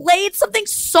he played something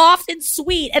soft and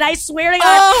sweet. And I swear to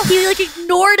God, he like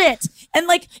ignored it. And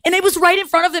it was right in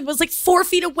front of him. It was like 4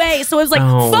 feet away. So it was like,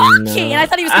 funky. No. And I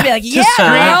thought he was going to be like, yeah,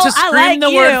 girl, to scream I like the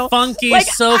you. word funky like,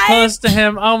 so close to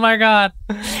him. Oh my God.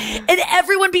 And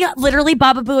everyone literally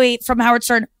Baba Booey from Howard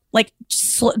Stern, like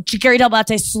Gary Del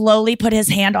Blatte slowly put his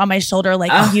hand on my shoulder,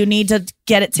 like, you need to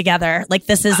get it together. Like,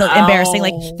 this is embarrassing.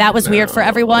 Like, that was weird for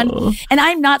everyone. And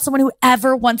I'm not someone who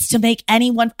ever wants to make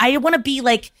anyone, I want to be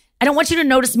like, I don't want you to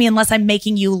notice me unless I'm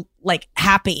making you like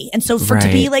happy. And so to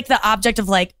be like the object of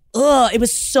like, it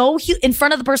was so huge in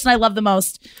front of the person I love the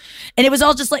most. And it was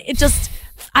all just like,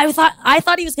 I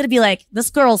thought he was going to be like, this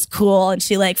girl's cool. And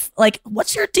she like,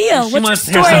 what's your deal? What's your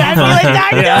story?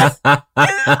 I'd be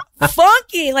like,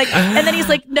 funky. Like, and then he's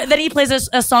like, then he plays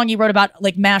a song he wrote about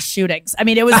like mass shootings. I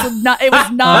mean, it was not a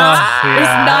good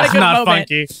moment.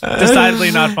 Funky.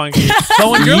 Decidedly not funky.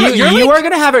 So when you're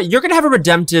going to have a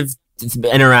redemptive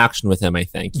interaction with him. I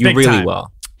think you really time.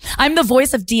 will. I'm the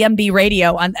voice of DMB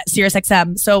radio on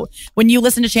SiriusXM. So when you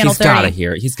listen to Channel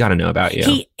 30, he's got to know about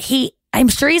you. I'm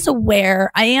sure he's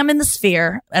aware I am in the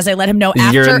sphere, as I let him know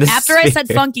You're in after the I said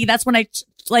sphere. funky. That's when I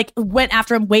like went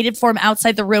after him, waited for him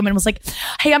outside the room and was like,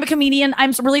 hey, I'm a comedian.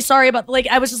 I'm really sorry about, like,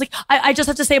 I was just like, I just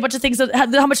have to say a bunch of things that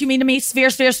how much you mean to me. Sphere.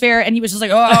 And he was just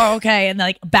like, oh, okay. And then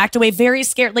like backed away, very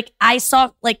scared. Like I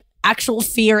saw like actual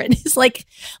fear in his like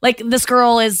this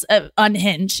girl is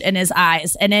unhinged in his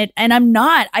eyes, and I'm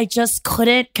not. I just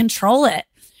couldn't control it.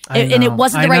 And it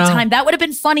wasn't the right time. That would have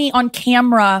been funny on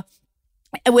camera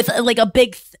with like a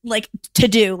big like to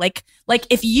do. Like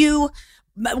if you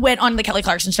went on the Kelly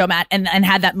Clarkson show, Matt, and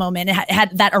had that moment, and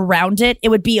had that around it, it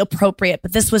would be appropriate.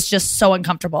 But this was just so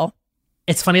uncomfortable.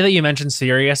 It's funny that you mentioned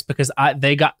Sirius, because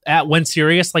when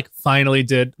Sirius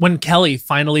when Kelly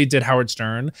finally did Howard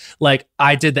Stern, like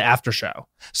I did the after show.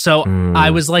 So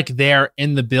I was like there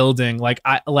in the building, like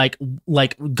I like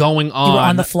going on, you were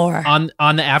on the floor on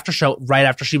the after show right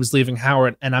after she was leaving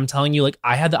Howard. And I'm telling you, like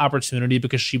I had the opportunity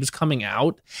because she was coming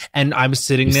out and I was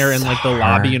sitting there in like the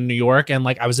lobby in New York, and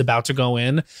like I was about to go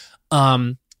in.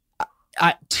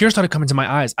 Tears started coming to my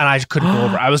eyes and I couldn't go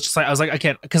over. I was like, I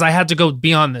can't, because I had to go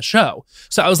be on the show.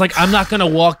 So I was like, I'm not going to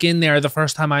walk in there the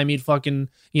first time I meet fucking,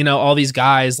 all these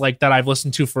guys like that I've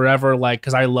listened to forever. Like,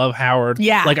 cause I love Howard.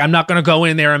 Yeah. Like, I'm not going to go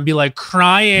in there and be like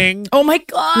crying. Oh my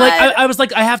God. Like, I was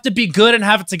like, I have to be good and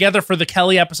have it together for the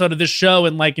Kelly episode of this show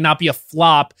and like not be a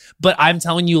flop. But I'm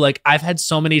telling you, like, I've had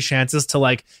so many chances to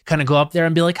like kind of go up there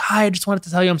and be like, hi, I just wanted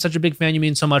to tell you I'm such a big fan. You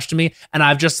mean so much to me. And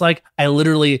I've just like,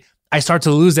 I start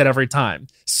to lose it every time.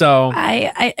 So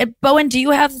Bowen, do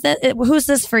you have who's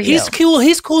this for you? He's cool.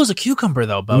 He's cool as a cucumber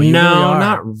though, Bo. You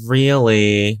No,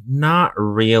 really are. not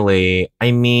really.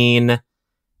 I mean,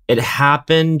 it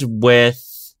happened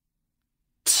with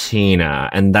Tina,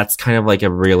 and that's kind of like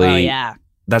a really, oh yeah,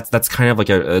 that's kind of like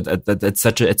it's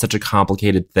such a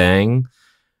complicated thing.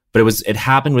 But it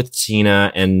happened with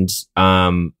Tina, and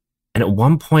at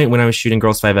one point when I was shooting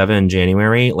Girls 5 Eva in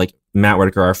January, like Matt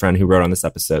Whitaker, our friend who wrote on this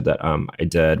episode that I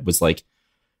did, was like,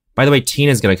 by the way,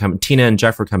 Tina and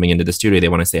Jeff are coming into the studio. They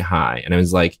want to say hi. And I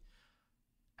was like,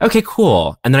 okay,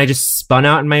 cool. And then I just spun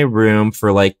out in my room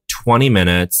for like 20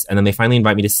 minutes. And then they finally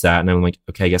invite me to set. And I'm like,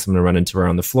 okay, I guess I'm going to run into her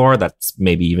on the floor. That's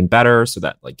maybe even better. So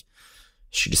that like,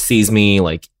 she just sees me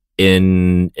like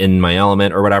in my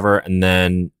element or whatever. And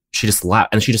then she just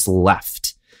left. And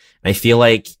I feel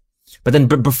like, but then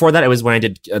before that, it was when I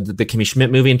did the Kimmy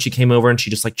Schmidt movie, and she came over and she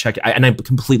just like checked, and I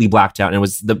completely blacked out, and it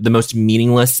was the most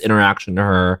meaningless interaction to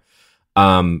her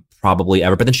probably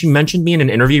ever. But then she mentioned me in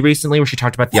an interview recently where she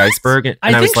talked about the iceberg, and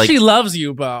I was like, she loves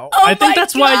you, Bo. Oh I think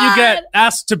that's why you get God.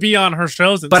 asked to be on her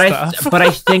shows and stuff. but I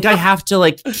think I have to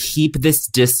like keep this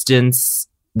distance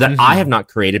that I have not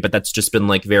created, but that's just been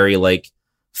like very like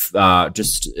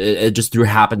just through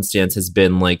happenstance has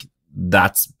been like,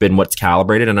 that's been what's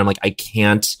calibrated, and I'm like, I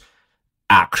can't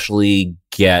actually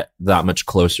get that much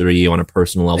closer to you on a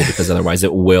personal level, because otherwise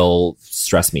it will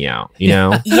stress me out,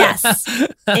 Yes.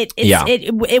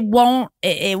 It won't,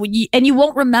 and you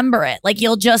won't remember it. Like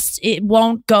it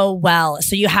won't go well.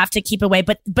 So you have to keep away.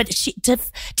 But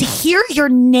to hear your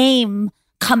name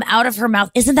come out of her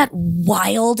mouth, isn't that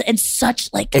wild and such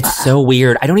like? It's so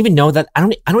weird. I don't even know that. I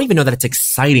don't even know that it's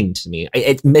exciting to me.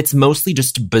 It's mostly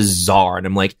just bizarre, and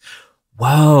I'm like,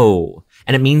 whoa.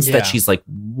 And it means that she's like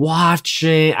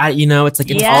watching, it's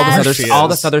like all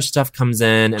this other stuff comes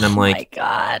in, and I'm like, my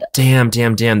God,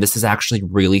 damn, this is actually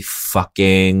really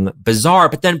fucking bizarre.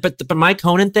 But my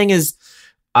Conan thing is,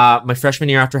 my freshman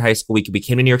year after high school, we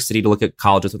came to New York City to look at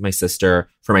colleges with my sister,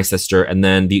 and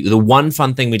then the one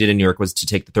fun thing we did in New York was to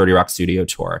take the 30 Rock studio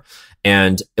tour,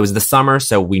 and it was the summer,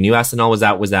 so we knew SNL was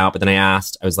out. But then I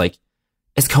was like,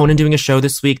 is Conan doing a show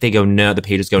this week? They go, no. The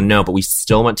pages go, no. But we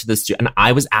still went to the studio. And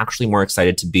I was actually more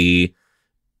excited to be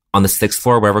on the 6th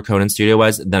floor, wherever Conan's studio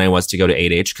was, than I was to go to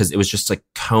 8H, because it was just like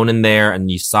Conan there. And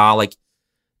you saw like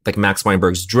Max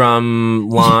Weinberg's drum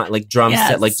line, like drum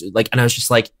Yes. set, like, and I was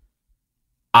just like,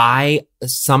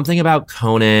 something about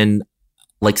Conan,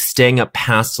 like staying up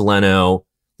past Leno,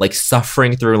 like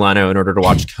suffering through Leno in order to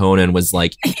watch Conan was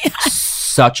like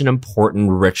such an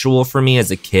important ritual for me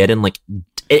as a kid. And like,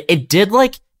 it did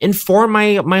like inform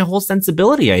my whole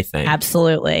sensibility, I think.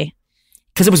 Absolutely.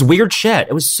 Because it was weird shit.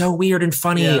 It was so weird and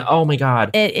funny. Yeah. Oh my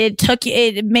God.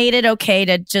 It made it okay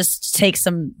to just take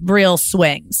some real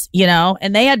swings,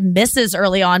 and they had misses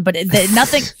early on, but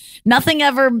nothing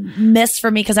ever missed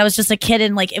for me, because I was just a kid,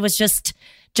 and like, it was just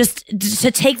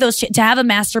to take those, to have a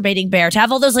masturbating bear, to have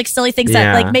all those like silly things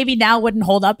that like maybe now wouldn't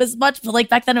hold up as much, but like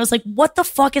back then it was like, what the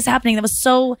fuck is happening? That was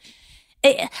so,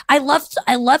 I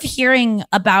love hearing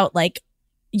about like,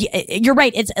 you're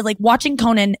right. It's like watching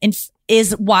Conan is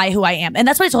who I am. And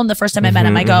that's what I told him the first time I met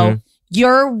him. I go,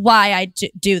 you're why I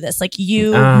do this. Like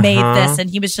you made this. And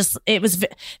he was just, it was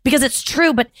because it's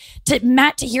true. But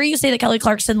Matt, to hear you say that Kelly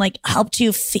Clarkson like helped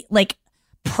you like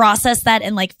process that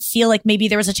and like feel like maybe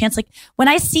there was a chance, like when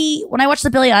I watch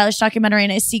the Billie Eilish documentary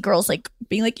and I see girls like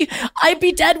being like, I'd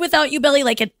be dead without you, Billie,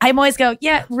 like I'm always go,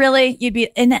 yeah, really, you'd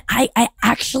be. And I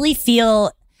actually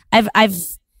feel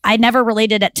I never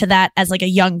related it to that as like a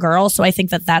young girl, so I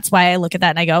think that's why I look at that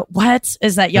and I go, what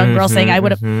is that young girl saying? I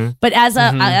would have, but as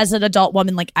an adult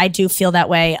woman, like I do feel that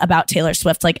way about Taylor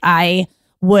Swift. Like I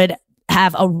would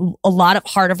have a lot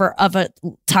of of a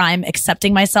time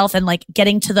accepting myself and like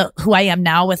getting to who I am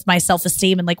now with my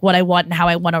self-esteem and like what I want and how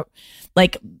I want to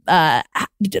like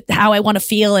how I want to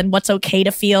feel and what's okay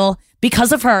to feel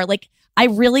because of her. Like I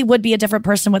really would be a different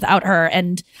person without her,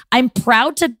 and I'm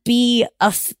proud to be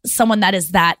someone that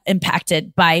is that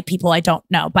impacted by people I don't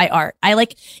know, by art. I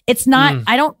like it's not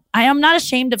I am not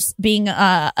ashamed of being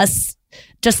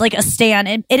just like a stan,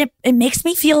 and it makes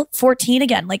me feel 14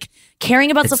 again, like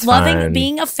caring about stuff, loving,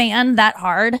 being a fan that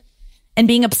hard and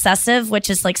being obsessive, which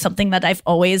is like something that I've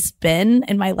always been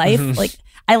in my life. Like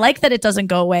I like that it doesn't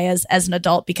go away as an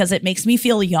adult because it makes me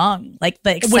feel young, like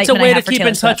the excitement. It's a way to keep Taylor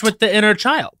in touch Swift. with the inner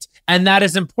child, and that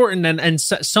is important. And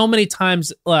so many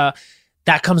times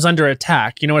that comes under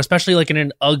attack, you know, especially like in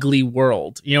an ugly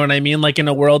world. You know what I mean? Like in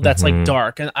a world that's like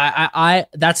dark, and I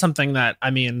that's something that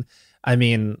I mean.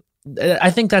 I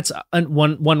think that's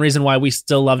one reason why we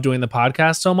still love doing the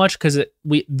podcast so much, because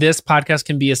this podcast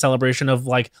can be a celebration of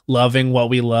like loving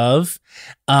what we love,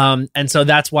 and so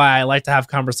that's why I like to have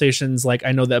conversations. Like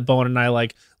I know that Bowen and I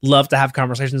like love to have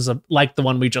conversations like the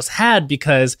one we just had,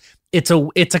 because it's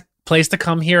a place to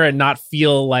come here and not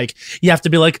feel like you have to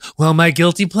be like, well, my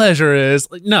guilty pleasure is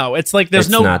like, no, it's like there's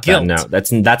no guilt. No,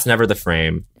 that's never the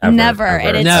frame. Never.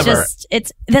 And it's never.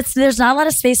 just there's not a lot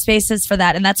of spaces for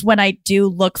that. And that's when I do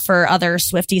look for other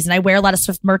Swifties, and I wear a lot of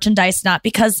Swift merchandise,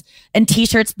 and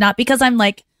t-shirts, not because I'm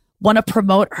like want to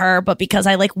promote her, but because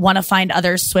I like want to find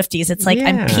other Swifties. It's like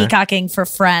I'm peacocking for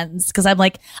friends, because I'm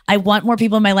like, I want more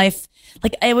people in my life.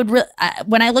 Like I would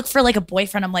when I look for like a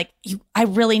boyfriend, I'm like, I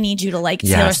really need you to like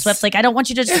Taylor Swift. Like I don't want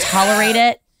you to just tolerate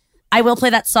it. I will play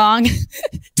that song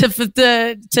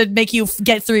to make you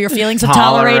get through your feelings of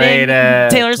tolerating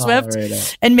Taylor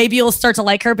Swift. And maybe you'll start to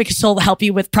like her because she'll help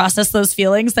you with process those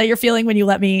feelings that you're feeling when you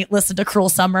let me listen to Cruel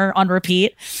Summer on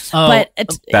repeat. But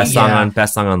it's, best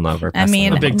song on Lover. I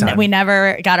mean, we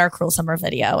never got our Cruel Summer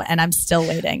video, and I'm still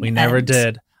waiting. We never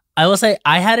did. I will say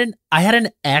I had an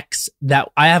ex that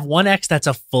I have one ex that's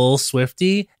a full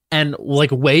Swiftie, and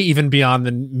like way even beyond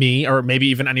than me, or maybe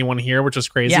even anyone here, which is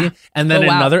crazy. Yeah. And then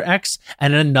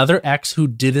another ex who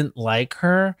didn't like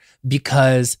her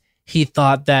because he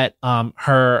thought that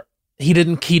he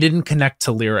didn't connect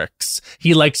to lyrics.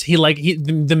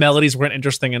 The melodies weren't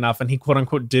interesting enough, and he quote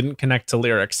unquote didn't connect to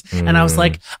lyrics. And I was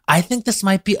like, I think this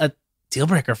might be a deal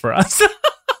breaker for us.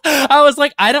 I was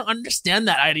like, I don't understand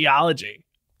that ideology.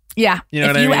 Yeah. You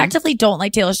know if you actively don't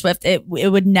like Taylor Swift, it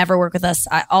would never work with us.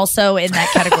 Also in that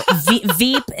category,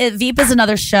 Veep is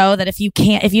another show that if you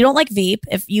don't like Veep,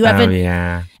 if you haven't,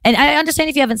 and I understand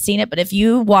if you haven't seen it, but if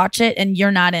you watch it and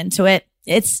you're not into it,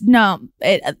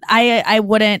 I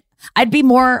wouldn't. I'd be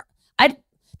more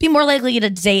likely to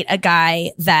date a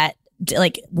guy that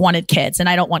like wanted kids, and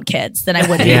I don't want kids, then I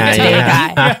would be to date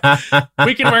a guy.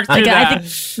 We can work through that. I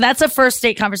think that's a first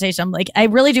date conversation. I'm like, I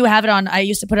really do have it on. I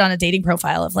used to put it on a dating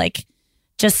profile of like,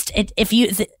 just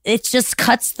it just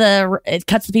cuts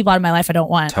the people out of my life I don't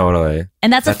want. Totally.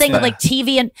 And that's the thing with like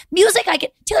TV and music.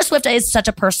 Taylor Swift is such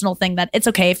a personal thing that it's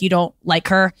okay if you don't like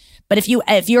her, but if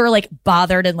you're like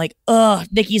bothered and like, oh,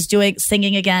 Nicki's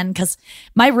singing again, because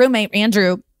my roommate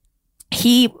Andrew,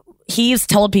 he's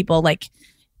told people like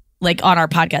on our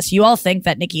podcast, you all think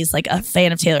that Nicki's like a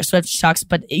fan of Taylor Swift, Shucks,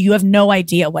 but you have no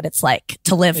idea what it's like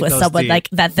to live with someone like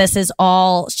that. This is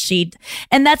all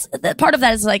and that's part of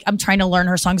that is like, I'm trying to learn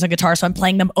her songs on guitar, so I'm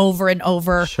playing them over and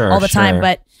over all the time.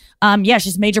 But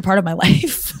she's a major part of my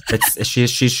life.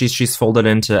 She's folded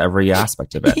into every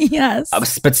aspect of it. Yes.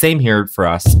 But same here for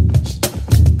us.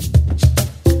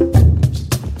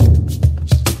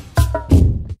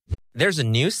 There's a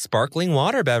new sparkling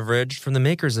water beverage from the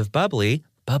makers of Bubbly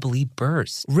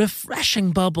Burst.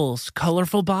 Refreshing bubbles,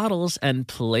 colorful bottles, and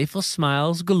playful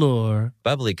smiles galore.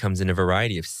 Bubbly comes in a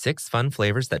variety of 6 fun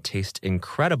flavors that taste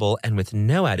incredible, and with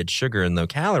no added sugar and low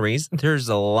calories, there's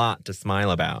a lot to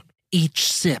smile about.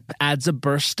 Each sip adds a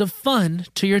burst of fun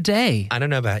to your day. I don't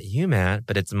know about you, Matt,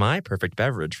 but it's my perfect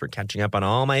beverage for catching up on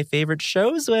all my favorite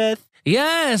shows with.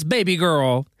 Yes, baby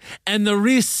girl. And the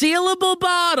resealable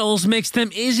bottles makes them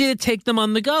easy to take them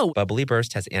on the go. Bubbly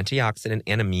Burst has antioxidant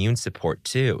and immune support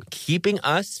too, keeping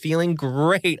us feeling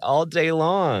great all day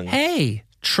long. Hey,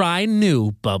 try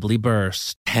new Bubbly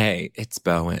Burst. Hey, it's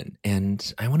Bowen,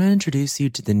 and I want to introduce you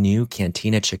to the new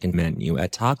Cantina Chicken menu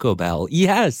at Taco Bell.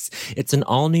 Yes, it's an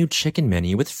all-new chicken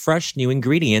menu with fresh new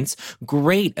ingredients,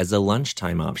 great as a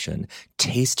lunchtime option.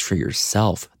 Taste for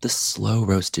yourself the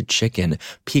slow-roasted chicken,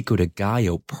 pico de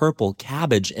gallo, purple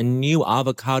cabbage, and new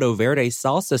avocado verde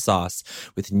salsa sauce.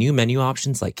 With new menu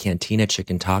options like Cantina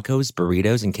Chicken tacos,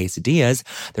 burritos, and quesadillas,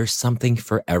 there's something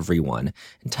for everyone.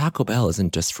 And Taco Bell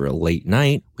isn't just for a late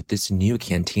night. With this new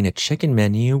Cantina Chicken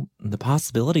menu, the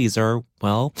possibilities are,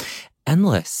 well,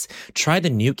 endless. Try the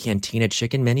new Cantina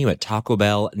Chicken menu at Taco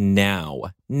Bell now.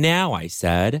 Now, I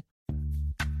said.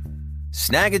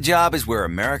 Snag a Job is where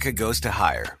America goes to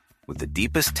hire, with the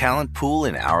deepest talent pool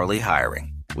in hourly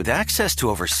hiring. With access to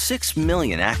over 6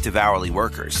 million active hourly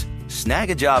workers, Snag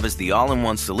a Job is the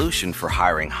all-in-one solution for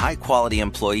hiring high-quality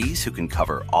employees who can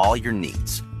cover all your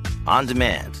needs. On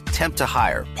demand, temp to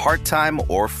hire, part-time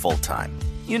or full-time.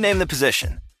 You name the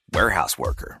position. Warehouse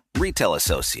worker, retail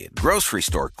associate, grocery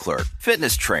store clerk,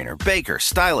 fitness trainer, baker,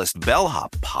 stylist,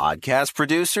 bellhop, podcast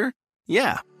producer.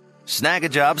 Yeah, Snag a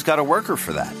Job's got a worker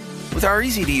for that. With our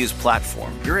easy-to-use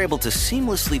platform, you're able to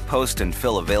seamlessly post and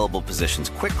fill available positions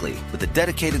quickly with a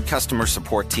dedicated customer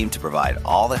support team to provide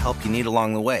all the help you need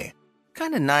along the way.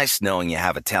 Kind of nice knowing you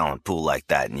have a talent pool like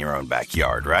that in your own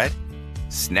backyard, right?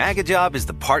 Snag a Job is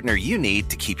the partner you need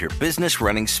to keep your business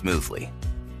running smoothly.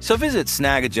 So visit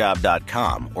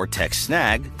snagajob.com or text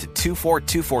snag to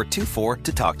 242424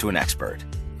 to talk to an expert.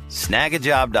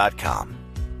 Snagajob.com,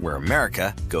 where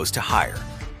America goes to hire.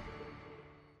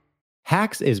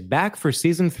 Hacks is back for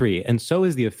season 3, and so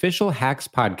is the official Hacks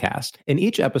podcast. In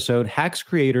each episode, Hacks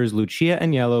creators Lucia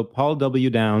Aniello, Paul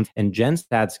W. Downs, and Jen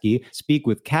Statsky speak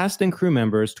with cast and crew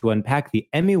members to unpack the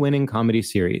Emmy-winning comedy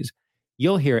series.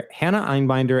 You'll hear Hannah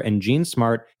Einbinder and Jean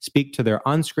Smart speak to their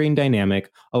on-screen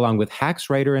dynamic, along with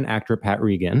Hacks writer and actor Pat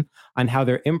Regan, on how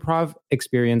their improv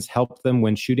experience helped them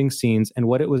when shooting scenes and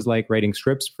what it was like writing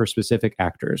scripts for specific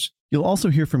actors. You'll also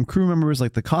hear from crew members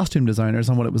like the costume designers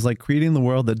on what it was like creating the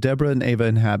world that Deborah and Ava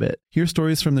inhabit. Hear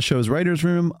stories from the show's writer's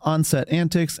room, on-set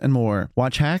antics, and more.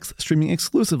 Watch Hacks streaming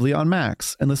exclusively on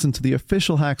Max, and listen to the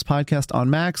official Hacks podcast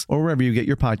on Max or wherever you get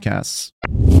your podcasts.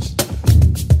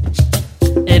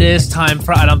 It is time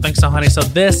for I Don't Think So, Honey. So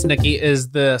this, Nikki,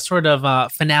 is the sort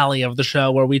of finale of the show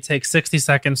where we take 60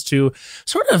 seconds to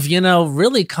sort of,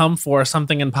 really come for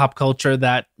something in pop culture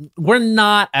that we're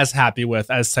not as happy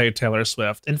with as, say, Taylor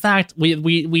Swift. In fact,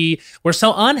 we're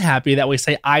so unhappy that we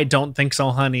say, I don't think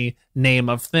so, honey, name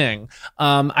of thing.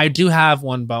 I do have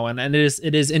one, Bowen, and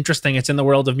it is interesting. It's in the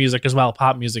world of music as well,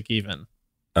 pop music even.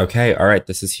 Okay, all right,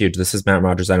 this is huge. This is Matt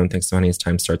Rogers. I Don't Think So, Honey. His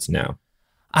time starts now.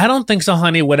 I don't think so,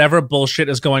 honey, whatever bullshit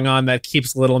is going on that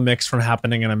keeps Little Mix from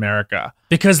happening in America.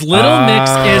 Because Little Mix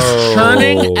is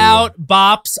churning out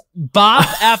bops, bop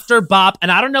after bop. And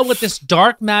I don't know what this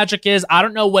dark magic is. I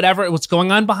don't know what's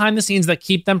going on behind the scenes that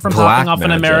keep them from popping off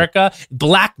in America.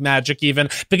 Black magic even.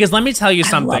 Because let me tell you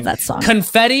something. I love that song.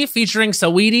 Confetti featuring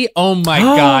Saweetie. Oh my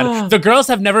God. The girls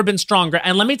have never been stronger.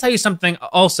 And let me tell you something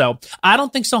also. I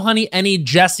don't think so, honey, any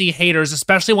Jessie haters,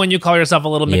 especially when you call yourself a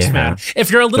Little Mix fan.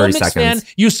 If you're a Little Mix fan,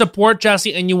 you support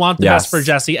Jessie and you want the best for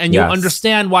Jessie. And you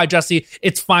understand why Jessie,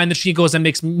 it's fine that she goes and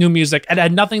makes new music. It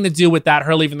had nothing to do with that,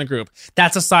 her leaving the group.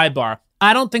 That's a sidebar.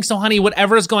 I don't think so, honey.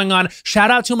 Whatever is going on, shout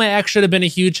out to My Ex should have been a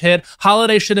huge hit.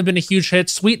 Holiday should have been a huge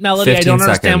hit. Sweet Melody, I don't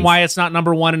understand why it's not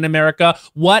number one in America.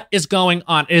 What is going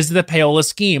on? Is it the payola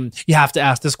scheme? You have to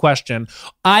ask this question.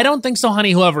 I don't think so,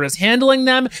 honey. Whoever is handling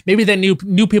them, maybe they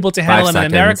knew people to handle them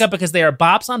in America because they are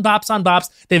bops on bops on bops.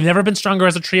 They've never been stronger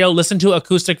as a trio. Listen to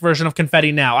acoustic version of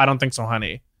Confetti now. I don't think so,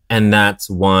 honey. And that's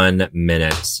 1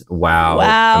 minute. Wow.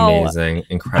 Amazing.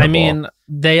 Incredible. I mean,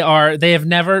 they've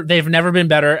never been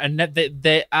better.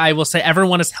 And I will say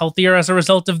everyone is healthier as a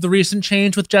result of the recent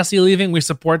change with Jessie leaving. We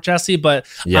support Jessie, but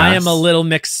I am a Little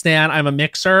Mix stan. I'm a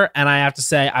mixer. And I have to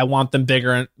say, I want them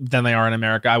bigger than they are in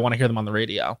America. I want to hear them on the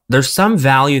radio. There's some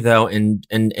value though in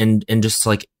just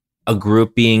like a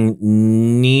group being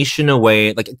niche in a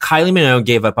way. Like Kylie Minogue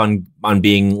gave up on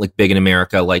being like big in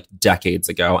America like decades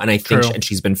ago, and I think and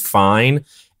she's been fine.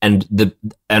 And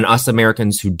us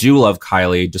Americans who do love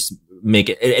Kylie just make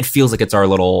it feels like it's our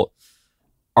little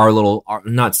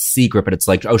not secret, but it's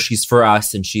like, oh, she's for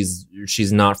us and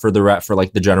she's not for for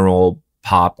like the general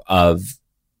pop of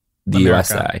the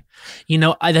America. USA. You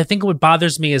know, I think what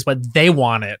bothers me is what they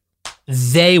want it.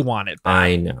 They want it.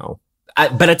 I know.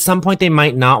 But at some point they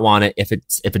might not want it if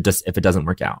it doesn't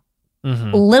work out.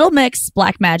 Mhm. Little Mix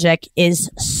Black Magic is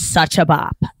such a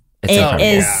bop. It's It incredible.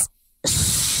 is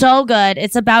so good.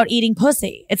 It's about eating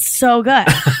pussy. It's so good.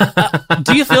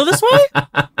 Do you feel this way?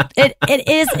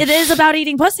 It is about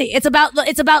eating pussy. It's about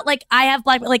like I have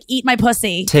black, like eat my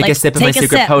pussy. Take like, a sip of my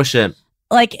secret potion.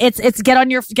 Like it's get on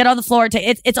the floor.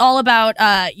 It's all about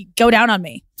go down on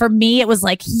me. For me, it was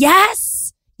like yes,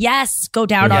 go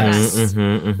down on us.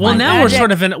 Mm-hmm. Well, Black now Magic. we're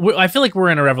sort of I feel like we're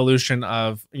in a revolution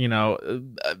of,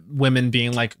 women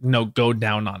being like, no, go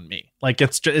down on me. Like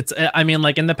I mean,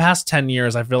 like in the past 10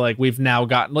 years, I feel like we've now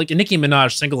gotten, like Nicki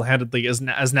Minaj single-handedly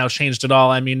has now changed it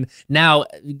all. I mean, now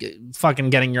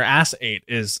fucking getting your ass ate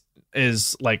is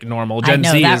like normal. Gen I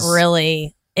know Z that is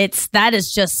really, that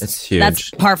is just, It's huge.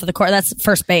 that's par for the course. That's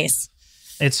first base.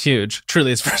 It's huge.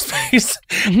 Truly, it's first base.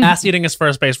 Ass eating is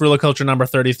first base. Rule of culture number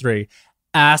 33.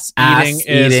 Ass eating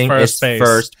is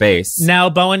first base. Now,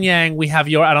 Bowen Yang, we have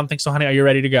your I Don't Think So, Honey. Are you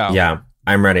ready to go? Yeah,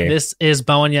 I'm ready. This is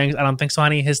Bowen Yang's I Don't Think So,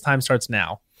 Honey. His time starts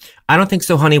now. I don't think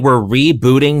so, honey. We're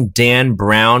rebooting Dan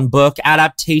Brown book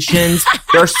adaptations.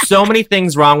 There are so many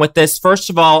things wrong with this. First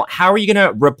of all, how are you going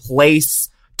to replace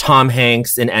Tom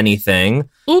Hanks in anything?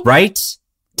 Right?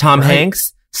 Tom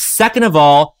Hanks. Second of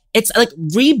all, it's like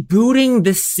rebooting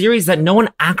this series that no one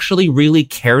actually really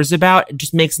cares about. It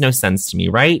just makes no sense to me,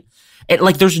 right? It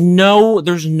like there's no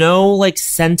like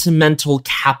sentimental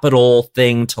capital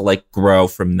thing to like grow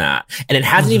from that. And it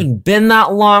hasn't even been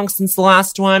that long since the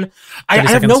last one. I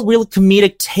have no real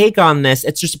comedic take on this.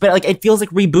 It's just, but like it feels like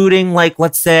rebooting, like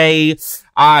let's say,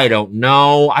 I don't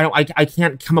know. I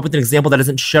can't come up with an example that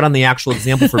doesn't shit on the actual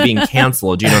example for being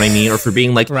canceled. Do you know what I mean? Or for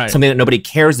being like something that nobody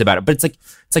cares about it. But it's like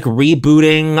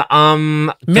rebooting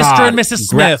Mr. and Mrs.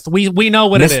 Smith. We know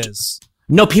what it is.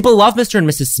 No, people love Mr. and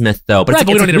Mrs. Smith though, but Right, it's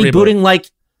but like we don't need to rebooting like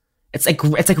it's like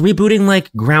rebooting like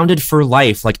Grounded for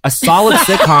Life, like a solid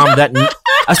sitcom that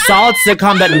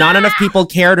not enough people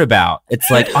cared about. It's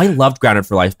like I loved Grounded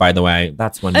for Life, by the way.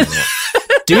 That's one minute.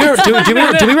 Do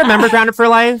we remember Grounded for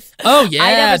Life? Oh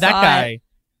yeah, that guy.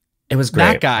 It was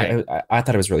great. That guy. I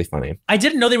thought it was really funny. I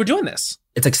didn't know they were doing this.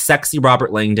 It's like sexy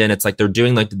Robert Langdon. It's like they're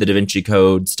doing like the Da Vinci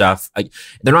Code stuff. Like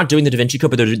they're not doing the Da Vinci Code,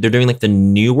 but they're doing like the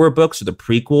newer books or the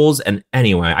prequels. And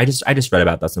anyway, I just read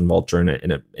about this in Vulture and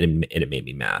it made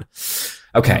me mad.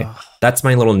 Okay, that's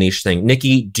my little niche thing.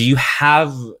 Nikki, do you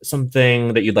have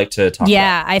something that you'd like to talk about?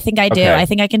 Yeah, I think I do. Okay. I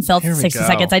think I can fill 60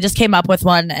 seconds. I just came up with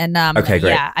one, and okay,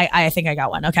 great. Yeah, I think I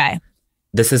got one. Okay.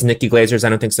 This is Nikki Glazer's I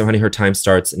Don't Think So, Honey. Her time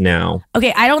starts now.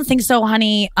 Okay, I don't think so,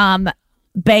 honey.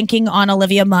 Banking on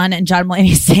Olivia Munn and John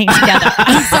Mulaney staying together.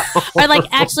 Or like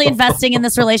actually investing in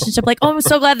this relationship. Like, oh, I'm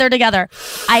so glad they're together.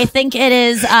 I think it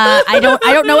is. I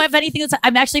don't know if anything.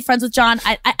 I'm actually friends with John.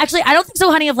 I don't think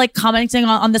so, honey. Of like commenting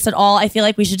on this at all. I feel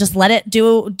like we should just let it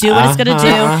do what it's gonna do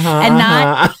and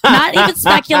not even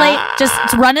speculate.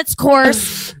 Just run its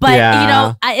course.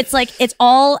 But it's like it's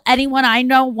all anyone I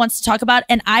know wants to talk about,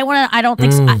 and I don't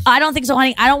think so,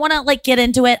 honey. I don't want to like get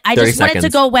into it. I just want it to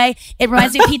go away. It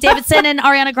reminds me of Pete Davidson and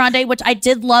Ariana Grande, which I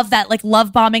did love that like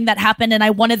love bombing that happened, and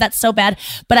I wanted that so bad.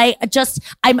 But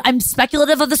I'm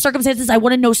speculative of the circumstances. I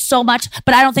want to know so much,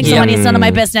 but I don't think so, honey. It's none of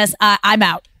my business. I'm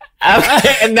out.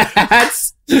 Okay, and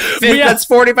that's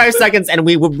 45 seconds, and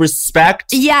we would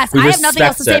respect. Yes, I have nothing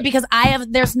else to say it. because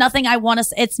there's nothing I want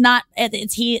to. It's not.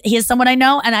 He is someone I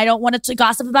know, and I don't want to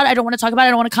gossip about it. I don't want to talk about it. I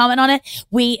don't want to comment on it.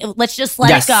 Let's just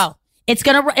let it go. It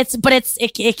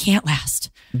can't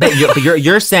last. But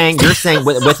you're saying with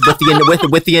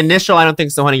the initial I don't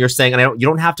think so, honey. You're saying, and you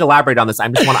don't have to elaborate on this. I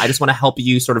just want to help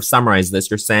you sort of summarize this.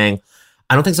 You're saying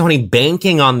I don't think so, honey.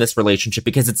 Banking on this relationship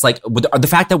because it's like the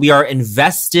fact that we are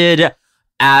invested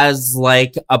as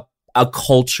like a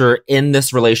culture in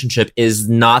this relationship is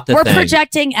not the thing. We're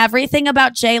projecting everything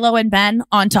about J-Lo and Ben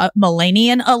onto Mulaney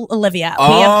and Olivia. We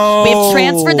have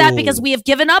transferred that because we have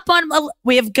given up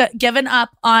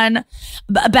on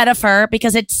Bennifer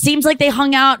because it seems like they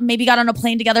hung out and maybe got on a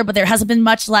plane together, but there hasn't been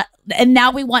much left. And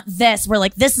now we want this. We're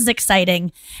like, this is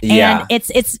exciting, and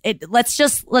let's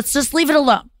just leave it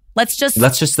alone. We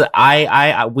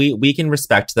can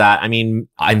respect that. I mean,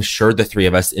 I'm sure the three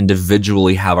of us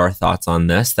individually have our thoughts on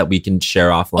this that we can share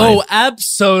offline. Oh,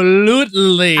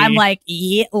 absolutely. I'm like,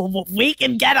 yeah, we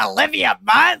can get Olivia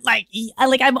Munn.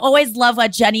 I'm always love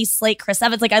Jenny Slate, Chris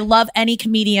Evans. Like I love any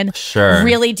comedian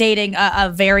really dating a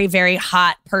very, very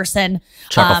hot person.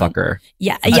 Chuckle fucker.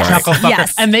 Yeah. Chuckle fucker.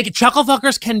 Yes. And chuckle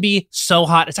fuckers can be so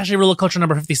hot. It's actually rule of culture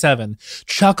number 57.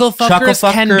 Chuckle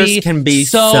fuckers can be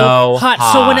so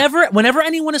hot. So whenever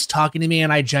anyone is talking to me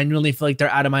and I genuinely feel like they're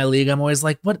out of my league, I'm always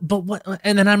like, what? But what?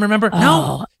 And then I remember,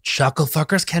 no, chuckle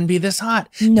fuckers can be this hot.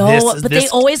 No, they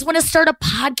always want to start a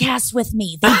podcast with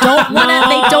me. They don't want to.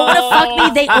 They don't want to fuck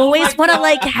me. They always want to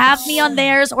like have me on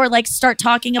theirs or like start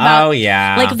talking about. Oh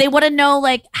yeah. Like they want to know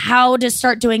like how to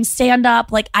start doing stand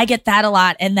up. Like I get that a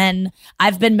lot, and then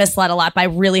I've been misled a lot by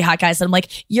really hot guys. And I'm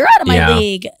like, you're out of my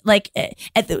league. Like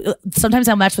sometimes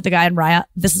I'll match with a guy on Raya.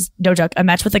 This is no joke. I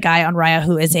match with a guy on Raya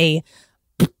who is a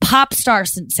pop star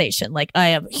sensation. Like I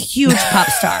am a huge pop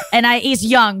star, and he's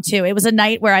young too. It was a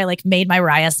night where I like made my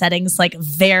Raya settings like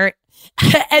very,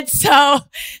 and so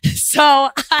she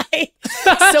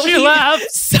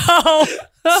laughed. So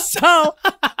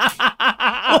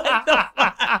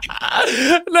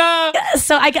No.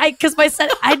 So I because my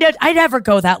set I never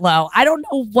go that low. I don't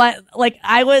know what like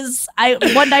I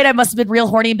one night I must have been real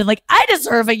horny and been like, I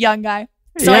deserve a young guy.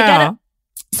 So I get it.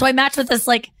 So I matched with this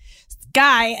like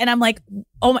guy, and I'm like,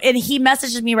 oh, and he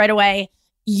messages me right away,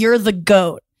 you're the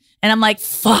GOAT. And I'm like,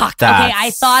 fuck. Okay,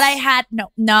 I thought I had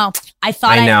no. I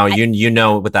thought I know. You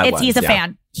know what that was. He's a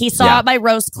fan. He saw my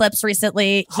roast clips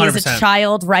recently. He's 100%. a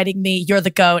child writing me, you're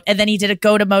the GOAT. And then he did a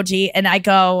GOAT emoji, and I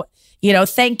go,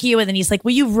 thank you. And then he's like,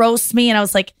 will you roast me? And I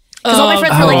was like, because all my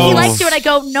friends were like, he likes you. And I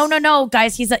go, no,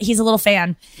 guys, he's a little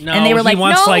fan. No, and they were like, he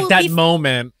wants no, like that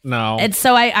moment. No. And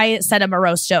so I sent him a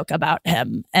roast joke about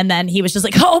him. And then he was just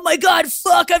like, oh my God,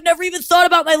 fuck, I've never even thought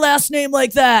about my last name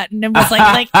like that. And it was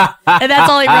like, and that's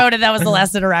all he wrote. And that was the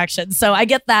last interaction. So I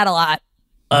get that a lot.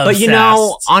 But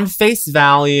on face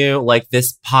value, like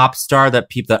this pop star that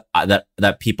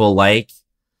people like,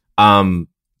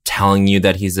 telling you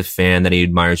that he's a fan, that he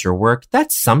admires your work,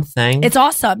 that's something. It's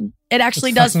awesome. It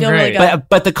actually does feel really good.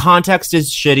 But the context is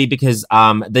shitty because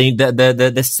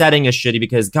the setting is shitty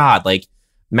because God, like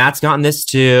Matt's gotten this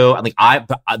too. Like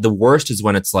the worst is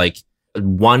when it's like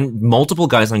multiple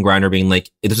guys on Grindr being like,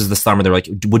 this is the summer. They're like,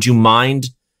 would you mind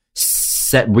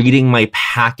reading my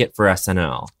packet for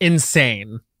SNL?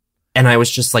 Insane. And I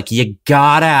was just like, you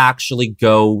gotta actually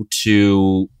go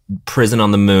to Prison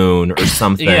on the Moon or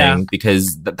something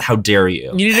because how dare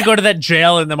you? You need to go to that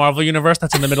jail in the Marvel universe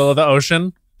that's in the middle of the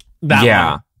ocean. That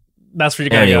one. That's where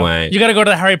you gotta go. You gotta go to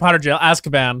the Harry Potter jail,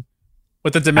 Azkaban,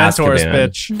 with the Dementors,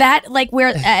 bitch. That like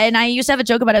where, and I used to have a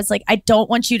joke about it. It's like, I don't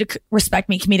want you to respect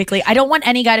me comedically. I don't want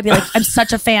any guy to be like, I'm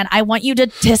such a fan. I want you to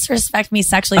disrespect me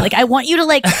sexually. Like I want you to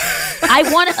like,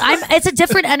 it's a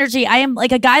different energy. I am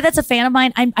like a guy that's a fan of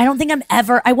mine. I don't think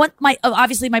I want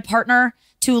obviously my partner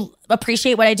to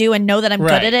appreciate what I do and know that I'm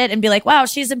good at it and be like, wow,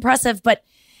 she's impressive. But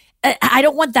I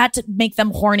don't want that to make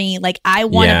them horny. Like I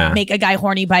want to make a guy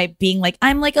horny by being like,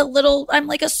 I'm like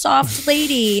a soft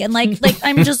lady. And like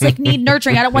I'm just like need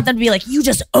nurturing. I don't want them to be like, you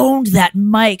just owned that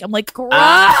mic. I'm like, gross. Ew.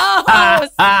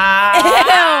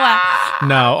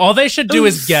 No, all they should do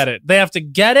is get it. They have to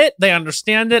get it. They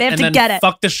understand it. They have and to then get it.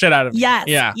 Fuck the shit out of it. Yes.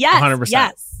 Yeah. Yes. 100%.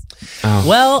 Yes. Oh,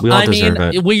 well, I mean,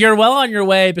 you're well on your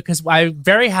way because I'm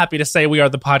very happy to say we are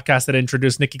the podcast that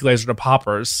introduced Nikki Glaser to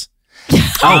poppers. Oh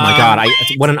my God.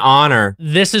 What an honor.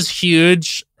 This is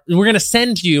huge. We're going to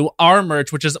send you our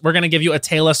merch, which is we're going to give you a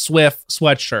Taylor Swift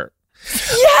sweatshirt.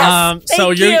 Yes. So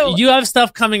you have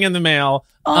stuff coming in the mail.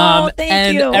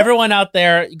 Thank you. And everyone out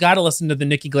there, you got to listen to the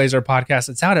Nikki Glaser podcast.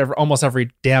 It's out almost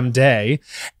every damn day.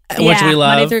 Which we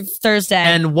love. Monday through Thursday.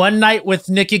 And One Night with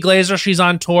Nikki Glaser, she's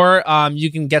on tour. You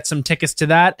can get some tickets to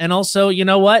that. And also, you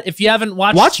know what? If you haven't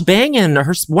watch Bangin',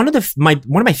 one of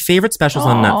my favorite specials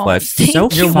on Netflix.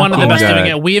 You're one of the best doing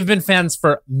it. We have been fans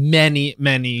for many,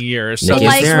 many years. So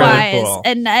likewise, really cool.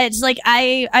 and it's like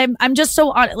I'm just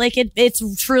so on like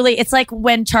it's truly it's like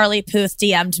when Charlie Puth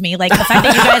DM'd me, like the fact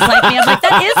that you guys like me, I'm like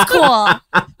that is cool.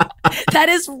 That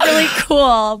is really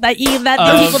cool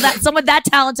that someone that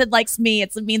talented likes me.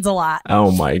 It means a lot.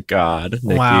 Oh my God,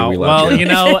 Nikki, wow. we love you.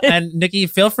 And Nikki,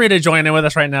 feel free to join in with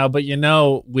us right now. But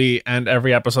we end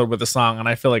every episode with a song, and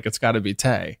I feel like it's got to be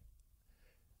Tay.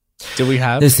 Do we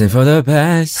have? Listen for the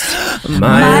best.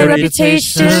 My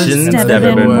reputation's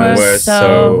never been worse.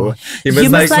 So you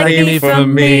must like me for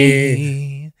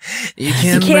me. You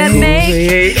can't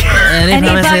make any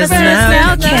promises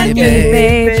now, can you,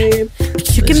 babe?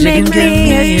 But you can make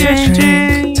me a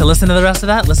drink. To listen to the rest of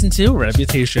that, listen to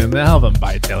Reputation, the album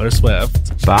by Taylor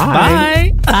Swift.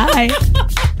 Bye. Bye.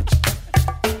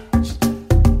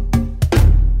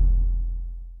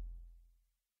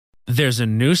 There's a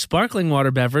new sparkling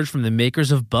water beverage from the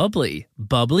makers of Bubbly,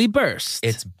 Bubbly Burst.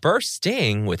 It's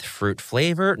bursting with fruit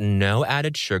flavor, no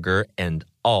added sugar, and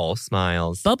all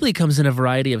smiles. Bubbly comes in a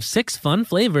variety of 6 fun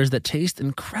flavors that taste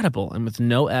incredible, and with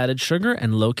no added sugar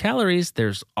and low calories,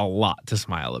 there's a lot to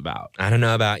smile about. I don't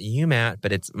know about you, Matt,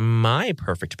 but it's my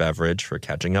perfect beverage for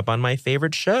catching up on my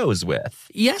favorite shows with.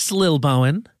 Yes, Lil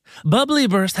Bowen. Bubbly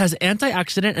Burst has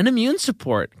antioxidant and immune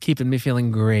support, keeping me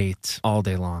feeling great all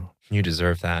day long. You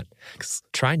deserve that.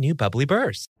 Try new Bubbly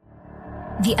Burst.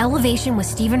 The Elevation with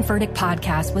Stephen Furtick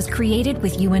podcast was created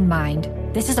with you in mind.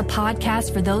 This is a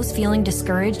podcast for those feeling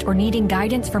discouraged or needing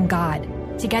guidance from God.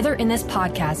 Together in this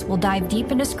podcast, we'll dive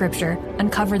deep into scripture,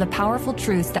 uncover the powerful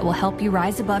truths that will help you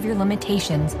rise above your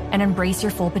limitations and embrace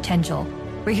your full potential.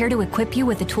 We're here to equip you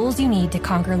with the tools you need to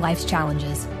conquer life's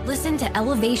challenges. Listen to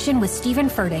Elevation with Stephen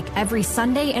Furtick every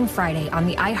Sunday and Friday on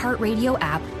the iHeartRadio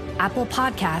app, Apple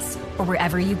Podcasts, or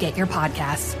wherever you get your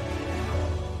podcasts.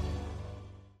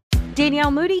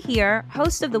 Danielle Moody here,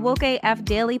 host of the Woke AF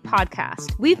Daily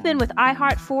podcast. We've been with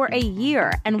iHeart for a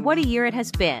year, and what a year it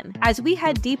has been. As we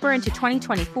head deeper into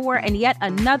 2024 and yet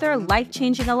another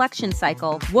life-changing election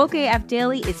cycle, Woke AF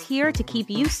Daily is here to keep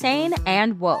you sane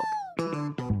and woke.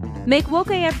 Make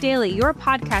Woke AF Daily your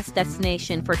podcast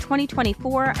destination for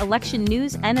 2024 election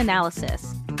news and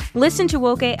analysis. Listen to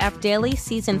Woke AF Daily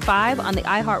Season 5 on the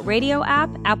iHeartRadio app,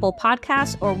 Apple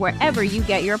Podcasts, or wherever you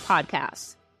get your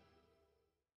podcasts.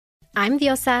 I'm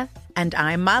Diosa. And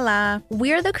I'm Mala.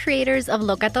 We're the creators of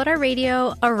Locatora Radio,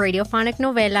 a radiophonic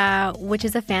novela, which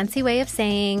is a fancy way of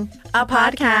saying a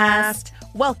podcast.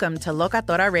 Welcome to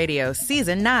Locatora Radio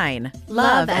Season 9.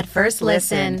 Love at First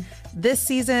Listen. This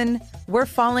season, we're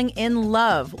falling in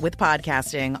love with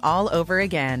podcasting all over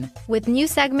again. With new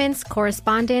segments,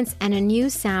 correspondence, and a new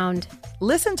sound.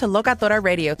 Listen to Locatora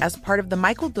Radio as part of the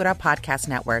My Cultura Podcast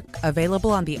Network, available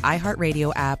on the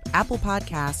iHeartRadio app, Apple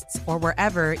Podcasts, or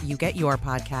wherever you get your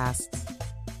podcasts.